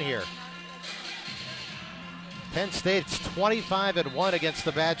they've won here. Penn State's 25-1 against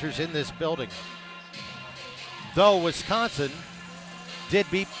the Badgers in this building. Though Wisconsin did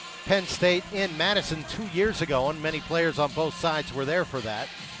beat Penn State in Madison 2 years ago, and many players on both sides were there for that.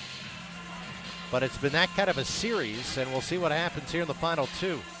 But it's been that kind of a series, and we'll see what happens here in the final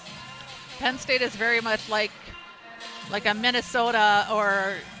two. Penn State is very much like a Minnesota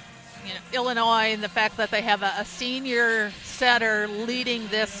or Illinois in the fact that they have a senior setter leading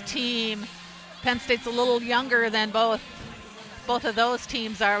this team. Penn State's a little younger than both of those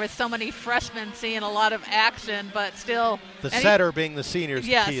teams are, with so many freshmen seeing a lot of action, but still. The setter being the senior is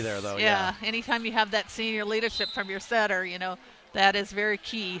the key there, though. Yeah, anytime you have that senior leadership from your setter, that is very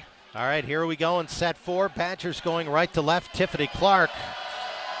key. All right, here we go in set 4. Badgers going right to left. Tiffany Clark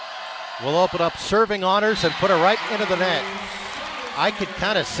will open up serving honors and put it right into the net. I could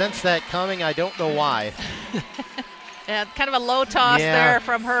kind of sense that coming. I don't know why. Yeah, kind of a low toss there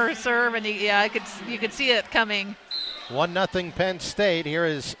from her serve, and you could see it coming. 1-0 Penn State. Here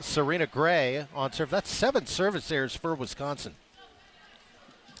is Serena Gray on serve. That's 7 service errors for Wisconsin.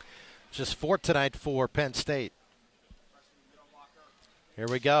 Just 4 tonight for Penn State. Here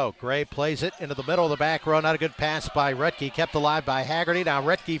we go. Gray plays it into the middle of the back row. Not a good pass by Retke. Kept alive by Haggerty. Now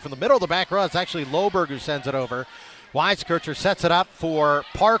Retke from the middle of the back row. It's actually Loberg who sends it over. Weiskircher sets it up for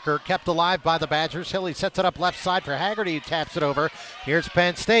Parker. Kept alive by the Badgers. Hilly sets it up left side for Haggerty, who taps it over. Here's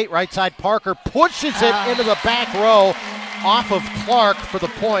Penn State. Right side, Parker pushes it into the back row off of Clark for the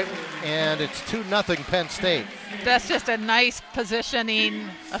point, and it's 2-0 Penn State. That's just a nice positioning,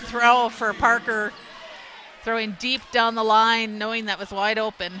 a throw for Parker, throwing deep down the line, knowing that was wide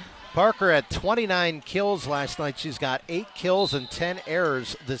open. Parker had 29 kills last night. She's got 8 kills and 10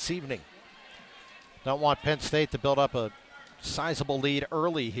 errors this evening. Don't want Penn State to build up a sizable lead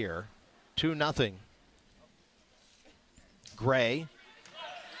early here. 2-0. Gray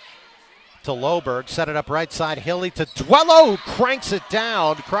to Loberg. Set it up right side. Hilly to Dwello. Cranks it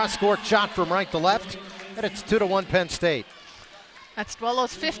down. Cross-court shot from right to left. And it's 2-1 Penn State. That's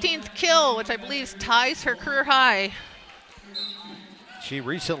Dwello's 15th kill, which I believe ties her career high. She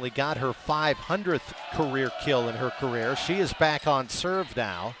recently got her 500th career kill in her career. She is back on serve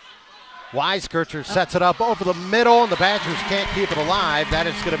now. Weiskircher sets it up over the middle, and the Badgers can't keep it alive. That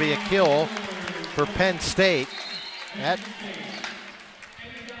is going to be a kill for Penn State. That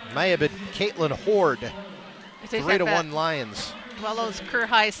may have been Caitlin Horde. 3-1 Lions. Dwello's career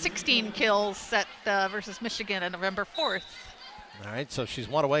high 16 kills set versus Michigan on November 4th. All right, so she's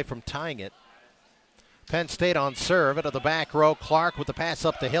one away from tying it. Penn State on serve into the back row. Clark with the pass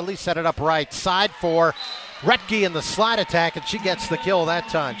up to Hilly. Set it up right side for Retke in the slide attack, and she gets the kill that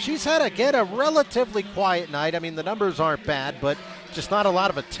time. She's had, again, a relatively quiet night. I mean, the numbers aren't bad, but just not a lot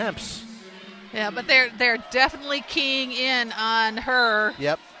of attempts. Yeah, but they're definitely keying in on her.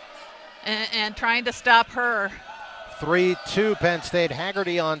 Yep. And trying to stop her. 3-2 Penn State.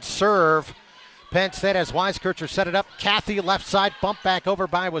 Haggerty on serve. Penn State has Weiskircher set it up. Kathy left side, bump back over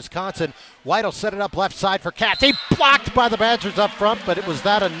by Wisconsin. White will set it up left side for Kathy. Blocked by the Badgers up front, but was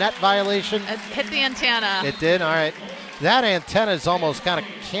that a net violation? It hit the antenna. It did? All right. That antenna is almost kind of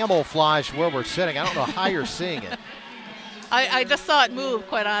camouflage where we're sitting. I don't know how you're seeing it. I just saw it move,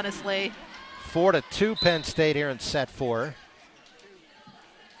 quite honestly. 4-2 Penn State here in set 4.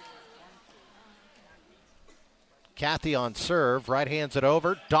 Kathy on serve, right hands it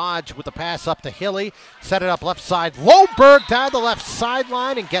over. Dodge with the pass up to Hilly. Set it up left side. Loberg down the left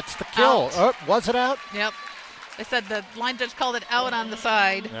sideline and gets the kill. Oh, was it out? Yep. They said the line judge called it out on the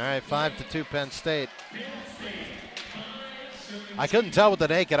side. All right, 5-2 Penn State. I couldn't tell with the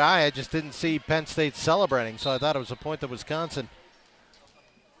naked eye. I just didn't see Penn State celebrating, so I thought it was a point to Wisconsin.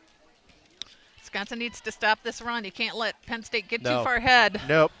 Wisconsin needs to stop this run. You can't let Penn State get too far ahead.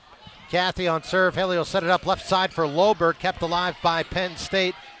 Nope. Kathy on serve. Hilly will set it up left side for Loberg. Kept alive by Penn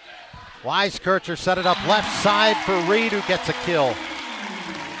State. Weiskircher set it up left side for Reed, who gets a kill.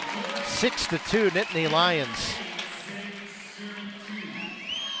 6-2 Nittany Lions.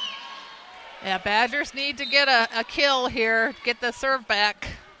 Yeah, Badgers need to get a kill here, get the serve back.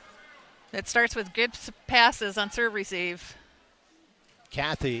 It starts with good passes on serve receive.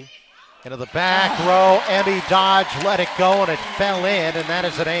 Kathy into the back row. Emmy Dodge let it go, and it fell in, and that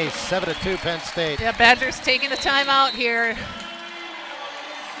is an ace. 7-2 Penn State. Yeah, Badgers taking a timeout here.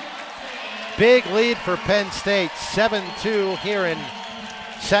 Big lead for Penn State. 7-2 here in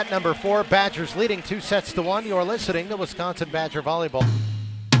set number 4. Badgers leading 2-1. You're listening to Wisconsin Badger Volleyball.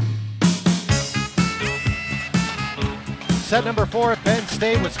 Set number 4 at Penn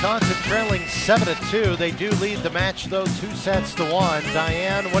State, Wisconsin trailing 7-2. They do lead the match, though, 2-1.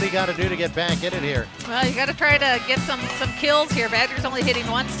 Diane, what do you got to do to get back in it here? Well, you got to try to get some kills here. Badgers only hitting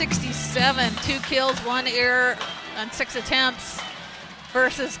 167, 2 kills, 1 error on 6 attempts.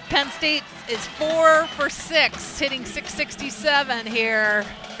 Versus Penn State is 4 for 6, hitting 667 here.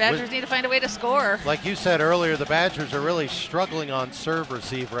 Badgers need to find a way to score. Like you said earlier, the Badgers are really struggling on serve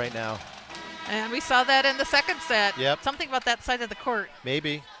receive right now. And we saw that in the second set. Yep. Something about that side of the court.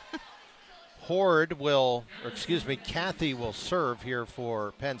 Maybe. Kathy will serve here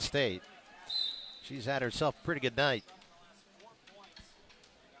for Penn State. She's had herself a pretty good night.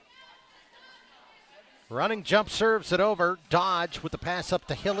 Running jump serves it over. Dodge with the pass up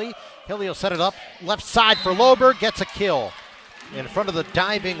to Hilly. Hilly will set it up left side for Loberg. Gets a kill in front of the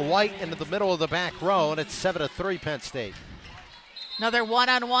diving White into the middle of the back row, and it's 7-3 Penn State. Another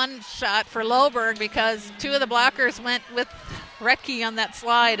one-on-one shot for Loberg because 2 of the blockers went with Retke on that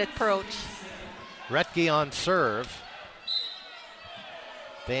slide approach. Retke on serve.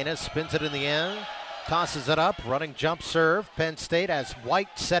 Dana spins it in the end. Tosses it up. Running jump serve. Penn State has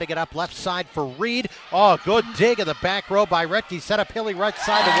White setting it up left side for Reed. Oh, good dig in the back row by Retke. Set up Hilly right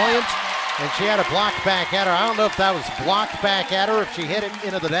side to Williams. And she had a block back at her. I don't know if that was blocked back at her or if she hit it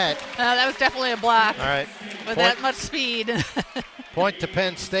into the net. That was definitely a block. All right. With that much speed. Point to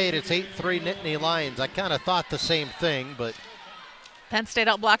Penn State. It's 8-3 Nittany Lions. I kind of thought the same thing, but Penn State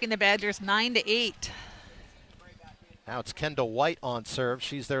outblocking the Badgers 9-8. Now it's Kendall White on serve.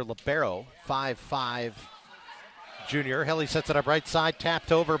 She's their libero, 5'5" junior. Hilly sets it up right side,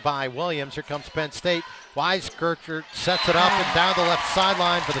 tapped over by Williams. Here comes Penn State. Weiskircher sets it up and down the left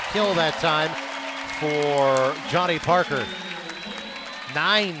sideline for the kill that time for Johnny Parker.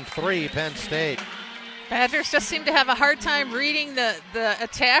 9-3 Penn State. Badgers just seem to have a hard time reading the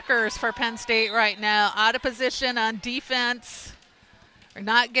attackers for Penn State right now. Out of position on defense. are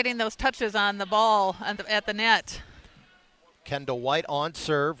not getting those touches on the ball at the net. Kendall White on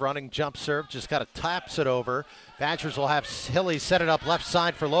serve, running jump serve, just got to taps it over. Badgers will have Hilly set it up left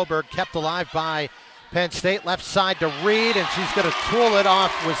side for Loberg, kept alive by Penn State. Left side to Reed, and she's going to tool it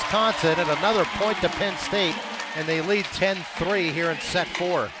off Wisconsin, and another point to Penn State, and they lead 10-3 here in set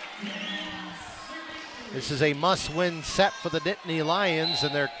 4. This is a must-win set for the Nittany Lions,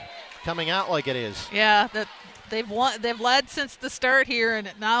 and they're coming out like it is. Yeah, they've led since the start here,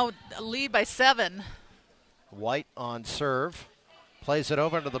 and now lead by 7. White on serve. Plays it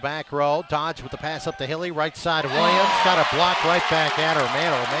over into the back row. Dodge with the pass up to Hilly. Right side of Williams. Got a block right back at her.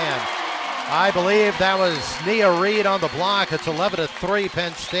 Man, oh, man. I believe that was Nia Reed on the block. It's 11-3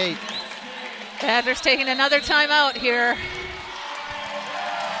 Penn State. Badgers taking another timeout here.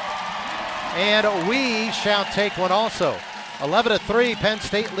 And we shall take one also. 11-3 Penn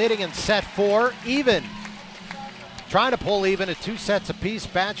State leading in set 4. Even. Trying to pull even at 2 sets apiece.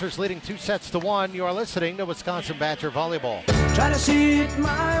 Badgers leading 2-1. You are listening to Wisconsin Badger Volleyball. Try to see it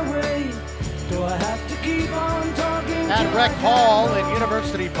my way. Do I have to keep on talking? At Rec Hall in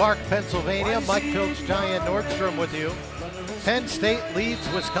University Park, Pennsylvania, Mike Pilch, Diane Nordstrom with you. Penn State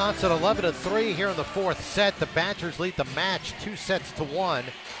leads Wisconsin 11-3 here in the 4th set. The Badgers lead the match 2-1.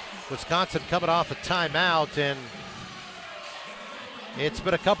 Wisconsin coming off a timeout, and it's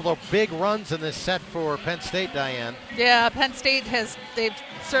been a couple of big runs in this set for Penn State, Diane. Yeah, Penn State they've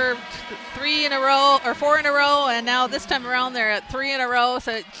served 3 in a row or 4 in a row, and now this time around they're at 3 in a row.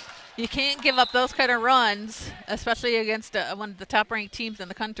 So you can't give up those kind of runs, especially against one of the top-ranked teams in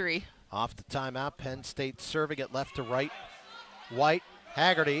the country. Off the timeout, Penn State serving it left to right. White,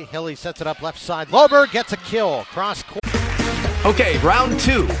 Haggerty, Hilly sets it up left side. Loberg gets a kill. Cross court. Okay, round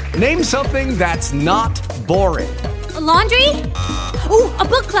 2. Name something that's not boring. A laundry? Ooh, a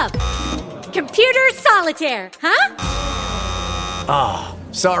book club. Computer solitaire, huh? Ah,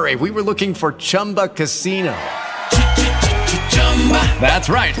 sorry, we were looking for Chumba Casino. That's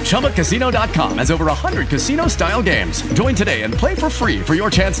right, ChumbaCasino.com has over 100 casino-style games. Join today and play for free for your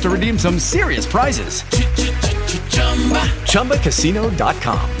chance to redeem some serious prizes.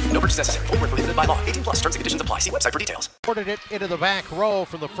 ChumbaCasino.com. No purchase necessary. Void where prohibited by law. 18+ terms and conditions apply. See website for details. Ported it into the back row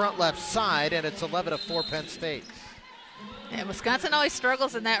from the front left side, and it's 11-4 Penn State. Yeah, Wisconsin always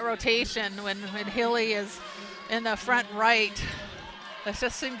struggles in that rotation when Hilly is in the front right. That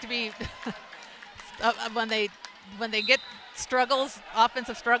just seems to be when they get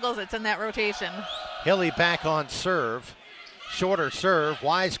offensive struggles, it's in that rotation. Hilly back on serve. Shorter serve.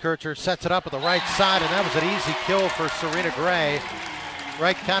 Weiskircher sets it up at the right side, and that was an easy kill for Serena Gray.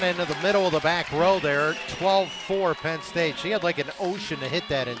 Right kind of into the middle of the back row there. 12-4 Penn State. She had like an ocean to hit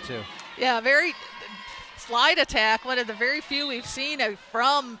that into. Yeah, very slide attack. One of the very few we've seen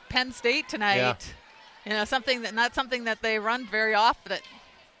from Penn State tonight. Yeah. You know, not something that they run very often.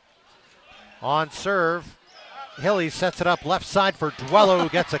 On serve, Hilly sets it up left side for Duello, who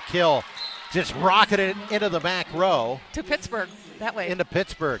gets a kill. Just rocketed it into the back row. To Pittsburgh, that way. Into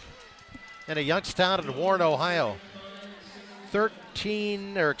Pittsburgh. In a Youngstown in Warren, Ohio.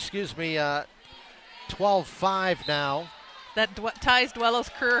 12-5 now. That ties Duello's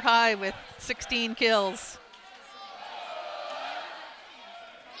career high with 16 kills.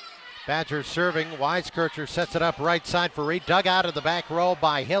 Badgers serving. Weiskircher sets it up right side for Reed. Dug out of the back row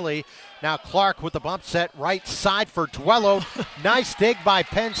by Hilly. Now Clark with the bump set right side for Duello. Nice dig by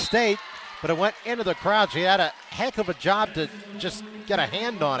Penn State, but it went into the crowd. She had a heck of a job to just get a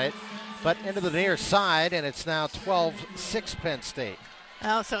hand on it, but into the near side, and it's now 12-6 Penn State.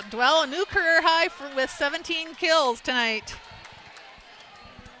 Oh, so Duello, new career high with 17 kills tonight.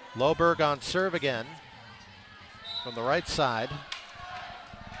 Loberg on serve again from the right side.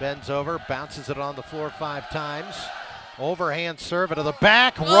 Bends over, bounces it on the floor 5 times. Overhand serve into the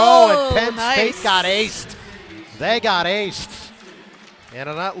back row, and Penn State got aced. They got aced. And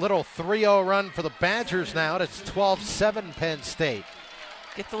a little 3-0 run for the Badgers now. It's 12-7 Penn State.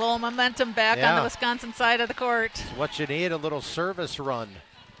 Gets a little momentum back on the Wisconsin side of the court. It's what you need, a little service run.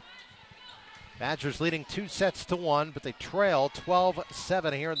 Badgers leading 2-1, but they trail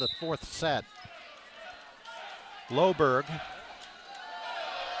 12-7 here in the 4th set. Loberg.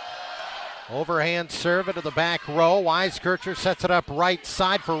 Overhand serve into the back row. Weiskircher sets it up right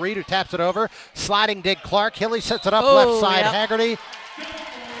side for Reed, who taps it over. Sliding dig Clark. Hilly sets it up left side. Yep. Haggerty.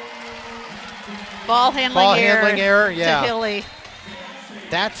 Ball handling error yeah. To Hilly.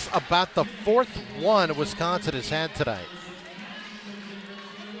 That's about the 4th one Wisconsin has had tonight.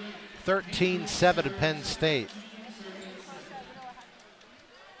 13-7 to Penn State.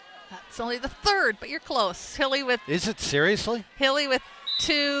 That's only the 3rd, but you're close. Hilly with. Is it seriously? Hilly with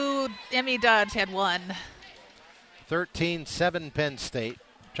 2. Emmy Dodge had 1. 13-7 Penn State.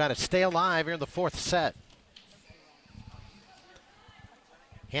 Trying to stay alive here in the fourth set.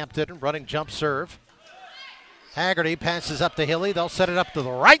 Hampton running jump serve. Haggerty passes up to Hilly. They'll set it up to the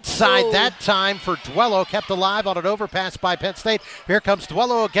right side that time for Dwello. Kept alive on an overpass by Penn State. Here comes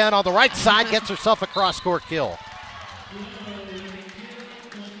Dwello again on the right side. Gets herself a cross-court kill.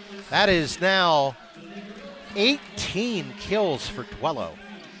 That is now 18 kills for Dwello.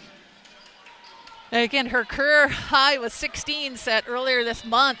 Again, her career high was 16 set earlier this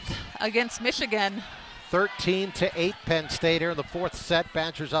month against Michigan. 13-8 Penn State here in the fourth set.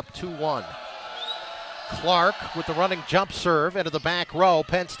 Badgers up 2-1. Clark with the running jump serve into the back row.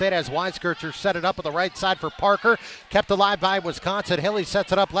 Penn State has Weiskircher set it up on the right side for Parker. Kept alive by Wisconsin. Hilly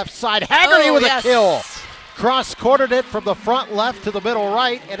sets it up left side. Haggerty with a kill. Cross-courted it from the front left to the middle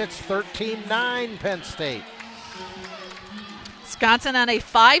right, and it's 13-9 Penn State. Wisconsin on a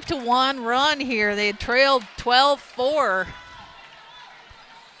 5-1 run here. They had trailed 12-4.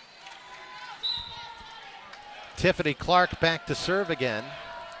 Tiffany Clark back to serve again.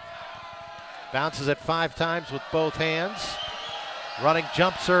 Bounces it 5 times with both hands. Running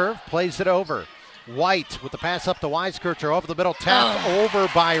jump serve, plays it over. White with the pass up to Weiskircher over the middle, tapped over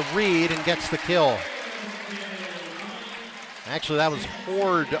by Reed and gets the kill. Actually, that was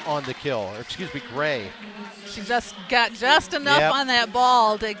Horde on the kill, or excuse me, Gray. She just got just enough on that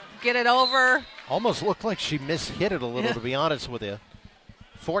ball to get it over. Almost looked like she mishit it a little, to be honest with you.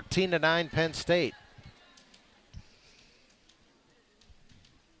 14-9 Penn State.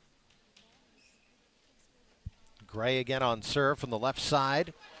 Gray again on serve from the left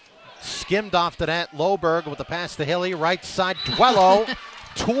side. Skimmed off the net. Loberg with the pass to Hilly. Right side, Dwello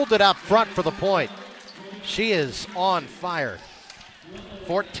tooled it up front for the point. She is on fire.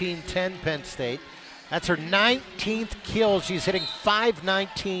 14-10 Penn State. That's her 19th kill. She's hitting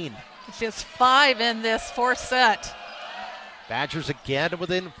 .519. She has 5 in this fourth set. Badgers again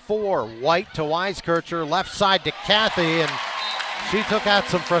within 4. White to Weiskircher. Left side to Kathy. And she took out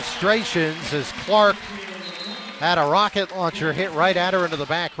some frustrations as Clark had a rocket launcher hit right at her into the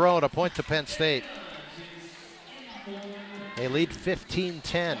back row and a point to Penn State. They lead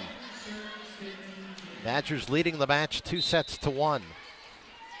 15-10. Badgers leading the match 2-1.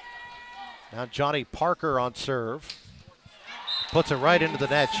 Now Johnny Parker on serve. Puts it right into the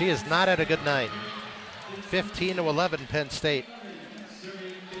net. She has not had a good night. 15-11 Penn State.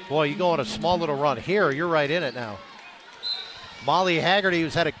 Boy, you go on a small little run. Here, you're right in it now. Molly Haggerty,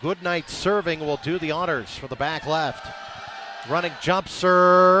 who's had a good night serving, will do the honors for the back left. Running jump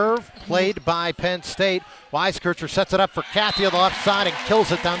serve, played by Penn State. Weiskircher sets it up for Kathy on the left side and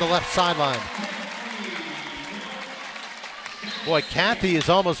kills it down the left sideline. Boy, Kathy has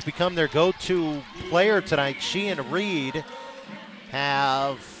almost become their go-to player tonight. She and Reed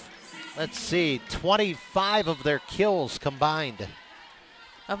have, 25 of their kills combined.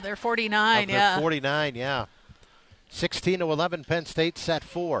 Of their 49, of their 49, yeah. 16-11 Penn State, set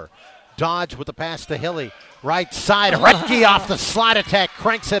 4. Dodge with the pass to Hilly. Right side, Retke off the slide attack,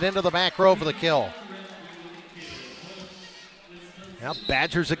 cranks it into the back row for the kill. Now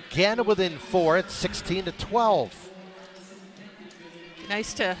Badgers again within 4 at 16-12.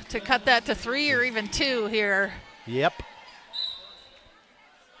 Nice to cut that to 3 or even 2 here. Yep.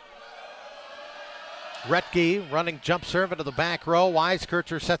 Retke running jump serve into the back row.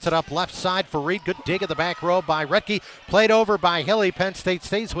 Weiskircher sets it up left side for Reed. Good dig of the back row by Retke. Played over by Hilly. Penn State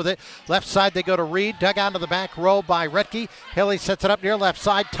stays with it. Left side they go to Reed. Dug out to the back row by Retke. Hilly sets it up near left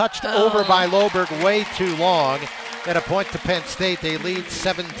side. Touched over by Loberg way too long. And a point to Penn State. They lead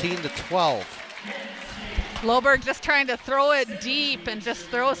 17-12. Loberg just trying to throw it deep and just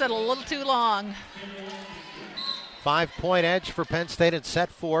throws it a little too long. 5-point edge for Penn State in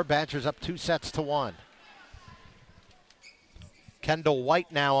set 4. Badgers up 2-1. Kendall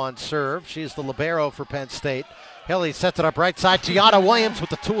White now on serve. She's the libero for Penn State. Hilly sets it up right side. Tiana Williams with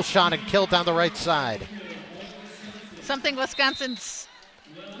the tool shot and kill down the right side. Something Wisconsin's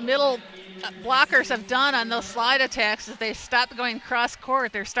middle blockers have done on those slide attacks is they stopped going cross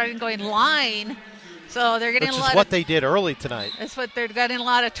court. They're starting going line. So they're getting Which a lot is what they did early tonight. That's what they're getting, a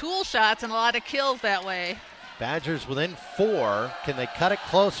lot of tool shots and a lot of kills that way. Badgers within 4. Can they cut it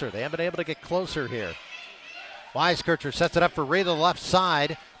closer? They haven't been able to get closer here. Weiskircher sets it up for Reed on the left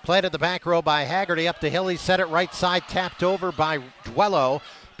side. Played in the back row by Haggerty up to Hilly. Set it right side. Tapped over by Dwello.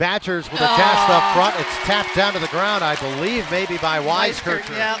 Badgers with a cast up front. It's tapped down to the ground, I believe, maybe by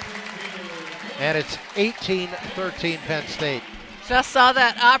Weiskircher. Yep. And it's 18-13 Penn State. Just saw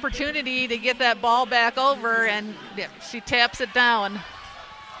that opportunity to get that ball back over, and she taps it down.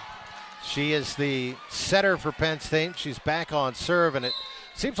 She is the setter for Penn State. She's back on serve, and it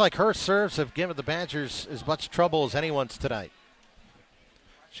Seems like her serves have given the Badgers as much trouble as anyone's tonight.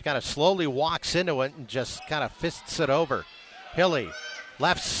 She kind of slowly walks into it and just kind of fists it over. Hilly,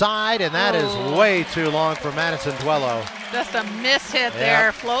 left side, and that is way too long for Madison Duello. Just a miss hit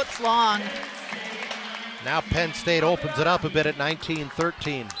there, floats long. Now Penn State opens it up a bit at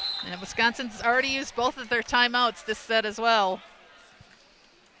 19-13. And Wisconsin's already used both of their timeouts this set as well.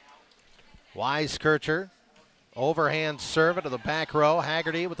 Weiskircher, overhand serve into the back row.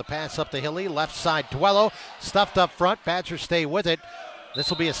 Haggerty with the pass up to Hilly. Left side, Duello, stuffed up front. Badgers stay with it. This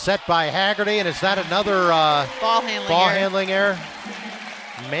will be a set by Haggerty, and is that another ball handling error?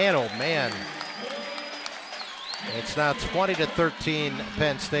 Man, oh man. It's now 20-13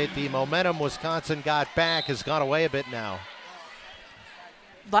 Penn State. The momentum Wisconsin got back has gone away a bit now.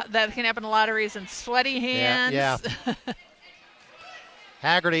 That can happen a lot of reasons. Sweaty hands. Yeah.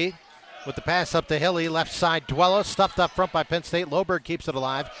 Haggerty with the pass up to Hilly. Left side, Duello, stuffed up front by Penn State. Loberg keeps it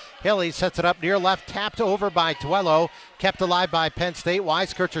alive. Hilly sets it up near left, tapped over by Duello. Kept alive by Penn State.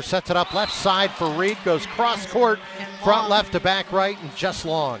 Weiskircher sets it up left side for Reed. Goes cross court, front left to back right, and just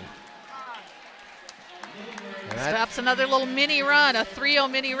long. Stops another little mini run, a 3-0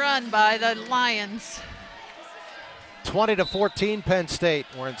 mini run by the Lions. 20-14 Penn State.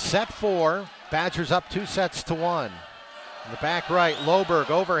 We're in set 4. Badgers up 2-1. In the back right, Loberg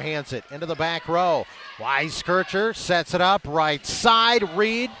overhands it into the back row. Weiskircher sets it up right side.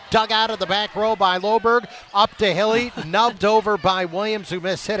 Reed dug out of the back row by Loberg. Up to Hilly, nubbed over by Williams, who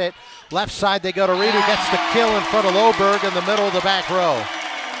mishit it. Left side they go to Reed, who gets the kill in front of Loberg in the middle of the back row.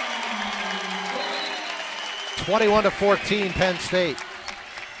 21-14 Penn State.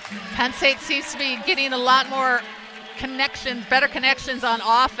 Penn State seems to be getting a lot more connections, better connections on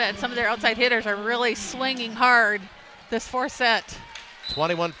offense. Some of their outside hitters are really swinging hard this 4th set.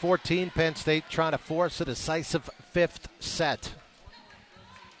 21-14 Penn State trying to force a decisive 5th set.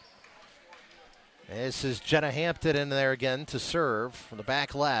 This is Jenna Hampton in there again to serve from the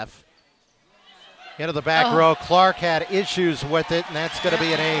back left. Into the back row. Clark had issues with it, and that's going to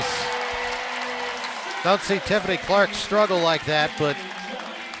be an ace. Don't see Tiffany Clark struggle like that, but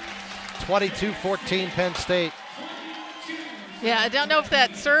 22-14 Penn State. Yeah, I don't know if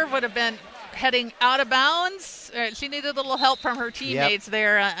that serve would have been heading out of bounds. She needed a little help from her teammates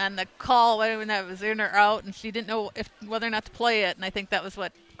there on the call, whether that was in or out, and she didn't know whether or not to play it, and I think that was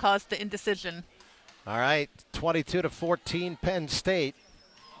what caused the indecision. All right, 22-14 Penn State.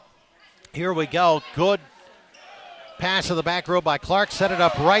 Here we go. Good pass of the back row by Clark. Set it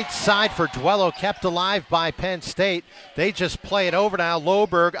up right side for Duello. Kept alive by Penn State. They just play it over now.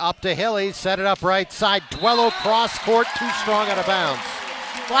 Loberg up to Hilly. Set it up right side. Duello cross court. Too strong out of bounds.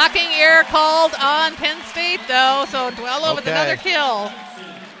 Blocking error called on Penn State, though. So Duello with another kill.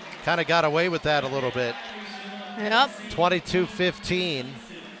 Kind of got away with that a little bit. Yep. 22-15.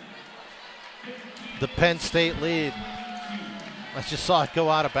 The Penn State lead. I just saw it go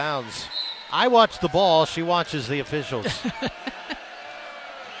out of bounds. I watch the ball. She watches the officials.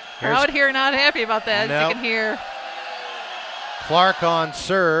 Crowd here not happy about that, as you can hear. Clark on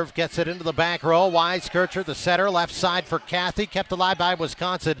serve. Gets it into the back row. Weiskircher, the setter. Left side for Kathy. Kept alive by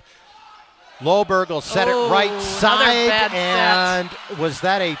Wisconsin. Loberg will set it right side. And was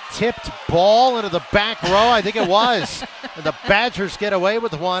that a tipped ball into the back row? I think it was. And the Badgers get away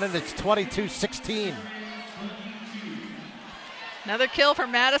with one, and it's 22-16. Another kill for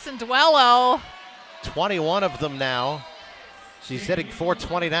Madison Duello. 21 of them now. She's hitting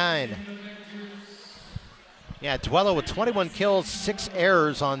 .429. Yeah, Duello with 21 kills, 6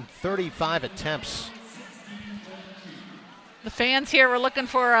 errors on 35 attempts. The fans here were looking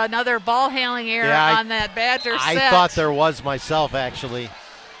for another ball handling error on that Badger set. I thought there was myself, actually.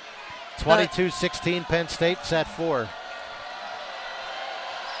 22-16 Penn State, set 4.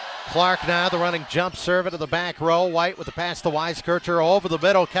 Clark now, the running jump serve into the back row. White with the pass to Weiskircher over the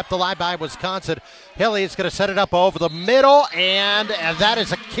middle, kept alive by Wisconsin. Hilly is going to set it up over the middle, and that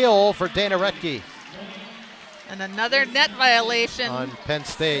is a kill for Dana Retke. And another net violation. On Penn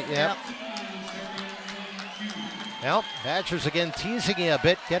State, yep. Well, Badgers again teasing you a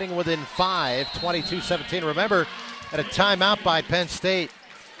bit, getting within 5, 22-17. Remember, at a timeout by Penn State,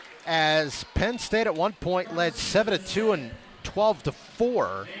 as Penn State at one point led 7-2 and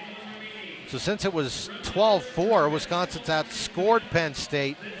 12-4. So since it was 12-4, Wisconsin's outscored Penn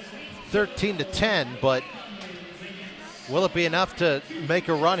State 13-10, but will it be enough to make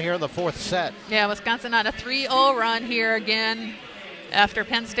a run here in the 4th set? Yeah, Wisconsin on a 3-0 run here again after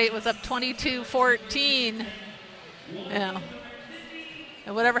Penn State was up 22-14. Yeah.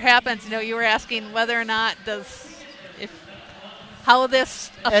 And whatever happens, you were asking whether or not if how this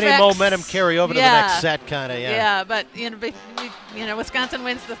affects. Any momentum carry over to the next set, kind of, yeah. Yeah, but, Wisconsin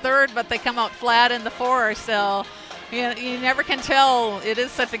wins the third, but they come out flat in the fourth, so you never can tell. It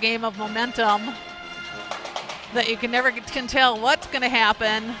is such a game of momentum that you never can tell what's going to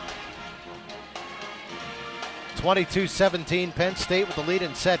happen. 22-17, Penn State with the lead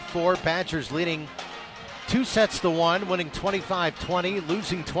in set 4. Badgers leading 2-1, winning 25-20,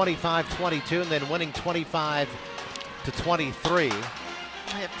 losing 25-22, and then winning 25-23.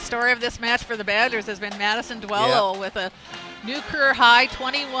 The story of this match for the Badgers has been Madison Duello with a new career high,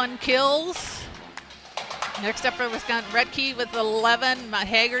 21 kills. Next up for Wisconsin, Redke with 11,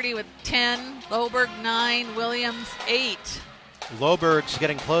 Haggerty with 10, Loberg 9, Williams 8. Loberg's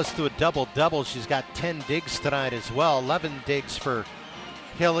getting close to a double-double. She's got 10 digs tonight as well. 11 digs for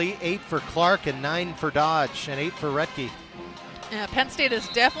Hilly, 8 for Clark, and 9 for Dodge, and 8 for Redke. Yeah, Penn State has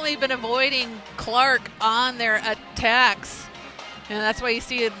definitely been avoiding Clark on their attacks. And that's why you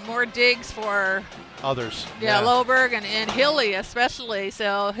see more digs for others. Yeah, Loberg and Hilly especially.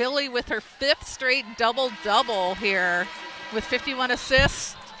 So Hilly with her 5th straight double-double here with 51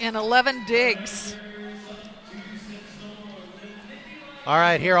 assists and 11 digs. All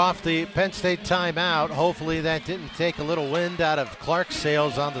right, here off the Penn State timeout. Hopefully that didn't take a little wind out of Clark's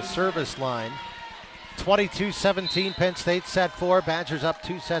sails on the service line. 22-17, Penn State set 4. Badgers up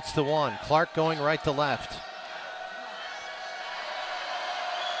 2-1. Clark going right to left.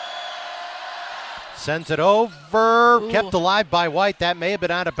 Sends it over. Kept alive by White. That may have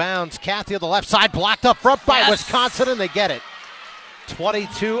been out of bounds. Kathy on the left side, blocked up front by Wisconsin, and they get it.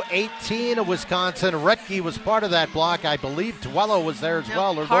 22-18 of Wisconsin. Redke was part of that block. I believe Duello was there as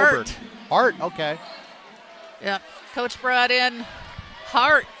well. Or Hart. Hart, okay. Yep. Coach brought in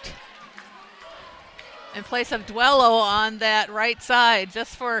Hart in place of Duello on that right side.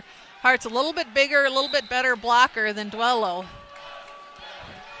 Just for Hart's a little bit bigger, a little bit better blocker than Duello.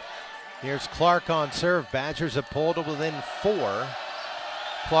 Here's Clark on serve. Badgers have pulled to within 4.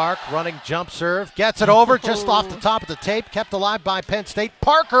 Clark running jump serve. Gets it over just off the top of the tape. Kept alive by Penn State.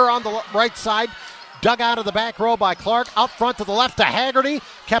 Parker on the right side. Dug out of the back row by Clark. Up front to the left to Haggerty.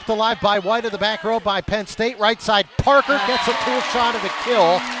 Kept alive by White in the back row by Penn State. Right side Parker gets a tool shot of the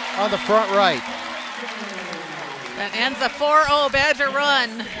kill on the front right. That ends a 4-0 Badger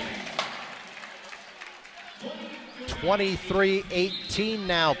run. 23-18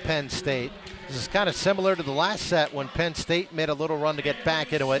 now Penn State. This is kind of similar to the last set when Penn State made a little run to get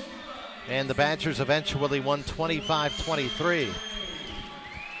back into it, and the Badgers eventually won 25-23.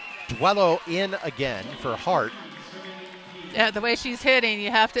 Duello in again for Hart. Yeah, the way she's hitting,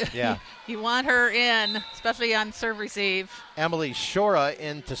 you have to. You want her in, especially on serve receive. Emily Shora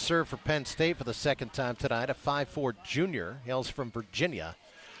in to serve for Penn State for the second time tonight. A 5'4" junior, hails from Virginia.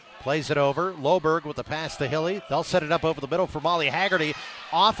 Plays it over. Loberg with the pass to Hilly. They'll set it up over the middle for Molly Haggerty.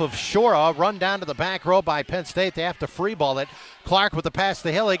 Off of Shora. Run down to the back row by Penn State. They have to free ball it. Clark with the pass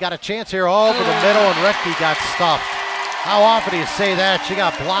to Hilly. Got a chance here over the middle, and Redke got stuffed. How often do you say that? She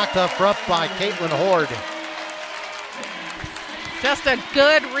got blocked up front by Caitlin Horde. Just a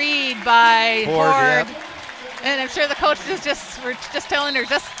good read by Horde. Yep. And I'm sure the coach is just telling her,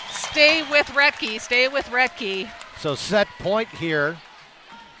 just stay with Redke. Stay with Redke. So set point here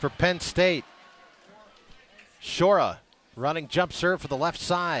for Penn State. Shora running jump serve for the left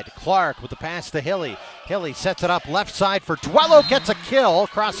side. Clark with the pass to Hilly. Hilly sets it up left side for Duello. Gets a kill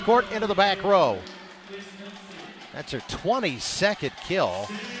cross court into the back row. That's her 22nd kill.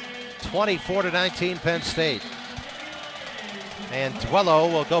 24-19 Penn State. And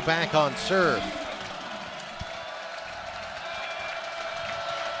Duello will go back on serve.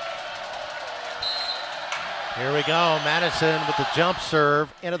 Here we go. Madison with the jump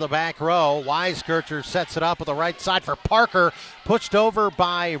serve into the back row. Weiskircher sets it up with the right side for Parker. Pushed over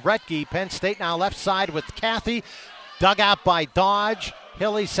by Redke. Penn State now left side with Kathy. Dug out by Dodge.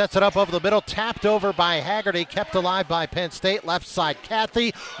 Hilly sets it up over the middle. Tapped over by Haggerty. Kept alive by Penn State. Left side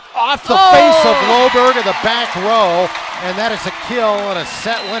Kathy. Off the face of Loberg in the back row. And that is a kill and a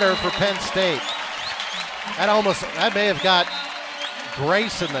set winner for Penn State. That may have got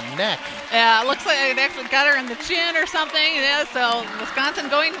Grace in the neck. Yeah, it looks like it actually got her in the chin or something. Yeah, so Wisconsin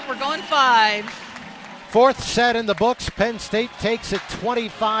we're going 5. Fourth set in the books. Penn State takes it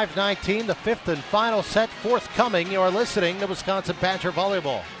 25-19. The fifth and final set forthcoming. You are listening to Wisconsin Badger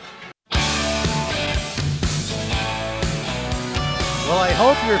Volleyball. Well, I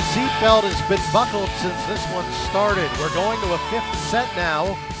hope your seatbelt has been buckled since this one started. We're going to a fifth set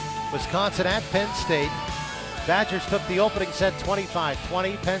now. Wisconsin at Penn State. Badgers took the opening set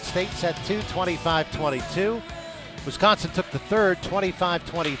 25-20. Penn State set 2, 25-22. Wisconsin took the third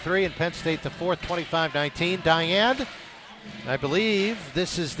 25-23, and Penn State the fourth 25-19. Diane, I believe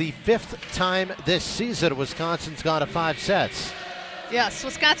this is the 5th time this season Wisconsin's gone to 5 sets. Yes,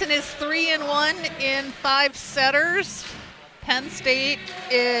 Wisconsin is 3-1 in 5 setters. Penn State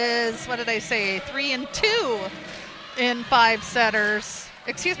is, 3-2 in 5 setters.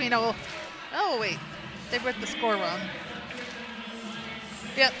 Excuse me, no. Oh, wait. They read the score wrong.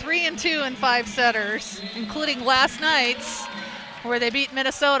 Yeah, 3-2 in 5 setters, including last night's, where they beat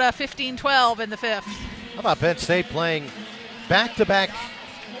Minnesota 15-12 in the 5th. How about Penn State playing back-to-back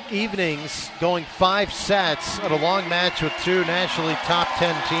evenings, going 5 sets at a long match with 2 nationally top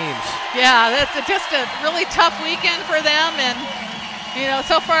 10 teams? Yeah, that's just a really tough weekend for them. And,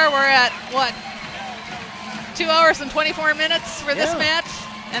 so far we're at, 2 hours and 24 minutes for this match?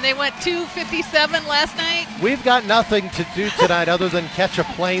 And they went 2:57 last night. We've got nothing to do tonight other than catch a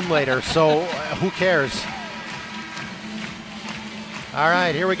plane later, so who cares? All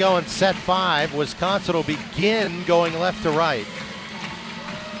right, here we go in set 5. Wisconsin will begin going left to right.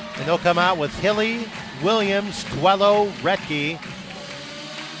 And they'll come out with Hilly, Williams, Duello, Retke,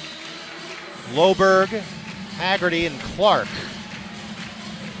 Loberg, Haggerty, and Clark.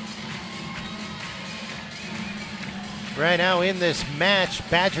 Right now in this match,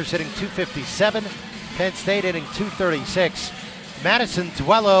 Badgers hitting .257, Penn State hitting .236. Madison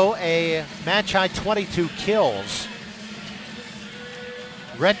Duello, a match-high 22 kills.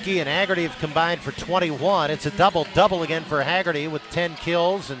 Retke and Haggerty have combined for 21. It's a double-double again for Haggerty with 10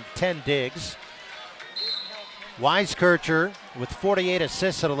 kills and 10 digs. Weiskircher with 48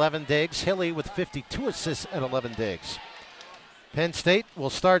 assists and 11 digs. Hilly with 52 assists and 11 digs. Penn State will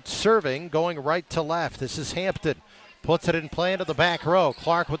start serving, going right to left. This is Hampton. Puts it in play into the back row.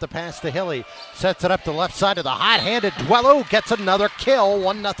 Clark with the pass to Hilly. Sets it up the left side of the hot-handed Duello. Gets another kill.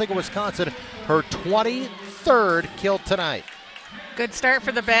 1-0 Wisconsin. Her 23rd kill tonight. Good start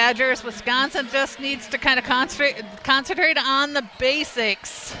for the Badgers. Wisconsin just needs to kind of concentrate on the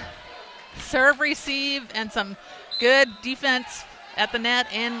basics. Serve, receive, and some good defense at the net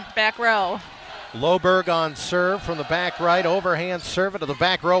and back row. Loberg on serve from the back right. Overhand serve into the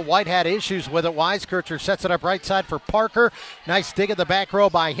back row. White had issues with it. Weiskircher sets it up right side for Parker. Nice dig in the back row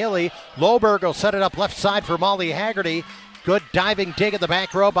by Hilly. Loberg will set it up left side for Molly Haggerty. Good diving dig in the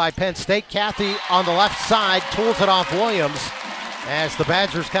back row by Penn State. Kathy on the left side tools it off Williams as the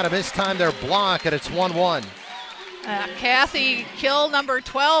Badgers kind of mistime their block, and it's 1-1. Kathy, kill number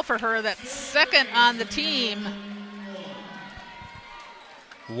 12 for her. That's second on the team.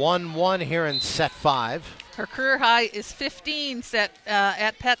 1-1 here in set 5. Her career high is 15 set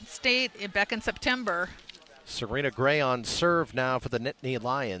at Penn State back in September. Serena Gray on serve now for the Nittany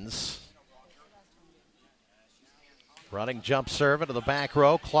Lions. Running jump serve into the back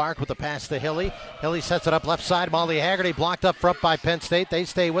row. Clark with the pass to Hilly. Hilly sets it up left side. Molly Haggerty blocked up front by Penn State. They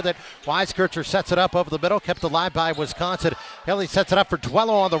stay with it. Weiskircher sets it up over the middle. Kept alive by Wisconsin. Hilly sets it up for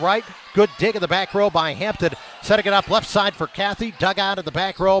Duello on the right. Good dig in the back row by Hampton. Setting it up left side for Kathy. Dug out in the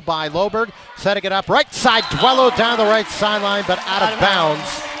back row by Loberg. Setting it up right side. Duello down the right sideline, but out of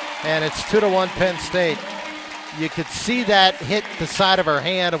bounds. And it's 2-1 Penn State. You could see that hit the side of her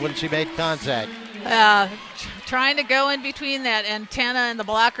hand when she made contact. Trying to go in between that antenna and the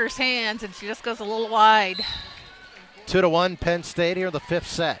blocker's hands, and she just goes a little wide. 2-1 Penn State here in the 5th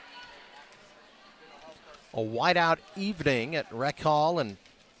set. A whiteout evening at Rec Hall and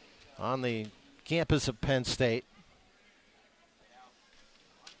on the campus of Penn State.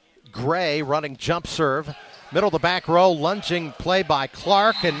 Gray running jump serve. Middle of the back row, lunging play by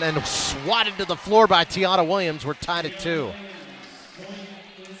Clark, and then swatted to the floor by Tiana Williams. We're tied at 2.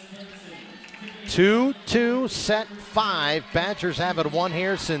 2-2 set 5. Badgers haven't won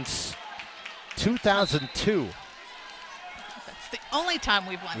here since 2002. That's the only time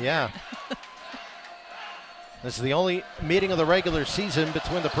we've won. Yeah. This is the only meeting of the regular season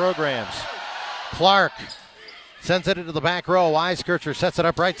between the programs. Clark sends it into the back row. Weiskircher sets it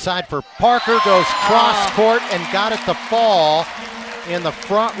up right side for Parker. Goes cross court and got it to fall in the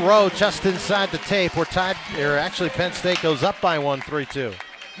front row just inside the tape. We're tied, or actually Penn State goes up by 1, 3-2.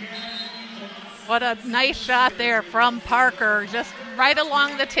 What a nice shot there from Parker. Just right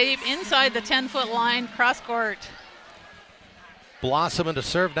along the tape, inside the 10-foot line, cross court. Blossom into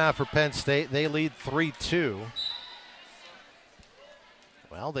serve now for Penn State. They lead 3-2.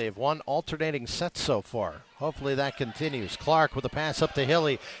 Well, they've won alternating sets so far. Hopefully that continues. Clark with a pass up to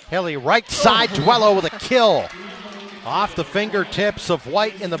Hilly. Hilly right side, Duello with a kill. Off the fingertips of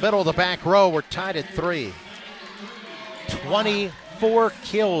White in the middle of the back row. We're tied at 3. 24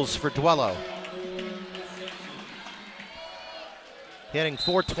 kills for Duello. Hitting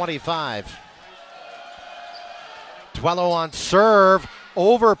 .425. Duello on serve.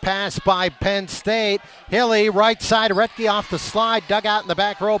 Overpass by Penn State. Hilly, right side. Retke off the slide. Dug out in the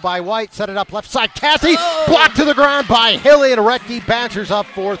back row by White. Set it up left side. Cathy blocked to the ground by Hilly, and Retke. Badgers up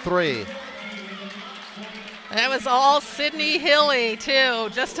 4-3. That was all Sydney Hilly, too.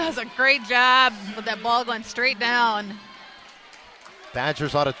 Just does a great job with that ball going straight down.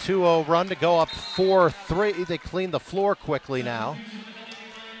 Badgers on a 2-0 run to go up 4-3. They clean the floor quickly now.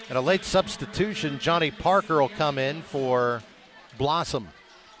 And a late substitution, Johnny Parker will come in for Blossom.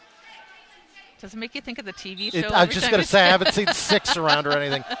 Does it make you think of the TV show? I was just going to say, I haven't seen 6 around or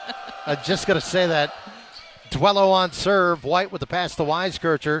anything. I'm just going to say that. Dwello on serve. White with the pass to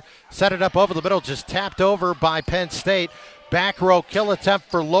Weiskircher. Set it up over the middle, just tapped over by Penn State. Back row kill attempt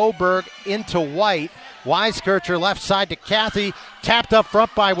for Loberg into White. Weiskircher left side to Cathy. Tapped up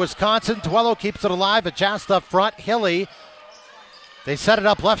front by Wisconsin. Dwello keeps it alive. Adjust up front. Hilly. They set it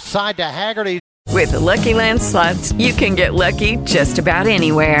up left side to Haggerty. With the Lucky Land Slots, you can get lucky just about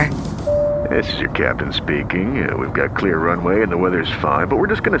anywhere. This is your captain speaking. We've got clear runway and the weather's fine, but we're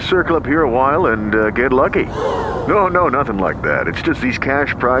just going to circle up here a while and get lucky. No, nothing like that. It's just these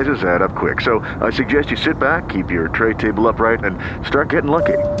cash prizes add up quick. So I suggest you sit back, keep your tray table upright, and start getting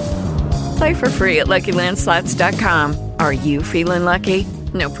lucky. Play for free at LuckyLandSlots.com. Are you feeling lucky?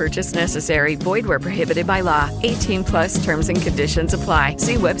 No purchase necessary. Void where prohibited by law. 18+ terms and conditions apply.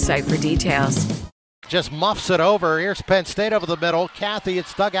 See website for details. Just muffs it over. Here's Penn State over the middle. Cathy,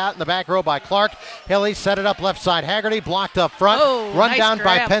 it's dug out in the back row by Clark. Hilly set it up left side. Haggerty blocked up front. Run nice down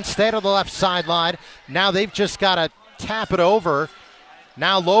grab by Penn State on the left sideline. Now they've just got to tap it over.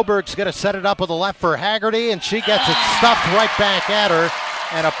 Now Loberg's going to set it up on the left for Haggerty, and she gets it stuffed right back at her.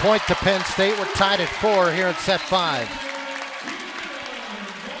 And a point to Penn State. We're tied at 4 here in set 5.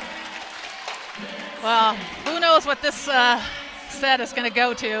 Well, who knows what this set is going to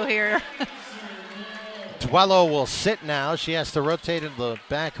go to here. Dwello will sit now. She has to rotate into the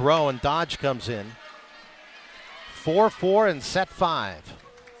back row, and Dodge comes in. 4-4 in set 5.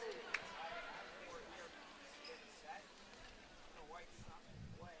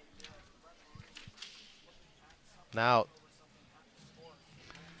 Now,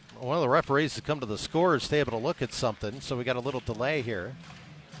 one of the referees has come to the scorer's table to look at something, so we got a little delay here.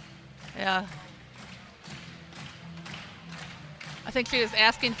 Yeah. I think she was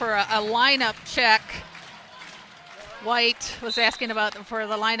asking for a lineup check. White was asking for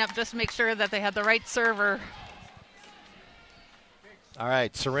the lineup just to make sure that they had the right server. All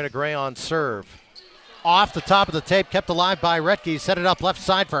right, Serena Gray on serve. Off the top of the tape, kept alive by Retke. Set it up left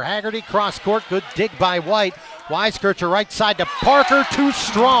side for Haggerty. Cross court, good dig by White. Weiskircher right side to Parker. Too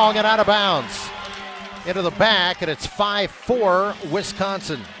strong and out of bounds. Into the back, and it's 5-4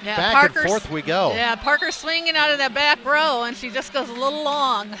 Wisconsin. Yeah, back and forth we go. Yeah, Parker's swinging out of that back row, and she just goes a little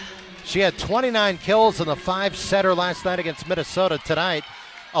long. She had 29 kills in the 5-setter last night against Minnesota. Tonight,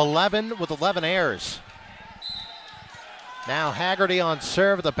 11 with 11 airs. Now Haggerty on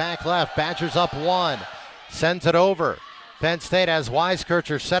serve, the back left. Badgers up 1. Sends it over. Penn State has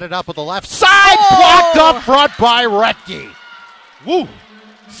Weiskircher set it up with the left side. Blocked up front by Retke. Woo!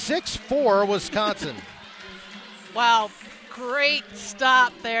 6-4 Wisconsin. Wow, great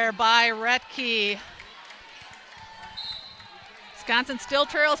stop there by Retke. Wisconsin still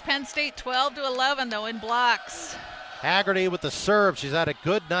trails Penn State 12-11 though in blocks. Haggerty with the serve. She's had a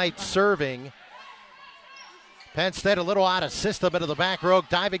good night serving. Penn State a little out of system into the back row.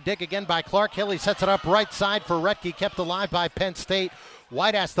 Diving dig again by Clark. Hilly sets it up right side for Retke. Kept alive by Penn State.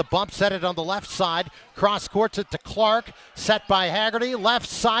 White has the bump, set it on the left side. Cross courts it to Clark. Set by Haggerty. Left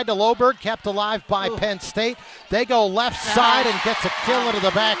side to Loberg. Kept alive by Penn State. They go left side and gets a kill into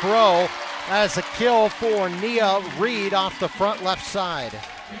the back row. As a kill for Nia Reed off the front left side.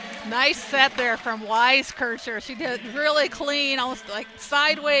 Nice set there from Weiskircher. She did really clean, almost like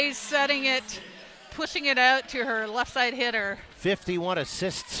sideways setting it, pushing it out to her left side hitter. 51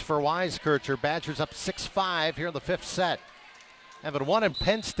 assists for Weiskircher. Badgers up 6-5 here in the 5th set. Haven't won in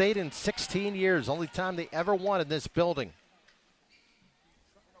Penn State in 16 years. Only time they ever won in this building.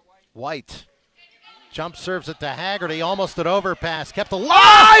 White. Jump serves it to Haggerty. Almost an overpass. Kept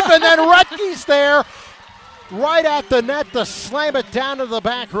alive, and then Retke's there. Right at the net to slam it down to the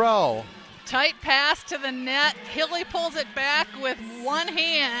back row. Tight pass to the net. Hilly pulls it back with one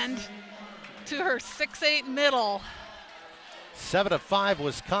hand to her 6'8" middle. 7-5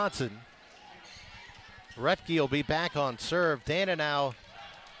 Wisconsin. Retke will be back on serve. Dana now,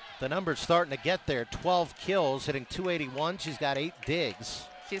 the numbers starting to get there. 12 kills, hitting .281. She's got 8 digs.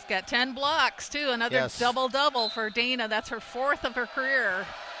 She's got 10 blocks, too. Another double-double for Dana. That's her 4th of her career.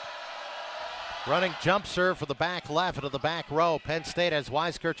 Running jump serve for the back left into the back row. Penn State has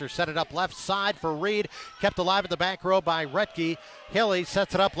Weiskircher set it up left side for Reed. Kept alive at the back row by Retke. Hilly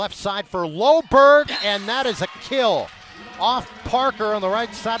sets it up left side for Loberg, and that is a kill. Off Parker on the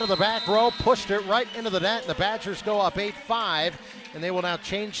right side of the back row. Pushed it right into the net, and the Badgers go up 8-5, and they will now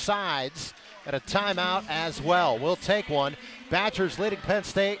change sides at a timeout as well. We'll take one. Badgers leading Penn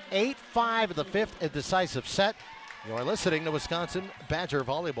State 8-5 in the fifth, a decisive set. You are listening to Wisconsin Badger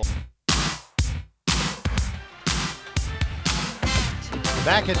Volleyball.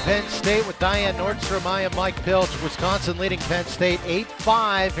 Back at Penn State with Diane Nordstrom, I am Mike Pilch. Wisconsin leading Penn State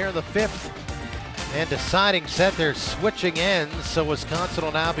 8-5 here in the fifth. And deciding set, they're switching ends, so Wisconsin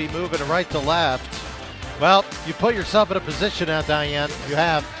will now be moving right to left. Well, you put yourself in a position now, Diane. You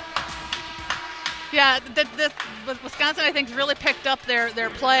have. Yeah, Wisconsin, I think, has really picked up their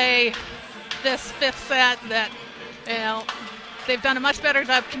play this fifth set. That, you know, they've done a much better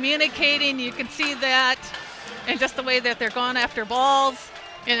job communicating. You can see that, and just the way that they're going after balls.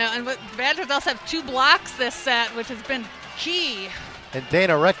 You know, and the Badgers also have 2 blocks this set, which has been key. And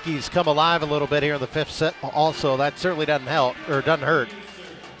Dana Retke's come alive a little bit here in the fifth set also. That certainly doesn't help, or doesn't hurt.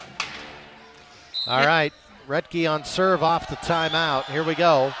 All right, Retke on serve off the timeout. Here we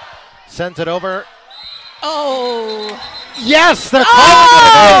go. Sends it over. Oh. Yes, they're calling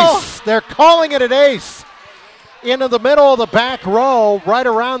it an ace. They're calling it an ace. Into the middle of the back row, right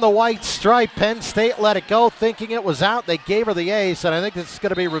around the white stripe. Penn State let it go, thinking it was out. They gave her the ace, and I think this is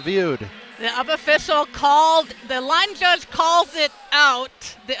going to be reviewed. The up official the line judge calls it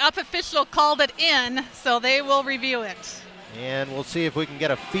out. The up official called it in, so they will review it. And we'll see if we can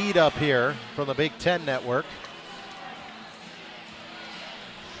get a feed up here from the Big Ten Network.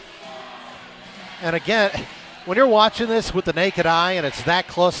 And again, when you're watching this with the naked eye and it's that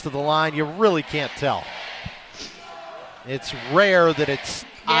close to the line, you really can't tell. It's rare that it's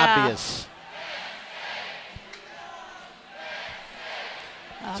obvious.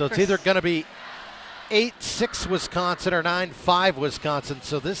 So it's either going to be 8-6 Wisconsin or 9-5 Wisconsin.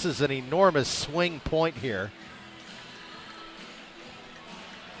 So this is an enormous swing point here.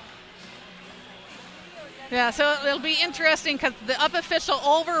 Yeah, so it'll be interesting because the up official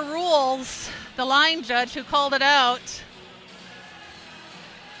overrules the line judge who called it out.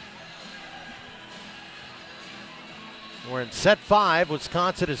 We're in set 5.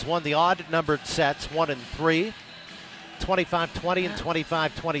 Wisconsin has won the odd-numbered sets 1 and 3, 25-20 and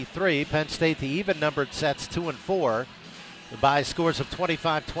 25-23. Penn State the even-numbered sets 2 and 4, by scores of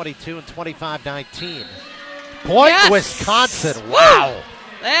 25-22 and 25-19. Point Yes! Wisconsin! Wow,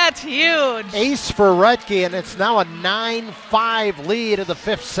 That's huge. ace for Retke, and it's now a 9-5 lead in the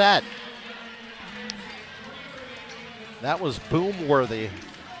fifth set. That was boom-worthy.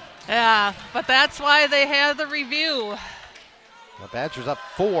 Yeah, but that's why they have the review. The Badgers up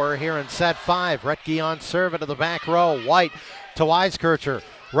 4 here in set 5. Retke on serve into the back row. White to Weiskircher.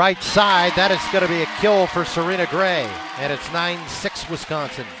 Right side. That is going to be a kill for Serena Gray. And it's 9-6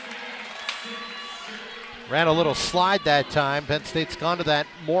 Wisconsin. Ran a little slide that time. Penn State's gone to that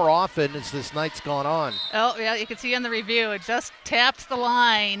more often as this night's gone on. Oh, yeah, you can see in the review, it just taps the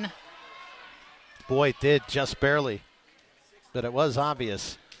line. Boy, it did just barely. But it was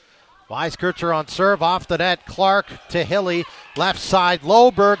obvious. Weiskircher on serve off the net. Clark to Hilly. Left side.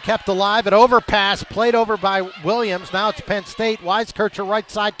 Loberg kept alive. An overpass played over by Williams. Now it's Penn State. Weiskircher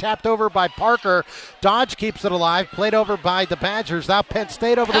right side tapped over by Parker. Dodge keeps it alive. Played over by the Badgers. Now Penn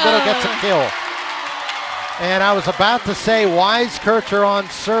State over the middle gets a kill. And I was about to say Weiskircher on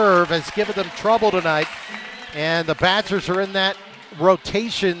serve has given them trouble tonight. And the Badgers are in that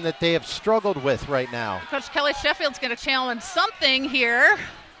rotation that they have struggled with right now. Coach Kelly Sheffield's going to challenge something here.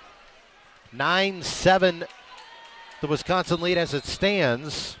 9-7 the Wisconsin lead as it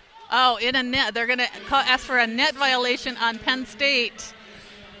stands. Oh, in a net. They're going to ask for a net violation on Penn State.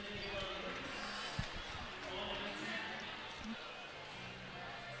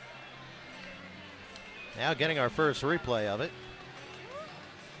 Now getting our first replay of it.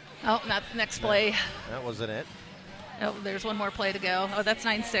 Oh, not the next play. That wasn't it. Oh, there's one more play to go. Oh, that's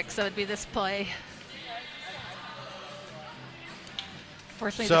 9-6, so it'd be this play.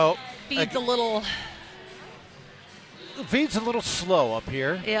 Fortunately, So, the feed's a little... The feed's a little slow up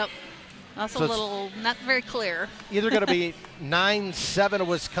here. Yep. Also So a it's little not very clear. Either going to be 9-7 to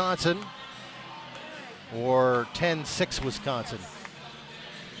Wisconsin or 10-6 Wisconsin.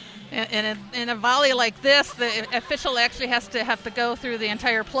 In a volley like this, the official actually has to go through the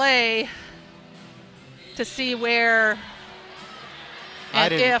entire play to see where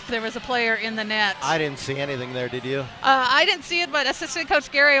and if there was a player in the net. I didn't see anything there, did you? I didn't see it, but Assistant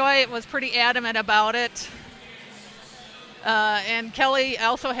Coach Gary White was pretty adamant about it. And Kelly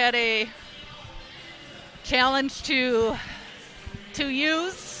also had a challenge to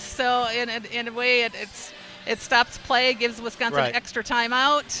use. So in a way, it stops play, gives Wisconsin Right. extra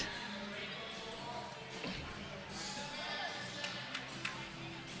timeout.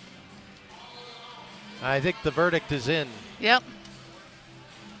 I think the verdict is in. Yep.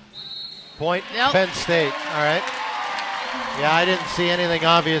 Point, Yep. Penn State. All right. Yeah, I didn't see anything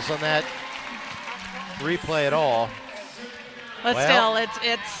obvious on that replay at all. But Well- still,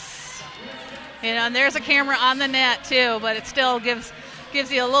 it's and there's a camera on the net too. But it still gives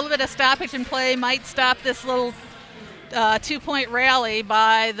you a little bit of stoppage in play. Might stop this little 2-point rally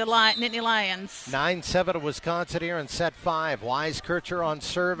by the Nittany Lions. 9-7 to Wisconsin here in set 5. Weiskircher on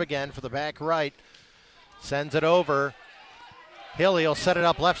serve again for the back right. Sends it over. Hilly will set it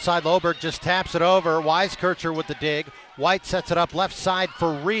up left side. Loberg just taps it over. Weiskircher with the dig. White sets it up left side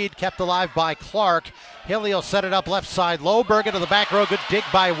for Reed, kept alive by Clark. Hilly will set it up left side. Loberg into the back row. Good dig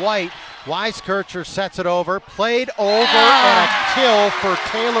by White. Weiskircher sets it over. Played over and a kill for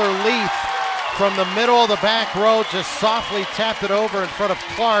Taylor Leaf from the middle of the back row. Just softly tapped it over in front of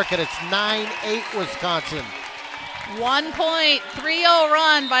Clark, and it's 9-8 Wisconsin. 1 point, 3-0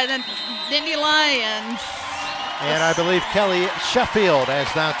 run by the Nittany Lions. And I believe Kelly Sheffield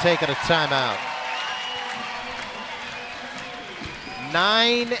has now taken a timeout.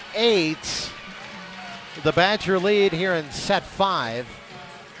 9-8. The Badger lead here in set 5.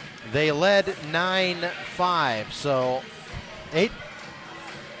 They led 9-5. So 8.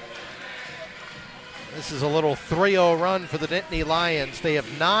 This is a little 3-0 run for the Nittany Lions. They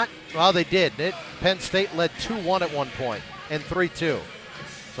have not, well, they did. Penn State led 2-1 at one point and 3-2.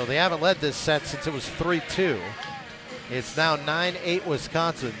 So they haven't led this set since it was 3-2. It's now 9-8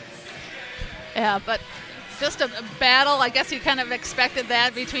 Wisconsin. Yeah, but just a battle. I guess you kind of expected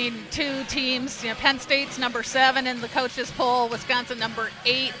that between two teams. Penn State's number 7 in the coaches poll, Wisconsin number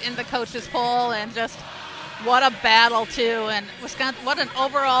 8 in the coaches poll, and just what a battle too. And Wisconsin, what an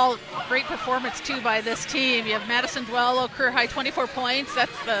overall great performance too by this team. You have Madison Duello, career high 24 points.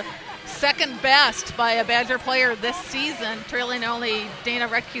 That's the second best by a Badger player this season, trailing only Dana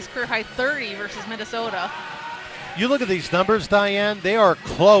Rettke's career high 30 versus Minnesota. You look at these numbers, Diane, they are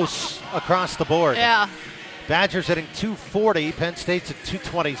close across the board. Yeah. Badgers hitting 240, Penn State's at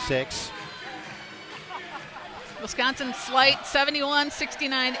 226. Wisconsin slight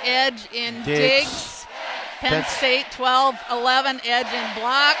 71-69 edge in Digs. digs. Penn State 12-11 edge in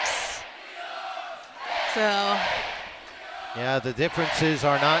blocks. So yeah, the differences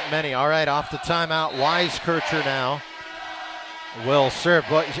are not many. All right, off the timeout, Weiskircher now will serve.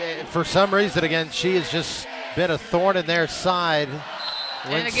 But for some reason, again, she has just been a thorn in their side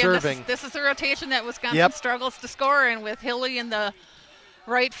when and again, serving. This is the rotation that Wisconsin struggles to score in, with Hilly in the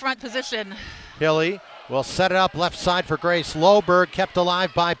right front position. Hilly will set it up left side for Grace Loberg, kept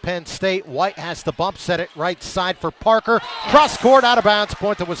alive by Penn State. White has the bump, set it right side for Parker. Cross court, out of bounds,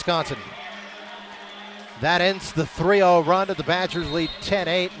 point to Wisconsin. That ends the 3-0 run, and the Badgers lead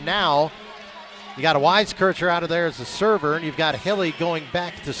 10-8. Now you got a Weiskircher out of there as a server, and you've got Hilly going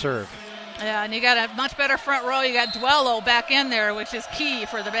back to serve. Yeah, and you got a much better front row. You got Duello back in there, which is key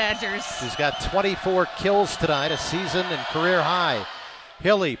for the Badgers. He's got 24 kills tonight, a season and career high.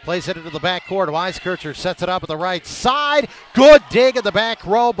 Hilly plays it into the backcourt. Weiskircher sets it up at the right side. Good dig in the back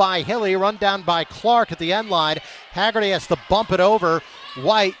row by Hilly. Run down by Clark at the end line. Haggerty has to bump it over.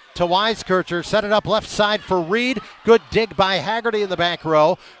 White to Weiskircher. Set it up left side for Reed. Good dig by Haggerty in the back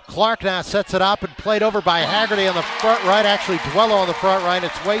row. Clark now sets it up and played over by Haggerty on the front right. Actually, Duello on the front right.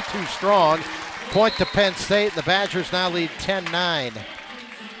 It's way too strong. Point to Penn State. And the Badgers now lead 10-9.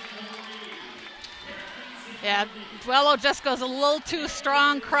 Yeah, Duello just goes a little too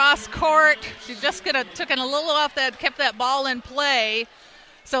strong cross court. She just took it a little off that, kept that ball in play.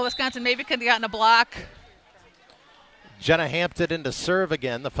 So Wisconsin maybe could have gotten a block. Jenna Hampton into serve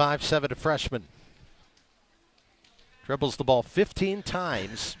again, the 5'7" freshman. Dribbles the ball 15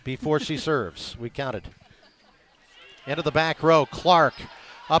 times before she serves. We counted. Into the back row, Clark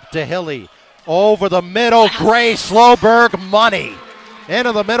up to Hilly. Over the middle, Grace Loberg, money.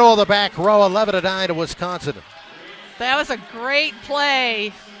 Into the middle of the back row, 11-9 to Wisconsin. That was a great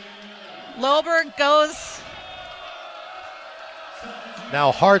play. Loberg goes.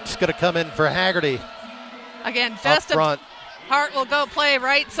 Now Hart's going to come in for Haggerty. Again, Up just front. Hart will go play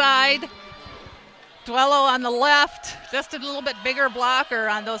right side. Duello on the left. Just a little bit bigger blocker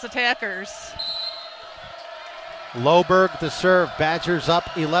on those attackers. Loberg to serve. Badgers up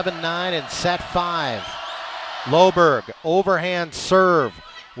 11-9 in set 5. Loberg, overhand serve.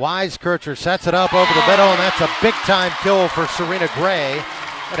 Weiskircher sets it up over the middle, and that's a big-time kill for Serena Gray.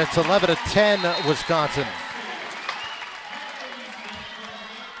 And it's 11-10 Wisconsin.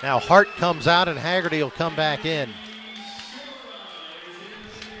 Now Hart comes out and Haggerty will come back in.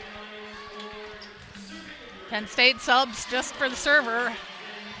 Penn State subs just for the server.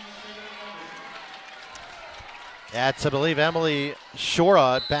 That's, I believe, Emily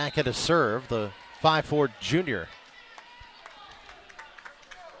Shora back at a serve, the 5'4" junior.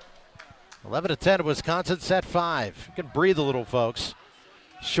 11-10 to Wisconsin, set 5. You can breathe a little, folks.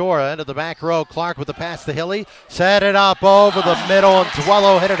 Shora into the back row. Clark with the pass to Hilly. Set it up over the middle, and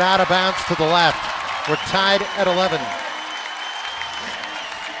Duello hit it out of bounds to the left. We're tied at 11.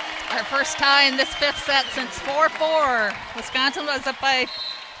 Our first tie in this fifth set since 4-4. Wisconsin was up by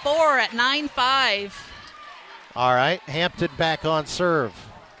 4 at 9-5. All right, Hampton back on serve.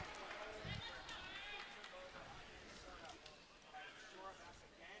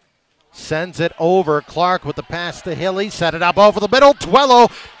 Sends it over. Clark with the pass to Hilly. Set it up over the middle. Duello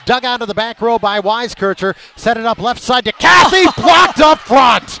dug out of the back row by Weiskircher. Set it up left side to Kathy. Blocked up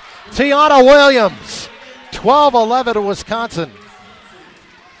front. Tiana Williams. 12-11 to Wisconsin.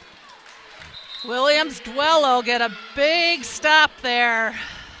 Williams Duello get a big stop there.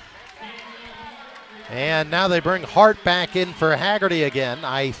 And now they bring Hart back in for Haggerty again.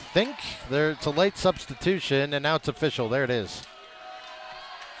 I think it's a late substitution, and now it's official. There it is.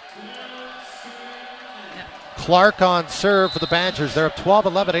 Clark on serve for the Badgers. They're up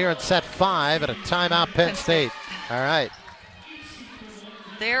 12-11 here in set 5 at a timeout Penn State. All right.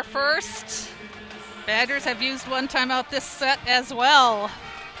 They're first. Badgers have used one timeout this set as well.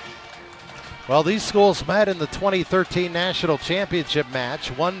 Well, these schools met in the 2013 National Championship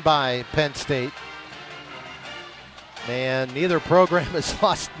match, won by Penn State. And neither program has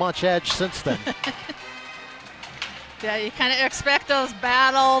lost much edge since then. Yeah, you kind of expect those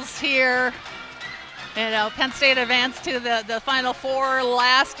battles here. You know, Penn State advanced to the Final Four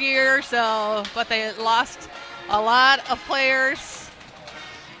last year, but they lost a lot of players.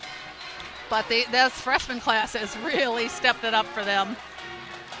 But this freshman class has really stepped it up for them.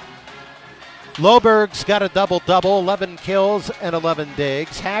 Loberg's got a double-double, 11 kills and 11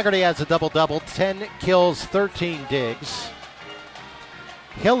 digs. Haggerty has a double-double, 10 kills, 13 digs.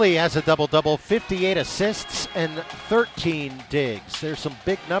 Hilly has a double-double, 58 assists and 13 digs. There's some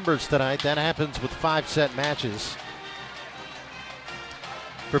big numbers tonight. That happens with 5-set matches.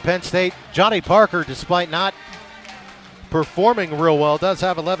 For Penn State, Johnny Parker, despite not performing real well, does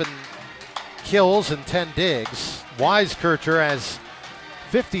have 11 kills and 10 digs. Weiskircher has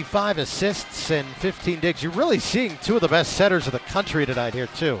 55 assists and 15 digs. You're really seeing two of the best setters of the country tonight here,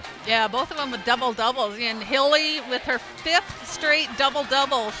 too. Yeah, both of them with double-doubles. And Hilly with her 5th straight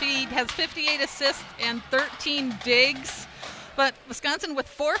double-double. She has 58 assists and 13 digs. But Wisconsin with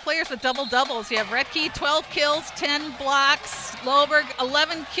 4 players with double-doubles. You have Redkey, 12 kills, 10 blocks. Loberg,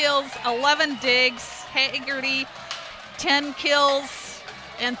 11 kills, 11 digs. Haggerty, 10 kills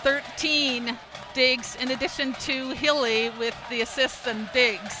and 13 digs, in addition to Hilly with the assists and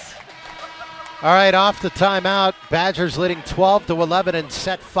digs. All right, off the timeout. Badgers leading 12-11 in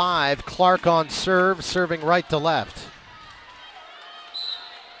set 5. Clark on serve, serving right to left.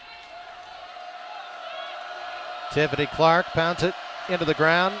 Tiffany Clark pounds it into the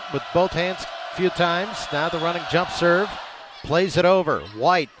ground with both hands a few times. Now the running jump serve. Plays it over.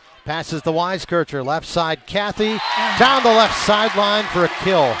 White passes the Weiskircher. Left side, Kathy. Down the left sideline for a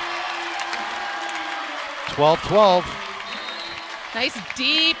kill. 12-12. Nice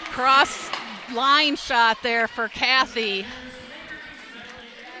deep cross line shot there for Kathy.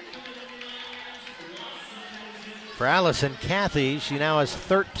 For Allison Kathy, she now has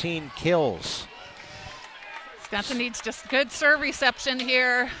 13 kills. Wisconsin needs just good serve reception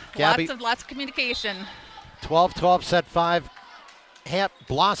here. Gabby, lots of communication. 12-12 set 5. Hamp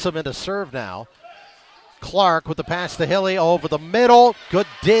Blossom into serve now. Clark with the pass to Hilly over the middle. Good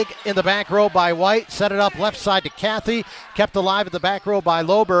dig in the back row by White. Set it up left side to Kathy. Kept alive at the back row by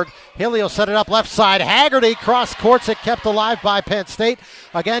Loberg. Hilly will set it up left side. Haggerty cross courts it, kept alive by Penn State.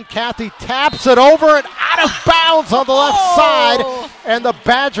 Again, Kathy taps it over and out of bounds on the left side. And the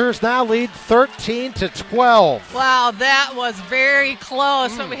Badgers now lead 13-12. Wow, that was very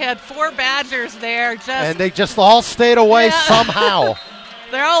close. But we had 4 Badgers there. And they just all stayed away somehow.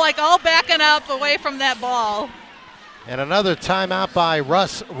 They're all backing up away from that ball. And another timeout by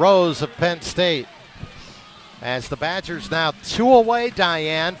Russ Rose of Penn State. As the Badgers now 2 away,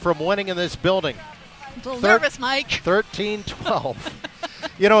 Diane, from winning in this building. A little nervous, Mike. 13-12.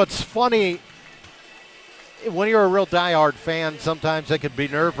 You know, it's funny. When you're a real diehard fan, sometimes it can be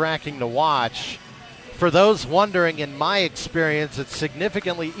nerve-wracking to watch. For those wondering, in my experience, it's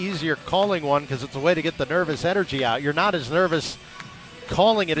significantly easier calling one because it's a way to get the nervous energy out. You're not as nervous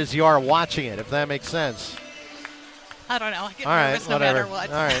calling it as you are watching it, if that makes sense. I don't know. I get All right, nervous no whatever. matter what.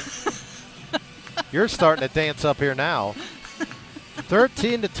 All right. You're starting to dance up here now.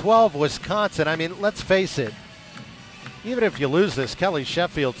 13-12, Wisconsin. I mean, let's face it. Even if you lose this, Kelly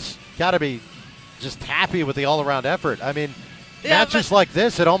Sheffield's got to be just happy with the all-around effort. I mean, matches like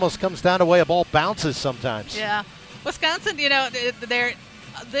this, it almost comes down to the way a ball bounces sometimes. Yeah. Wisconsin,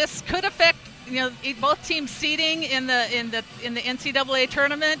 this could affect, both teams' seeding in the NCAA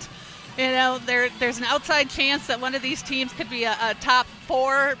tournament. There's an outside chance that one of these teams could be a top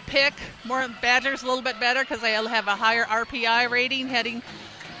 4 pick. More Badgers a little bit better because they'll have a higher RPI rating heading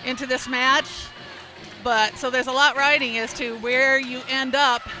into this match. But so there's a lot riding as to where you end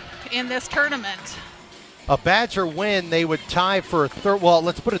up in this tournament. A Badger win, they would tie for third. Well,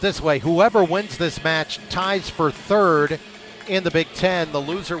 let's put it this way. Whoever wins this match ties for third in the Big Ten. The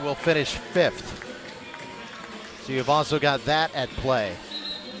loser will finish 5th. So you've also got that at play.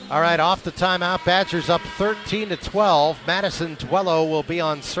 All right, off the timeout, Badgers up 13-12. Madison Duello will be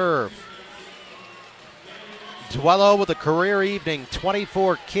on serve. Duello with a career evening,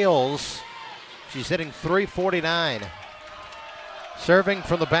 24 kills. She's hitting .349. Serving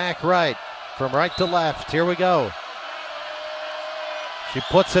from the back right, from right to left. Here we go. She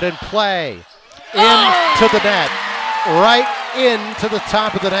puts it in play. Into the net. Right into the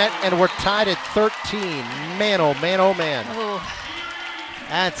top of the net, and we're tied at 13. Man, oh man, oh man. Ooh.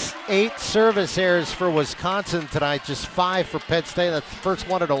 That's 8 service errors for Wisconsin tonight, just 5 for Penn State. That's the first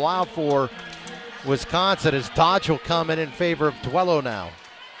one in a while for Wisconsin, as Dodge will come in favor of Duello now.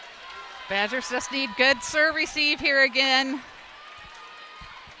 Badgers just need good serve receive here again.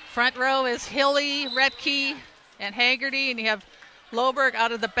 Front row is Hilly, Retke, and Haggerty, and you have Loberg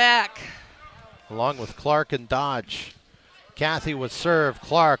out of the back. Along with Clark and Dodge. Kathy with serve.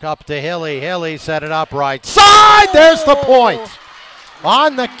 Clark up to Hilly. Hilly set it up right side. There's the point.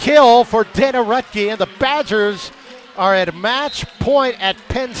 On the kill for Dana Retke, and the Badgers are at match point at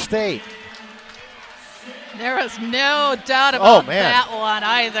Penn State. There was no doubt about that one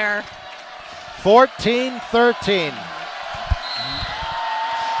either. 14-13.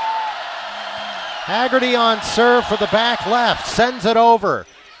 Haggerty on serve for the back left. Sends it over.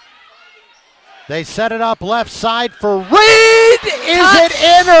 They set it up left side for Reed. Is it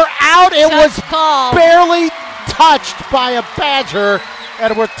in or out? It was barely touched by a Badger,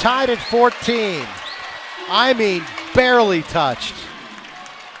 and we're tied at 14. I mean, barely touched.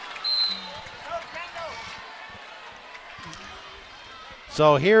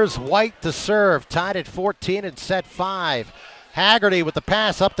 So here's White to serve, tied at 14 in set 5. Haggerty with the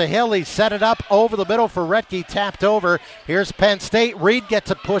pass up the hill. He set it up over the middle for Retke, tapped over. Here's Penn State. Reed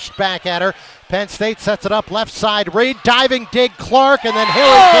gets it pushed back at her. Penn State sets it up left side. Reed diving dig Clark, and then Hilly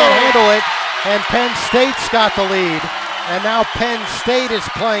can't handle it. And Penn State's got the lead. And now Penn State is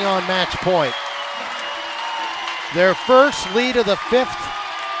playing on match point. Their first lead of the 5th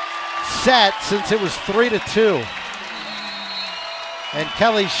set since it was 3-2. And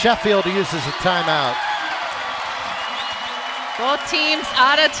Kelly Sheffield uses a timeout. Both teams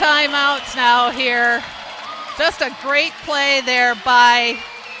out of timeouts now here. Just a great play there by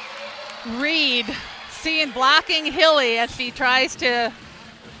Reed, blocking Hilly as she tries to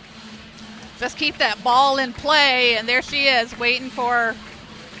just keep that ball in play. And there she is waiting for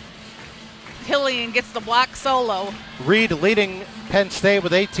Hilly and gets the block solo. Reed leading Penn State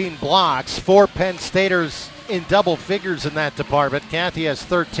with 18 blocks. 4 Penn Staters in double figures in that department. Kathy has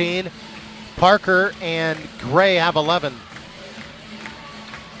 13. Parker and Gray have 11.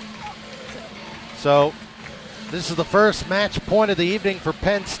 So this is the first match point of the evening for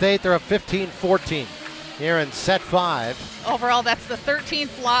Penn State. They're up 15-14 here in set 5. Overall, that's the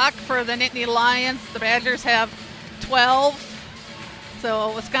 13th block for the Nittany Lions. The Badgers have 12.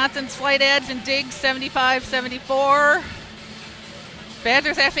 So Wisconsin slight edge and digs 75-74.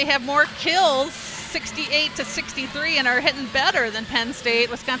 Badgers actually have more kills, 68-63, and are hitting better than Penn State.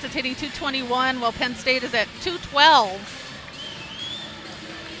 Wisconsin's hitting 221, while Penn State is at 212.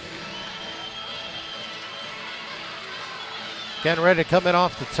 Getting ready to come in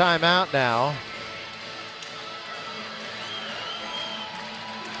off the timeout now.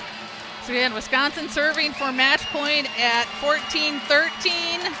 So again, Wisconsin serving for match point at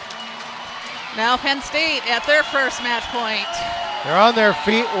 14-13. Now Penn State at their first match point. They're on their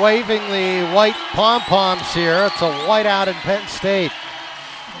feet waving the white pom-poms here. It's a whiteout in Penn State.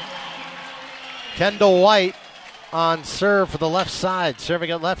 Kendall White on serve for the left side,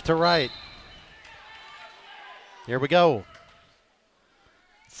 serving it left to right. Here we go.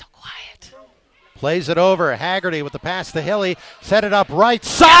 Plays it over. Haggerty with the pass to Hilly. Set it up right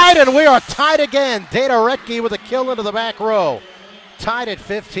side, and we are tied again. Dana Retke with a kill into the back row. Tied at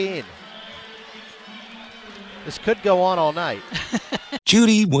 15. This could go on all night.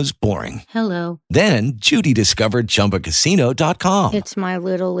 Judy was boring. Hello. Then Judy discovered ChumbaCasino.com. It's my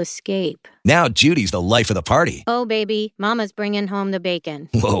little escape. Now Judy's the life of the party. Oh, baby, mama's bringing home the bacon.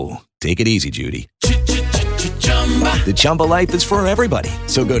 Whoa, take it easy, Judy. The Chumba life is for everybody.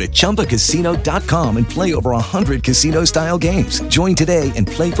 So go to ChumbaCasino.com and play over 100 casino-style games. Join today and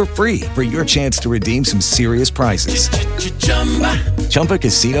play for free for your chance to redeem some serious prizes.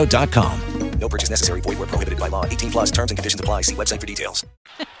 ChumbaCasino.com. No purchase necessary. Void where prohibited by law. 18 plus terms and conditions apply. See website for details.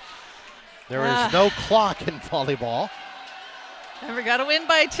 There is no clock in volleyball. Never got to win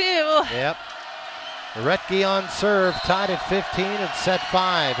by 2. Yep. Retke on serve, tied at 15 and set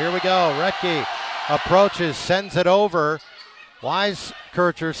 5. Here we go. Retke approaches, sends it over.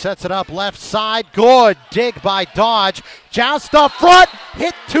 Weiskircher sets it up left side. Good dig by Dodge. Joust up front.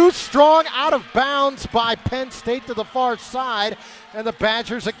 Hit too strong, out of bounds by Penn State to the far side. And the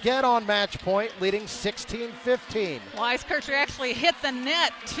Badgers again on match point, leading 16-15. Weiskircher actually hit the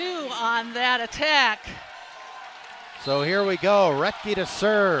net, too, on that attack. So here we go. Retke to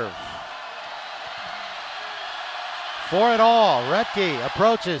serve. For it all. Retke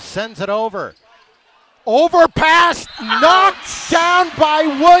approaches, sends it over. Overpass, knocked down by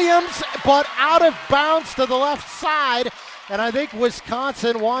Williams, but out of bounds to the left side. And I think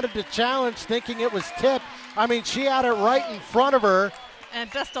Wisconsin wanted to challenge, thinking it was tipped. I mean, she had it right in front of her. And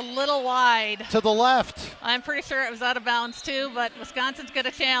just a little wide. To the left. I'm pretty sure it was out of bounds, too, but Wisconsin's got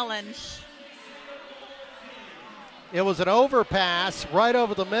a challenge. It was an overpass right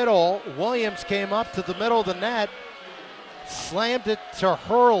over the middle. Williams came up to the middle of the net, slammed it to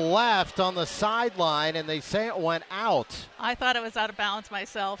her left on the sideline, and they say it went out. I thought it was out of bounds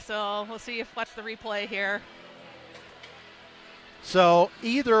myself, so we'll see if watch the replay here. So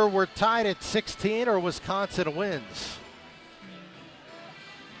either we're tied at 16 or Wisconsin wins.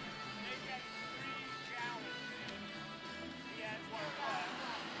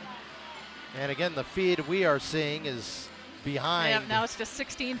 And again, the feed we are seeing is behind. Yeah, now it's just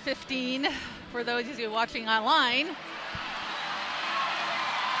 16-15 for those of you watching online.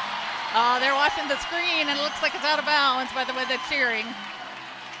 They're watching the screen, and it looks like it's out of bounds by the way they're cheering.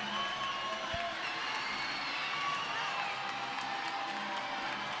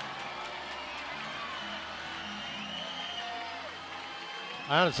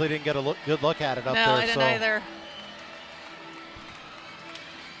 I honestly didn't get a good look at it up there. No, I didn't either.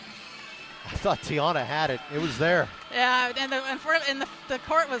 I thought Tiana had it. It was there. Yeah, and the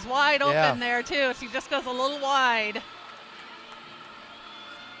court was wide open there, too. She just goes a little wide.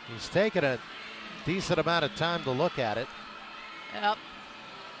 He's taken a decent amount of time to look at it. Yep.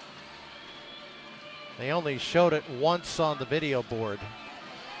 They only showed it once on the video board.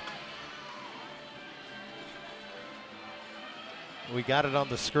 We got it on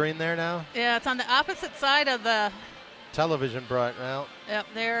the screen there now? Yeah, it's on the opposite side of the television brought out. Yep,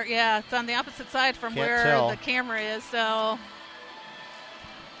 there. Yeah, it's on the opposite side from where the camera is. So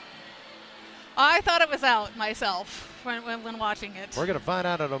I thought it was out myself when watching it. We're going to find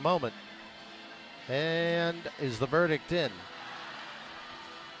out in a moment. And is the verdict in?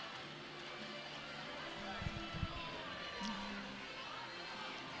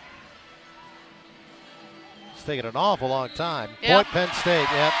 It's taking an awful long time. Yep. Point Penn State.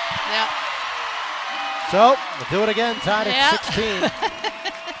 Yep. Yep. So we'll do it again. Tied at 16.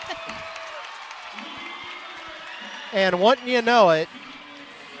 And wouldn't you know it,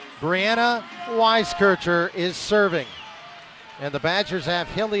 Brianna Weiskircher is serving. And the Badgers have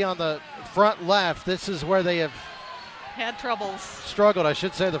Hilly on the front left. This is where they have had troubles. Struggled, I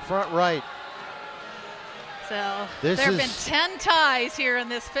should say, the front right. So there have been 10 ties here in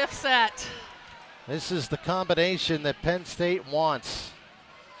this fifth set. This is the combination that Penn State wants.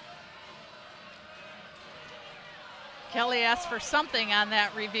 Kelly asked for something on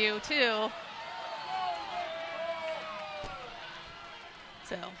that review, too.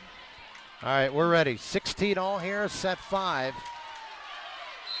 So. All right, we're ready. 16 all here, set 5.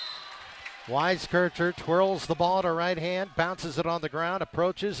 Weiskircher twirls the ball to right hand, bounces it on the ground,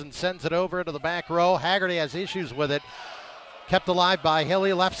 approaches and sends it over into the back row. Haggerty has issues with it. Kept alive by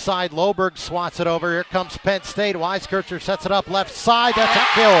Hilly. Left side, Loberg swats it over. Here comes Penn State. Weiskircher sets it up left side. That's a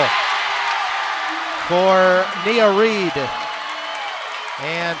kill for Nia Reed.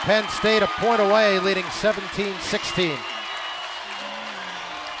 And Penn State a point away, leading 17-16.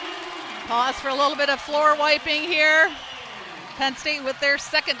 Pause for a little bit of floor wiping here. Penn State with their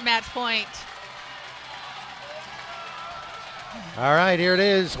second match point. All right, here it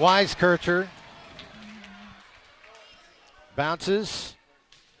is. Weiskircher bounces,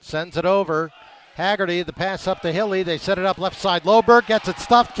 sends it over. Haggerty, the pass up to Hilly. They set it up left side. Loberg gets it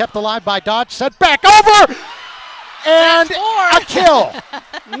stuffed, kept alive by Dodge. Sent back over. and a kill.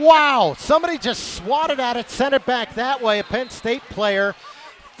 Wow. Somebody just swatted at it, sent it back that way. A Penn State player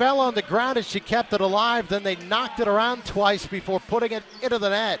fell on the ground as she kept it alive. Then they knocked it around twice before putting it into the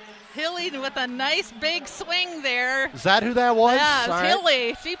net. Hilly with a nice big swing there. Is that who that was? Yeah, it's All right.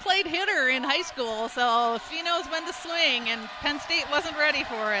 Hilly. She played hitter in high school, so she knows when to swing, and Penn State wasn't ready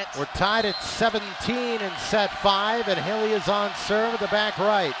for it. We're tied at 17 in set 5, and Hilly is on serve at the back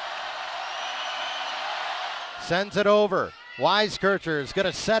right. Sends it over. Weiskircher is going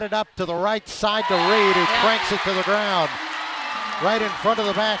to set it up to the right side to Reed, who cranks it to the ground. Right in front of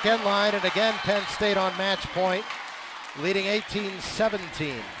the back end line, and again, Penn State on match point, leading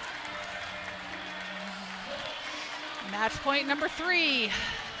 18-17. Match point number 3.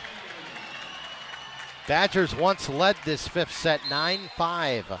 Badgers once led this fifth set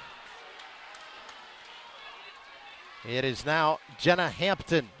 9-5. It is now Jenna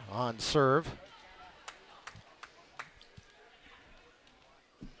Hampton on serve.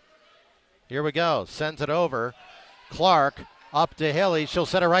 Here we go. Sends it over. Clark up to Hilly. She'll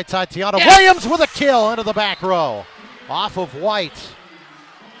set it right side. Tiana Williams with a kill into the back row. Off of White.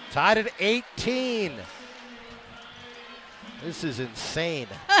 Tied at 18. This is insane.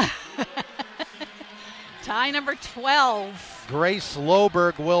 Tie number 12. Grace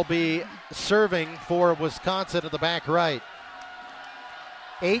Loberg will be serving for Wisconsin at the back right.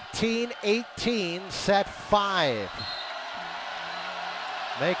 18-18, set 5.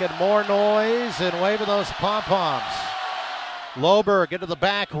 Making more noise and waving those pom-poms. Loberg into the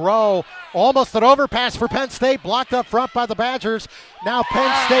back row. Almost an overpass for Penn State. Blocked up front by the Badgers. Now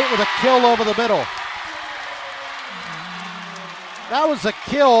Penn State with a kill over the middle. That was a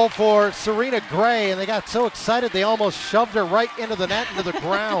kill for Serena Gray, and they got so excited they almost shoved her right into the net, into the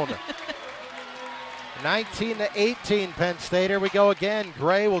ground. 19-18 Penn State. Here we go again.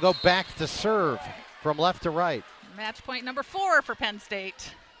 Gray will go back to serve from left to right. Match point number 4 for Penn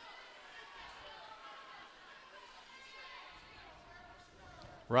State.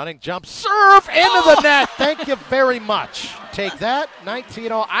 Running jump serve into the net. Thank you very much. Take that.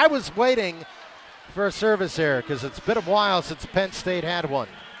 19-0. I was waiting for a service error because it's been a while since Penn State had one.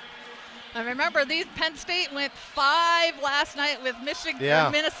 And remember, these Penn State went 5 last night with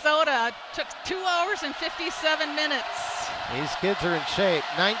Michigan, Minnesota. Took 2 hours and 57 minutes. These kids are in shape.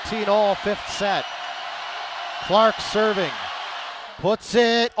 19-all, fifth set. Clark serving. Puts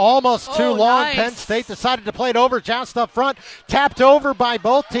it almost too long. Nice. Penn State decided to play it over. Joust up front. Tapped over by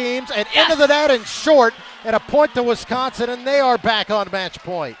both teams and into the net and short. And a point to Wisconsin, and they are back on match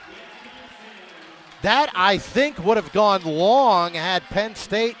point. That, I think, would have gone long had Penn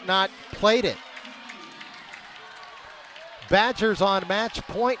State not played it. Badgers on match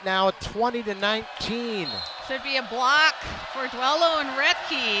point now at 20-19. Should be a block for Dwello and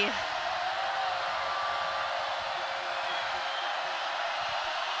Retke.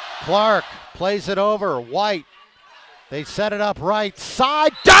 Clark plays it over. White. They set it up right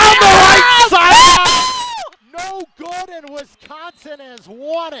side. Down the right side! No good, and Wisconsin has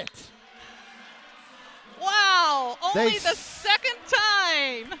won it. Wow, only the second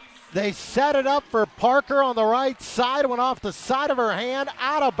time. They set it up for Parker on the right side. Went off the side of her hand,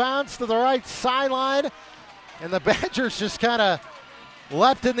 out of bounds to the right sideline. And the Badgers just kind of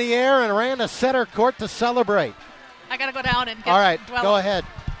leapt in the air and ran to center court to celebrate. I got to go down and get All right, Dwello. go ahead.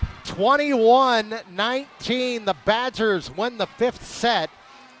 21-19, the Badgers win the fifth set.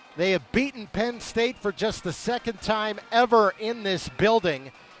 They have beaten Penn State for just the second time ever in this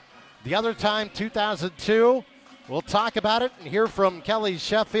building. The other time, 2002. We'll talk about it and hear from Kelly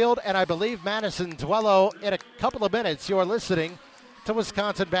Sheffield and I believe Madison Dwello in a couple of minutes. You're listening to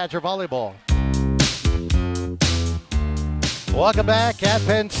Wisconsin Badger Volleyball. Welcome back at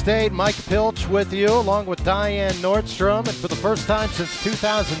Penn State. Mike Pilch with you along with Diane Nordstrom. And for the first time since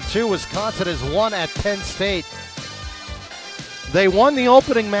 2002, Wisconsin has won at Penn State. They won the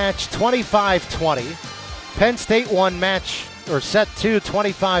opening match 25-20. Penn State won set 2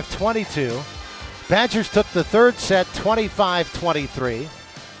 25-22. Badgers took the third set 25-23.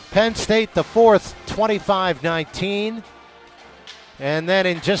 Penn State the fourth 25-19. And then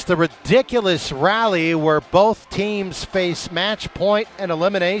in just a ridiculous rally where both teams face match point and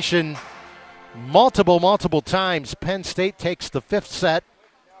elimination multiple times, Penn State takes the fifth set,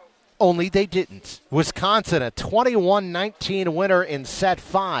 only they didn't. Wisconsin, a 21-19 winner in set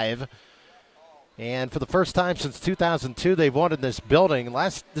 5. And for the first time since 2002, they've won in this building.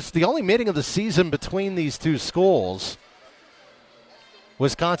 This is the only meeting of the season between these two schools.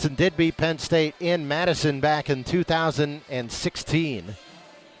 Wisconsin did beat Penn State in Madison back in 2016.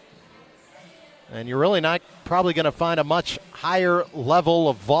 And you're really not probably going to find a much higher level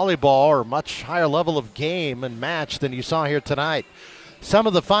of volleyball or much higher level of game and match than you saw here tonight. Some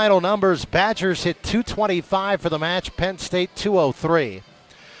of the final numbers: Badgers hit 225 for the match, Penn State 203.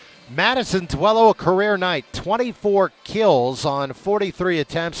 Madison Duello, a career night, 24 kills on 43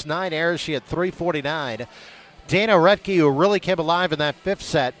 attempts, 9 errors. She had 349. Dana Retke, who really came alive in that fifth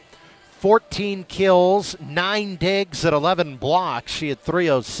set, 14 kills, 9 digs, and 11 blocks. She had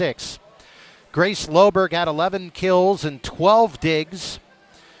 306. Grace Loberg had 11 kills and 12 digs.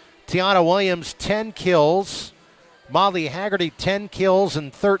 Tiana Williams, 10 kills. Molly Haggerty, 10 kills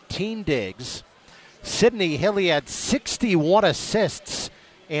and 13 digs. Sydney Hilly had 61 assists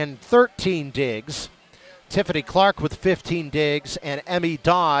and 13 digs. Tiffany Clark with 15 digs, and Emmy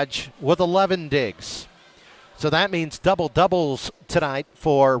Dodge with 11 digs. So that means double-doubles tonight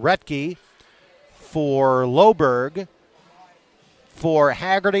for Retke, for Loberg, for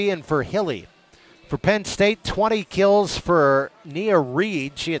Haggerty, and for Hilly. For Penn State, 20 kills for Nia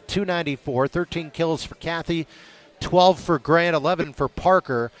Reed. She had 294. 13 kills for Kathy, 12 for Grant, 11 for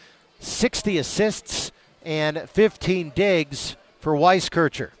Parker. 60 assists and 15 digs for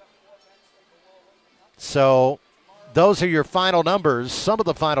Weiskircher. So those are your final numbers, some of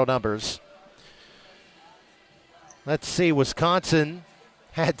the final numbers. Let's see, Wisconsin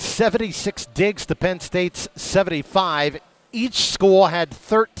had 76 digs to Penn State's 75. Each school had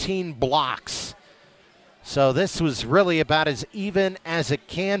 13 blocks. So this was really about as even as it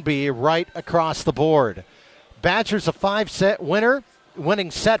can be right across the board. Badgers a 5-set winner, winning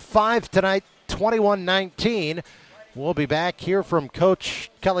set 5 tonight, 21-19. We'll be back here from Coach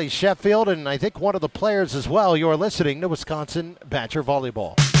Kelly Sheffield, and I think one of the players as well. You're listening to Wisconsin Badger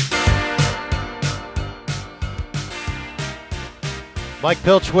Volleyball. Mike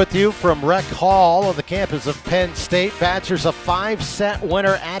Pilch with you from Rec Hall on the campus of Penn State. Badgers a 5-set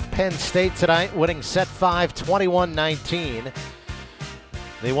winner at Penn State tonight, winning set 5, 21-19.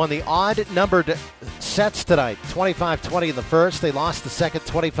 They won the odd-numbered sets tonight, 25-20 in the first. They lost the second,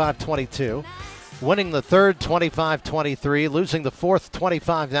 25-22. Winning the third, 25-23. Losing the fourth,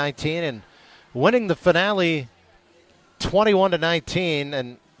 25-19. And winning the finale, 21-19.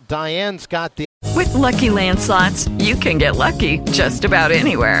 And Diane's got the... With Lucky Land Slots, you can get lucky just about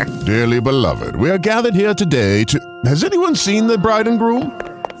anywhere. Dearly beloved, we are gathered here today to... Has anyone seen the bride and groom?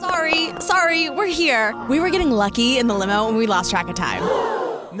 Sorry, we're here. We were getting lucky in the limo and we lost track of time.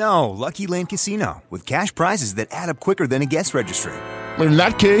 No, Lucky Land Casino, with cash prizes that add up quicker than a guest registry. In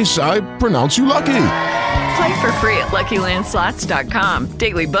that case, I pronounce you lucky. Play for free at LuckyLandSlots.com.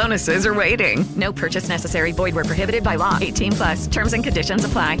 Daily bonuses are waiting. No purchase necessary. Void where prohibited by law. 18+. Terms and conditions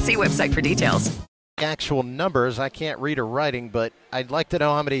apply. See website for details. Actual numbers, I can't read or writing, but I'd like to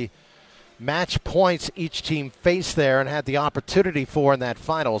know how many match points each team faced there and had the opportunity for in that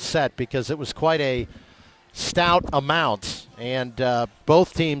final set, because it was quite a stout amount, and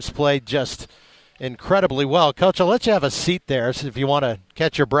both teams played just incredibly well. Coach, I'll let you have a seat there if you want to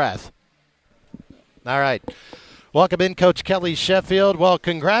catch your breath. All right. Welcome in, Coach Kelly Sheffield. Well,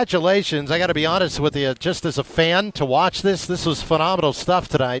 congratulations. I got to be honest with you, just as a fan to watch this was phenomenal stuff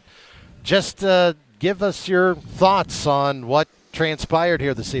tonight. Just give us your thoughts on what transpired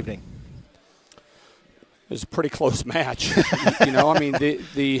here this evening. It was a pretty close match. I mean,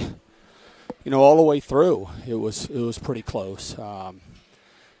 the all the way through, it was pretty close.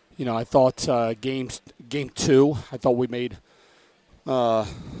 I thought game 2, I thought we made a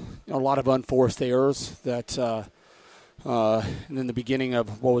lot of unforced errors that, and then the beginning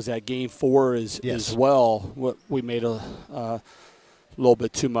of, what was that, game 4 as well, what we made a little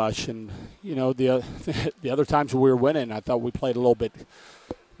bit too much. And, the other times we were winning, I thought we played a little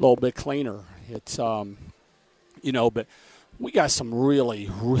bit cleaner. It's, but we got some really,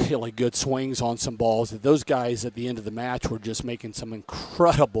 really good swings on some balls. Those guys at the end of the match were just making some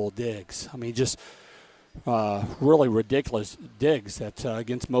incredible digs. I mean, just really ridiculous digs that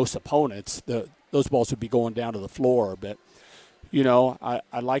against most opponents, those balls would be going down to the floor. But, I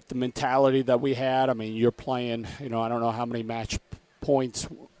like the mentality that we had. I mean, you're playing, I don't know how many match points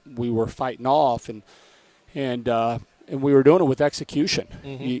we were fighting off, and we were doing it with execution.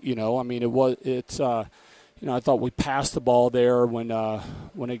 Mm-hmm. I mean, I thought we passed the ball there when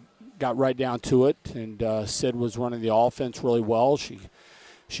it got right down to it, and Sid was running the offense really well.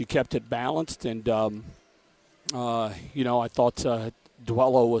 She kept it balanced, and I thought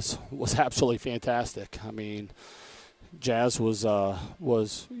Duello was absolutely fantastic. I mean, Jazz was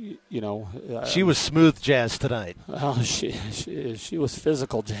she was smooth Jazz tonight. She was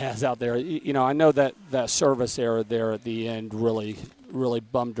physical Jazz out there. I know that service error there at the end really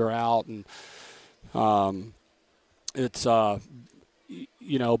bummed her out, and it's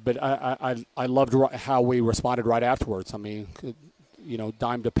But I loved how we responded right afterwards. I mean,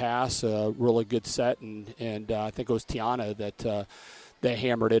 dime to pass, really good set, and I think it was Tiana that they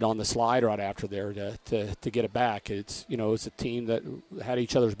hammered it on the slide right after there to get it back. It's it's a team that had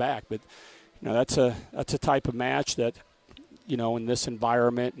each other's back, but that's a type of match that in this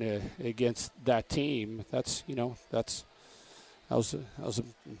environment against that team, that was a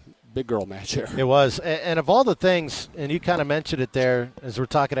big girl match here. It was. And of all the things, and you kind of mentioned it there as we're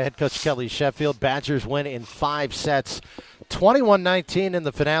talking to head coach Kelly Sheffield, Badgers win in 5 sets, 21-19 in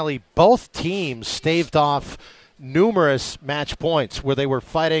the finale. Both teams staved off numerous match points where they were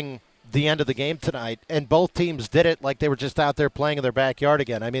fighting the end of the game tonight, and both teams did it like they were just out there playing in their backyard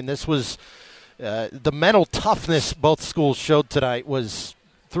again. I mean, this was the mental toughness both schools showed tonight was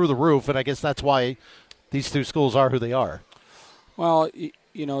through the roof, and I guess that's why these two schools are who they are. Well,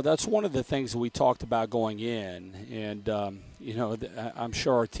 that's one of the things that we talked about going in, and I'm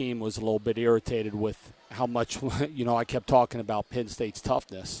sure our team was a little bit irritated with how much I kept talking about Penn State's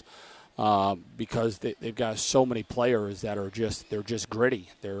toughness because they've got so many players that are just gritty.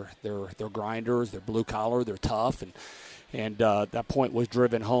 They're grinders. They're blue collar. They're tough, and that point was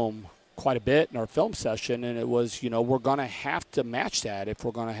driven home quite a bit in our film session, and it was we're going to have to match that if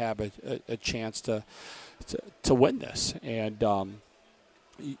we're going to have a chance to win this. And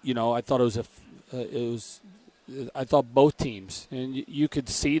I thought I thought both teams, and you could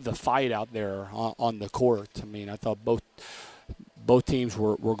see the fight out there on the court. I mean, I thought both teams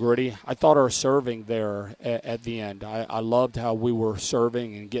were gritty. I thought our serving there at the end, I loved how we were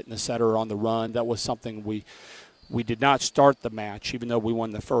serving and getting the setter on the run. That was something we did not start the match, even though we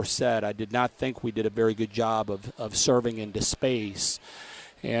won the first set. I did not think we did a very good job of serving into space.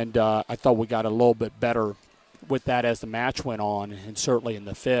 And I thought we got a little bit better with that as the match went on, and certainly in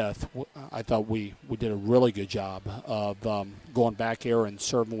the fifth. I thought we did a really good job of going back here and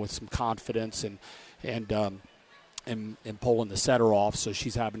serving with some confidence and pulling the setter off, so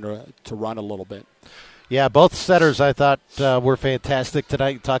she's having to run a little bit. Yeah, both setters I thought were fantastic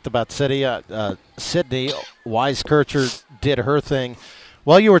tonight. You talked about Sydney Weiskircher did her thing.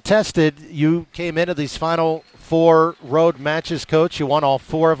 While you were tested, you came into these final 4 road matches, Coach. You won all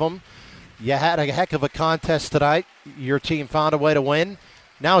 4 of them. You had a heck of a contest tonight. Your team found a way to win.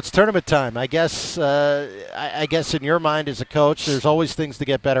 Now it's tournament time. I guess in your mind as a coach, there's always things to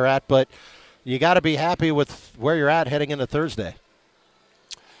get better at, but you got to be happy with where you're at heading into Thursday.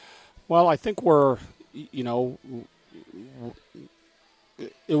 Well, I think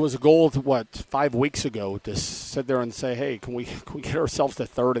it was a goal of 5 weeks ago to sit there and say, hey, can we get ourselves to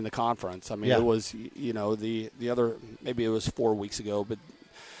third in the conference? I mean, It was, the other, maybe it was 4 weeks ago, but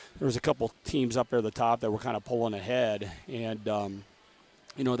there was a couple teams up there at the top that were kind of pulling ahead. And,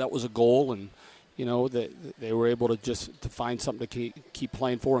 that was a goal. And, that they were able to find something to keep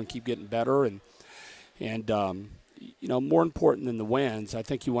playing for and keep getting better. And more important than the wins, I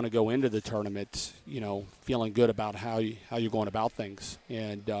think you want to go into the tournament, feeling good about how you're going about things.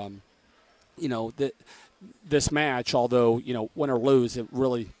 And, this match, although, win or lose, it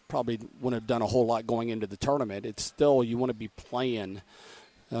really probably wouldn't have done a whole lot going into the tournament. It's still, you want to be playing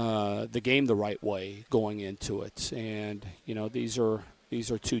the game the right way going into it. And, these are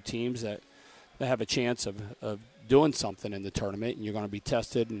 2 teams that have a chance of doing something in the tournament, and you're going to be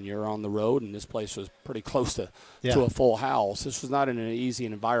tested, and you're on the road, and this place was pretty close to a full house. This was not in an easy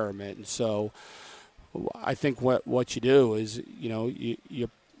environment, and so I think what you do is,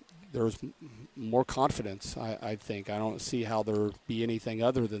 there's more confidence, I think. I don't see how there be anything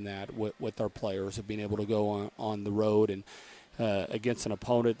other than that with our players of being able to go on the road and against an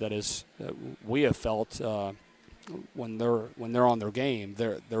opponent that is, we have felt when they're on their game,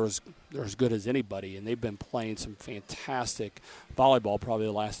 they're as good as anybody, and they've been playing some fantastic volleyball probably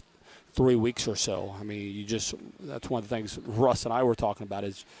the last 3 weeks or so. I mean, that's one of the things Russ and I were talking about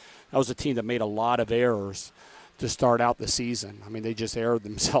is that was a team that made a lot of errors to start out the season. I mean, they just erred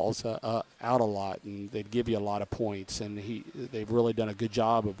themselves out a lot, and they'd give you a lot of points, and they've really done a good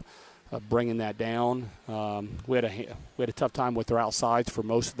job of bringing that down. We had a tough time with their outsides for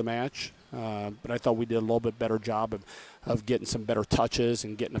most of the match. But I thought we did a little bit better job of getting some better touches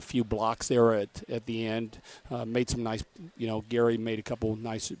and getting a few blocks there at the end. Made some nice, Gary made a couple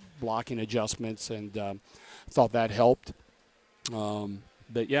nice blocking adjustments, and thought that helped.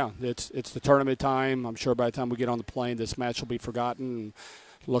 But yeah, it's the tournament time. I'm sure by the time we get on the plane, this match will be forgotten.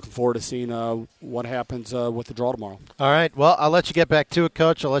 Looking forward to seeing what happens with the draw tomorrow. All right. Well, I'll let you get back to it,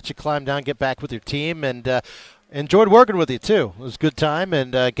 Coach. I'll let you climb down, get back with your team, and enjoyed working with you, too. It was a good time,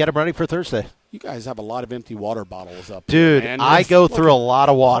 and get them ready for Thursday. You guys have a lot of empty water bottles up Dude, here, man. I go through a lot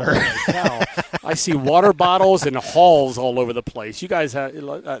of water. I see water bottles and halls all over the place. You guys have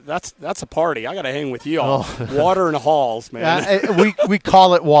that's a party. I got to hang with you all. Water and halls, man. We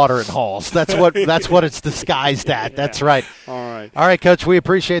call it water and halls. That's what it's disguised at. That's right. All right, Coach. We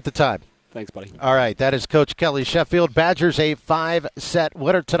appreciate the time. Thanks, buddy. All right, that is Coach Kelly Sheffield. Badgers a 5-set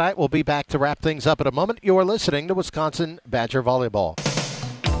winner tonight. We'll be back to wrap things up in a moment. You're listening to Wisconsin Badger Volleyball.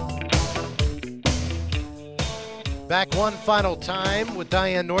 Back one final time with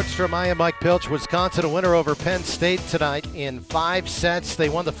Diane Nordstrom. I am Mike Pilch. Wisconsin a winner over Penn State tonight in 5 sets. They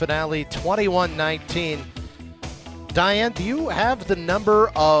won the finale 21-19. Diane, do you have the number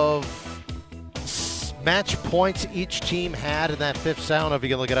of match points each team had in that 5th set? I don't know if you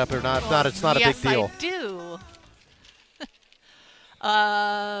can look it up or not. If not, it's not a big deal. Yes,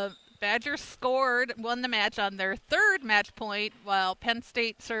 I do. Badgers won the match on their 3rd match point, while Penn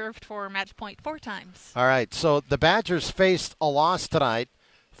State served for match point 4 times. All right, so the Badgers faced a loss tonight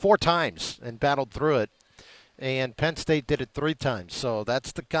 4 times and battled through it, and Penn State did it 3 times. So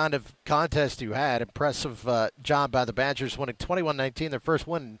that's the kind of contest you had. Impressive job by the Badgers, winning 21-19, their first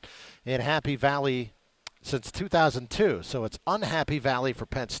win in Happy Valley since 2002. So it's Unhappy Valley for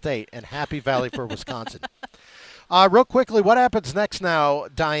Penn State and Happy Valley for Wisconsin. Real quickly, what happens next now,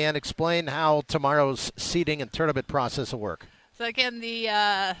 Diane? Explain how tomorrow's seeding and tournament process will work. So, again, the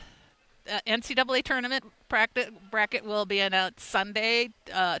NCAA tournament bracket will be announced Sunday,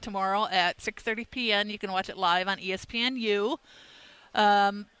 tomorrow at 6:30 p.m. You can watch it live on ESPNU.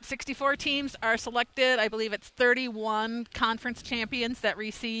 64 teams are selected. I believe it's 31 conference champions that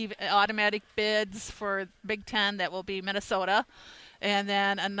receive automatic bids for Big Ten. That will be Minnesota. And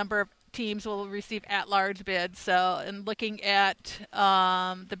then a number of teams will receive at-large bids. So, in looking at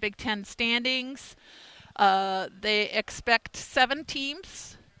the Big Ten standings, they expect 7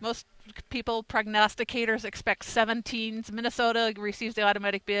 teams. Most people, prognosticators, expect 7 teams. Minnesota receives the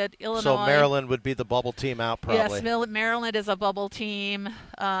automatic bid. Illinois. So Maryland would be the bubble team out, probably. Yes, Maryland is a bubble team,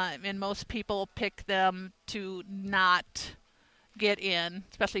 and most people pick them to not get in,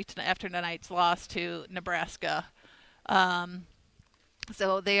 especially after tonight's loss to Nebraska.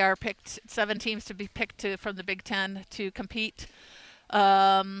 So they are picked, 7 teams to be picked from the Big Ten to compete.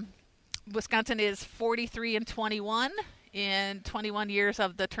 Wisconsin is 43-21 in 21 years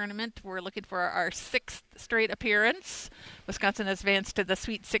of the tournament. We're looking for our 6th straight appearance. Wisconsin has advanced to the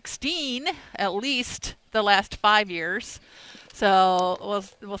Sweet 16 at least the last 5 years. So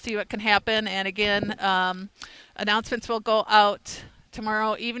we'll see what can happen. And again, announcements will go out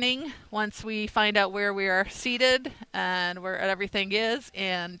tomorrow evening once we find out where we are seated and where everything is.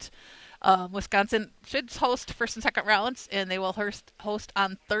 And Wisconsin should host first and second rounds, and they will host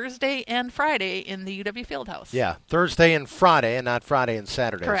on Thursday and Friday in the UW Fieldhouse. Yeah, Thursday and Friday, and not Friday and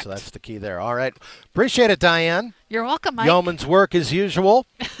Saturday. Correct. So that's the key there. All right. Appreciate it, Diane. You're welcome, Mike. Yeoman's work as usual.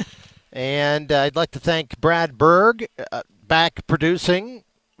 And I'd like to thank Brad Berg, back producing.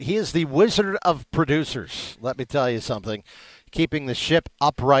 He is the wizard of producers. Let me tell you something. Keeping the ship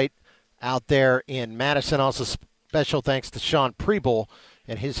upright out there in Madison. Also, special thanks to Sean Preble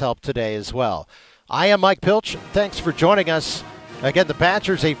and his help today as well. I am Mike Pilch. Thanks for joining us. Again, the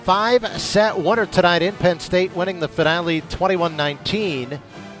Badgers a 5-set winner tonight in Penn State, winning the finale 21-19.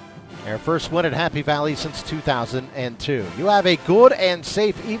 Their first win at Happy Valley since 2002. You have a good and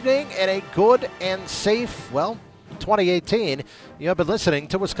safe evening and a good and safe, 2018. You have been listening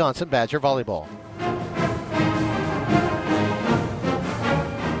to Wisconsin Badger Volleyball.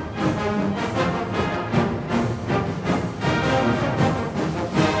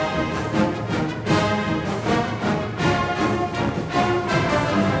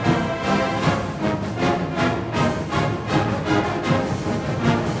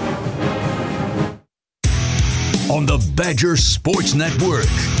 On the Badger Sports Network,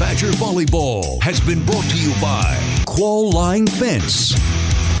 Badger Volleyball has been brought to you by Qual Line Fence.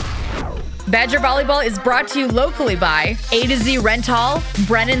 Badger Volleyball is brought to you locally by A to Z Rental,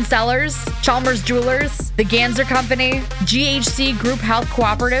 Brennan Cellars, Chalmers Jewelers, The Ganser Company, GHC Group Health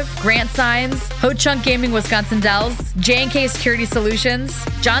Cooperative, Grant Signs, Ho Chunk Gaming Wisconsin Dells, J&K Security Solutions,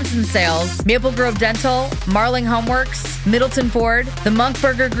 Johnson Sales, Maple Grove Dental, Marling Homeworks, Middleton Ford, the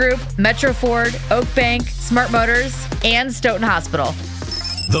Munkberger Group, Metro Ford, Oak Bank, Smart Motors, and Stoughton Hospital.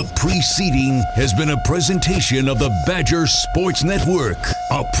 The preceding has been a presentation of the Badger Sports Network,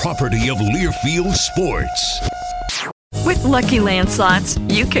 a property of Learfield Sports. With Lucky Land Slots,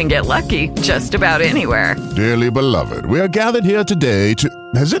 you can get lucky just about anywhere. Dearly beloved, we are gathered here today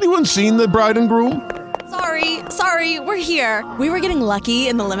to... Has anyone seen the bride and groom? Sorry, we're here. We were getting lucky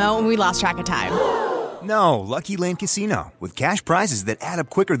in the limo and we lost track of time. No, Lucky Land Casino, with cash prizes that add up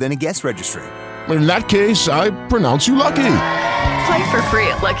quicker than a guest registry. In that case, I pronounce you lucky. Play for free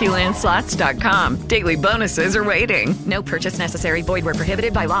at LuckyLandSlots.com. Daily bonuses are waiting. No purchase necessary. Void where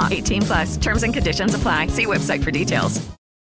prohibited by law. 18+. Terms and conditions apply. See website for details.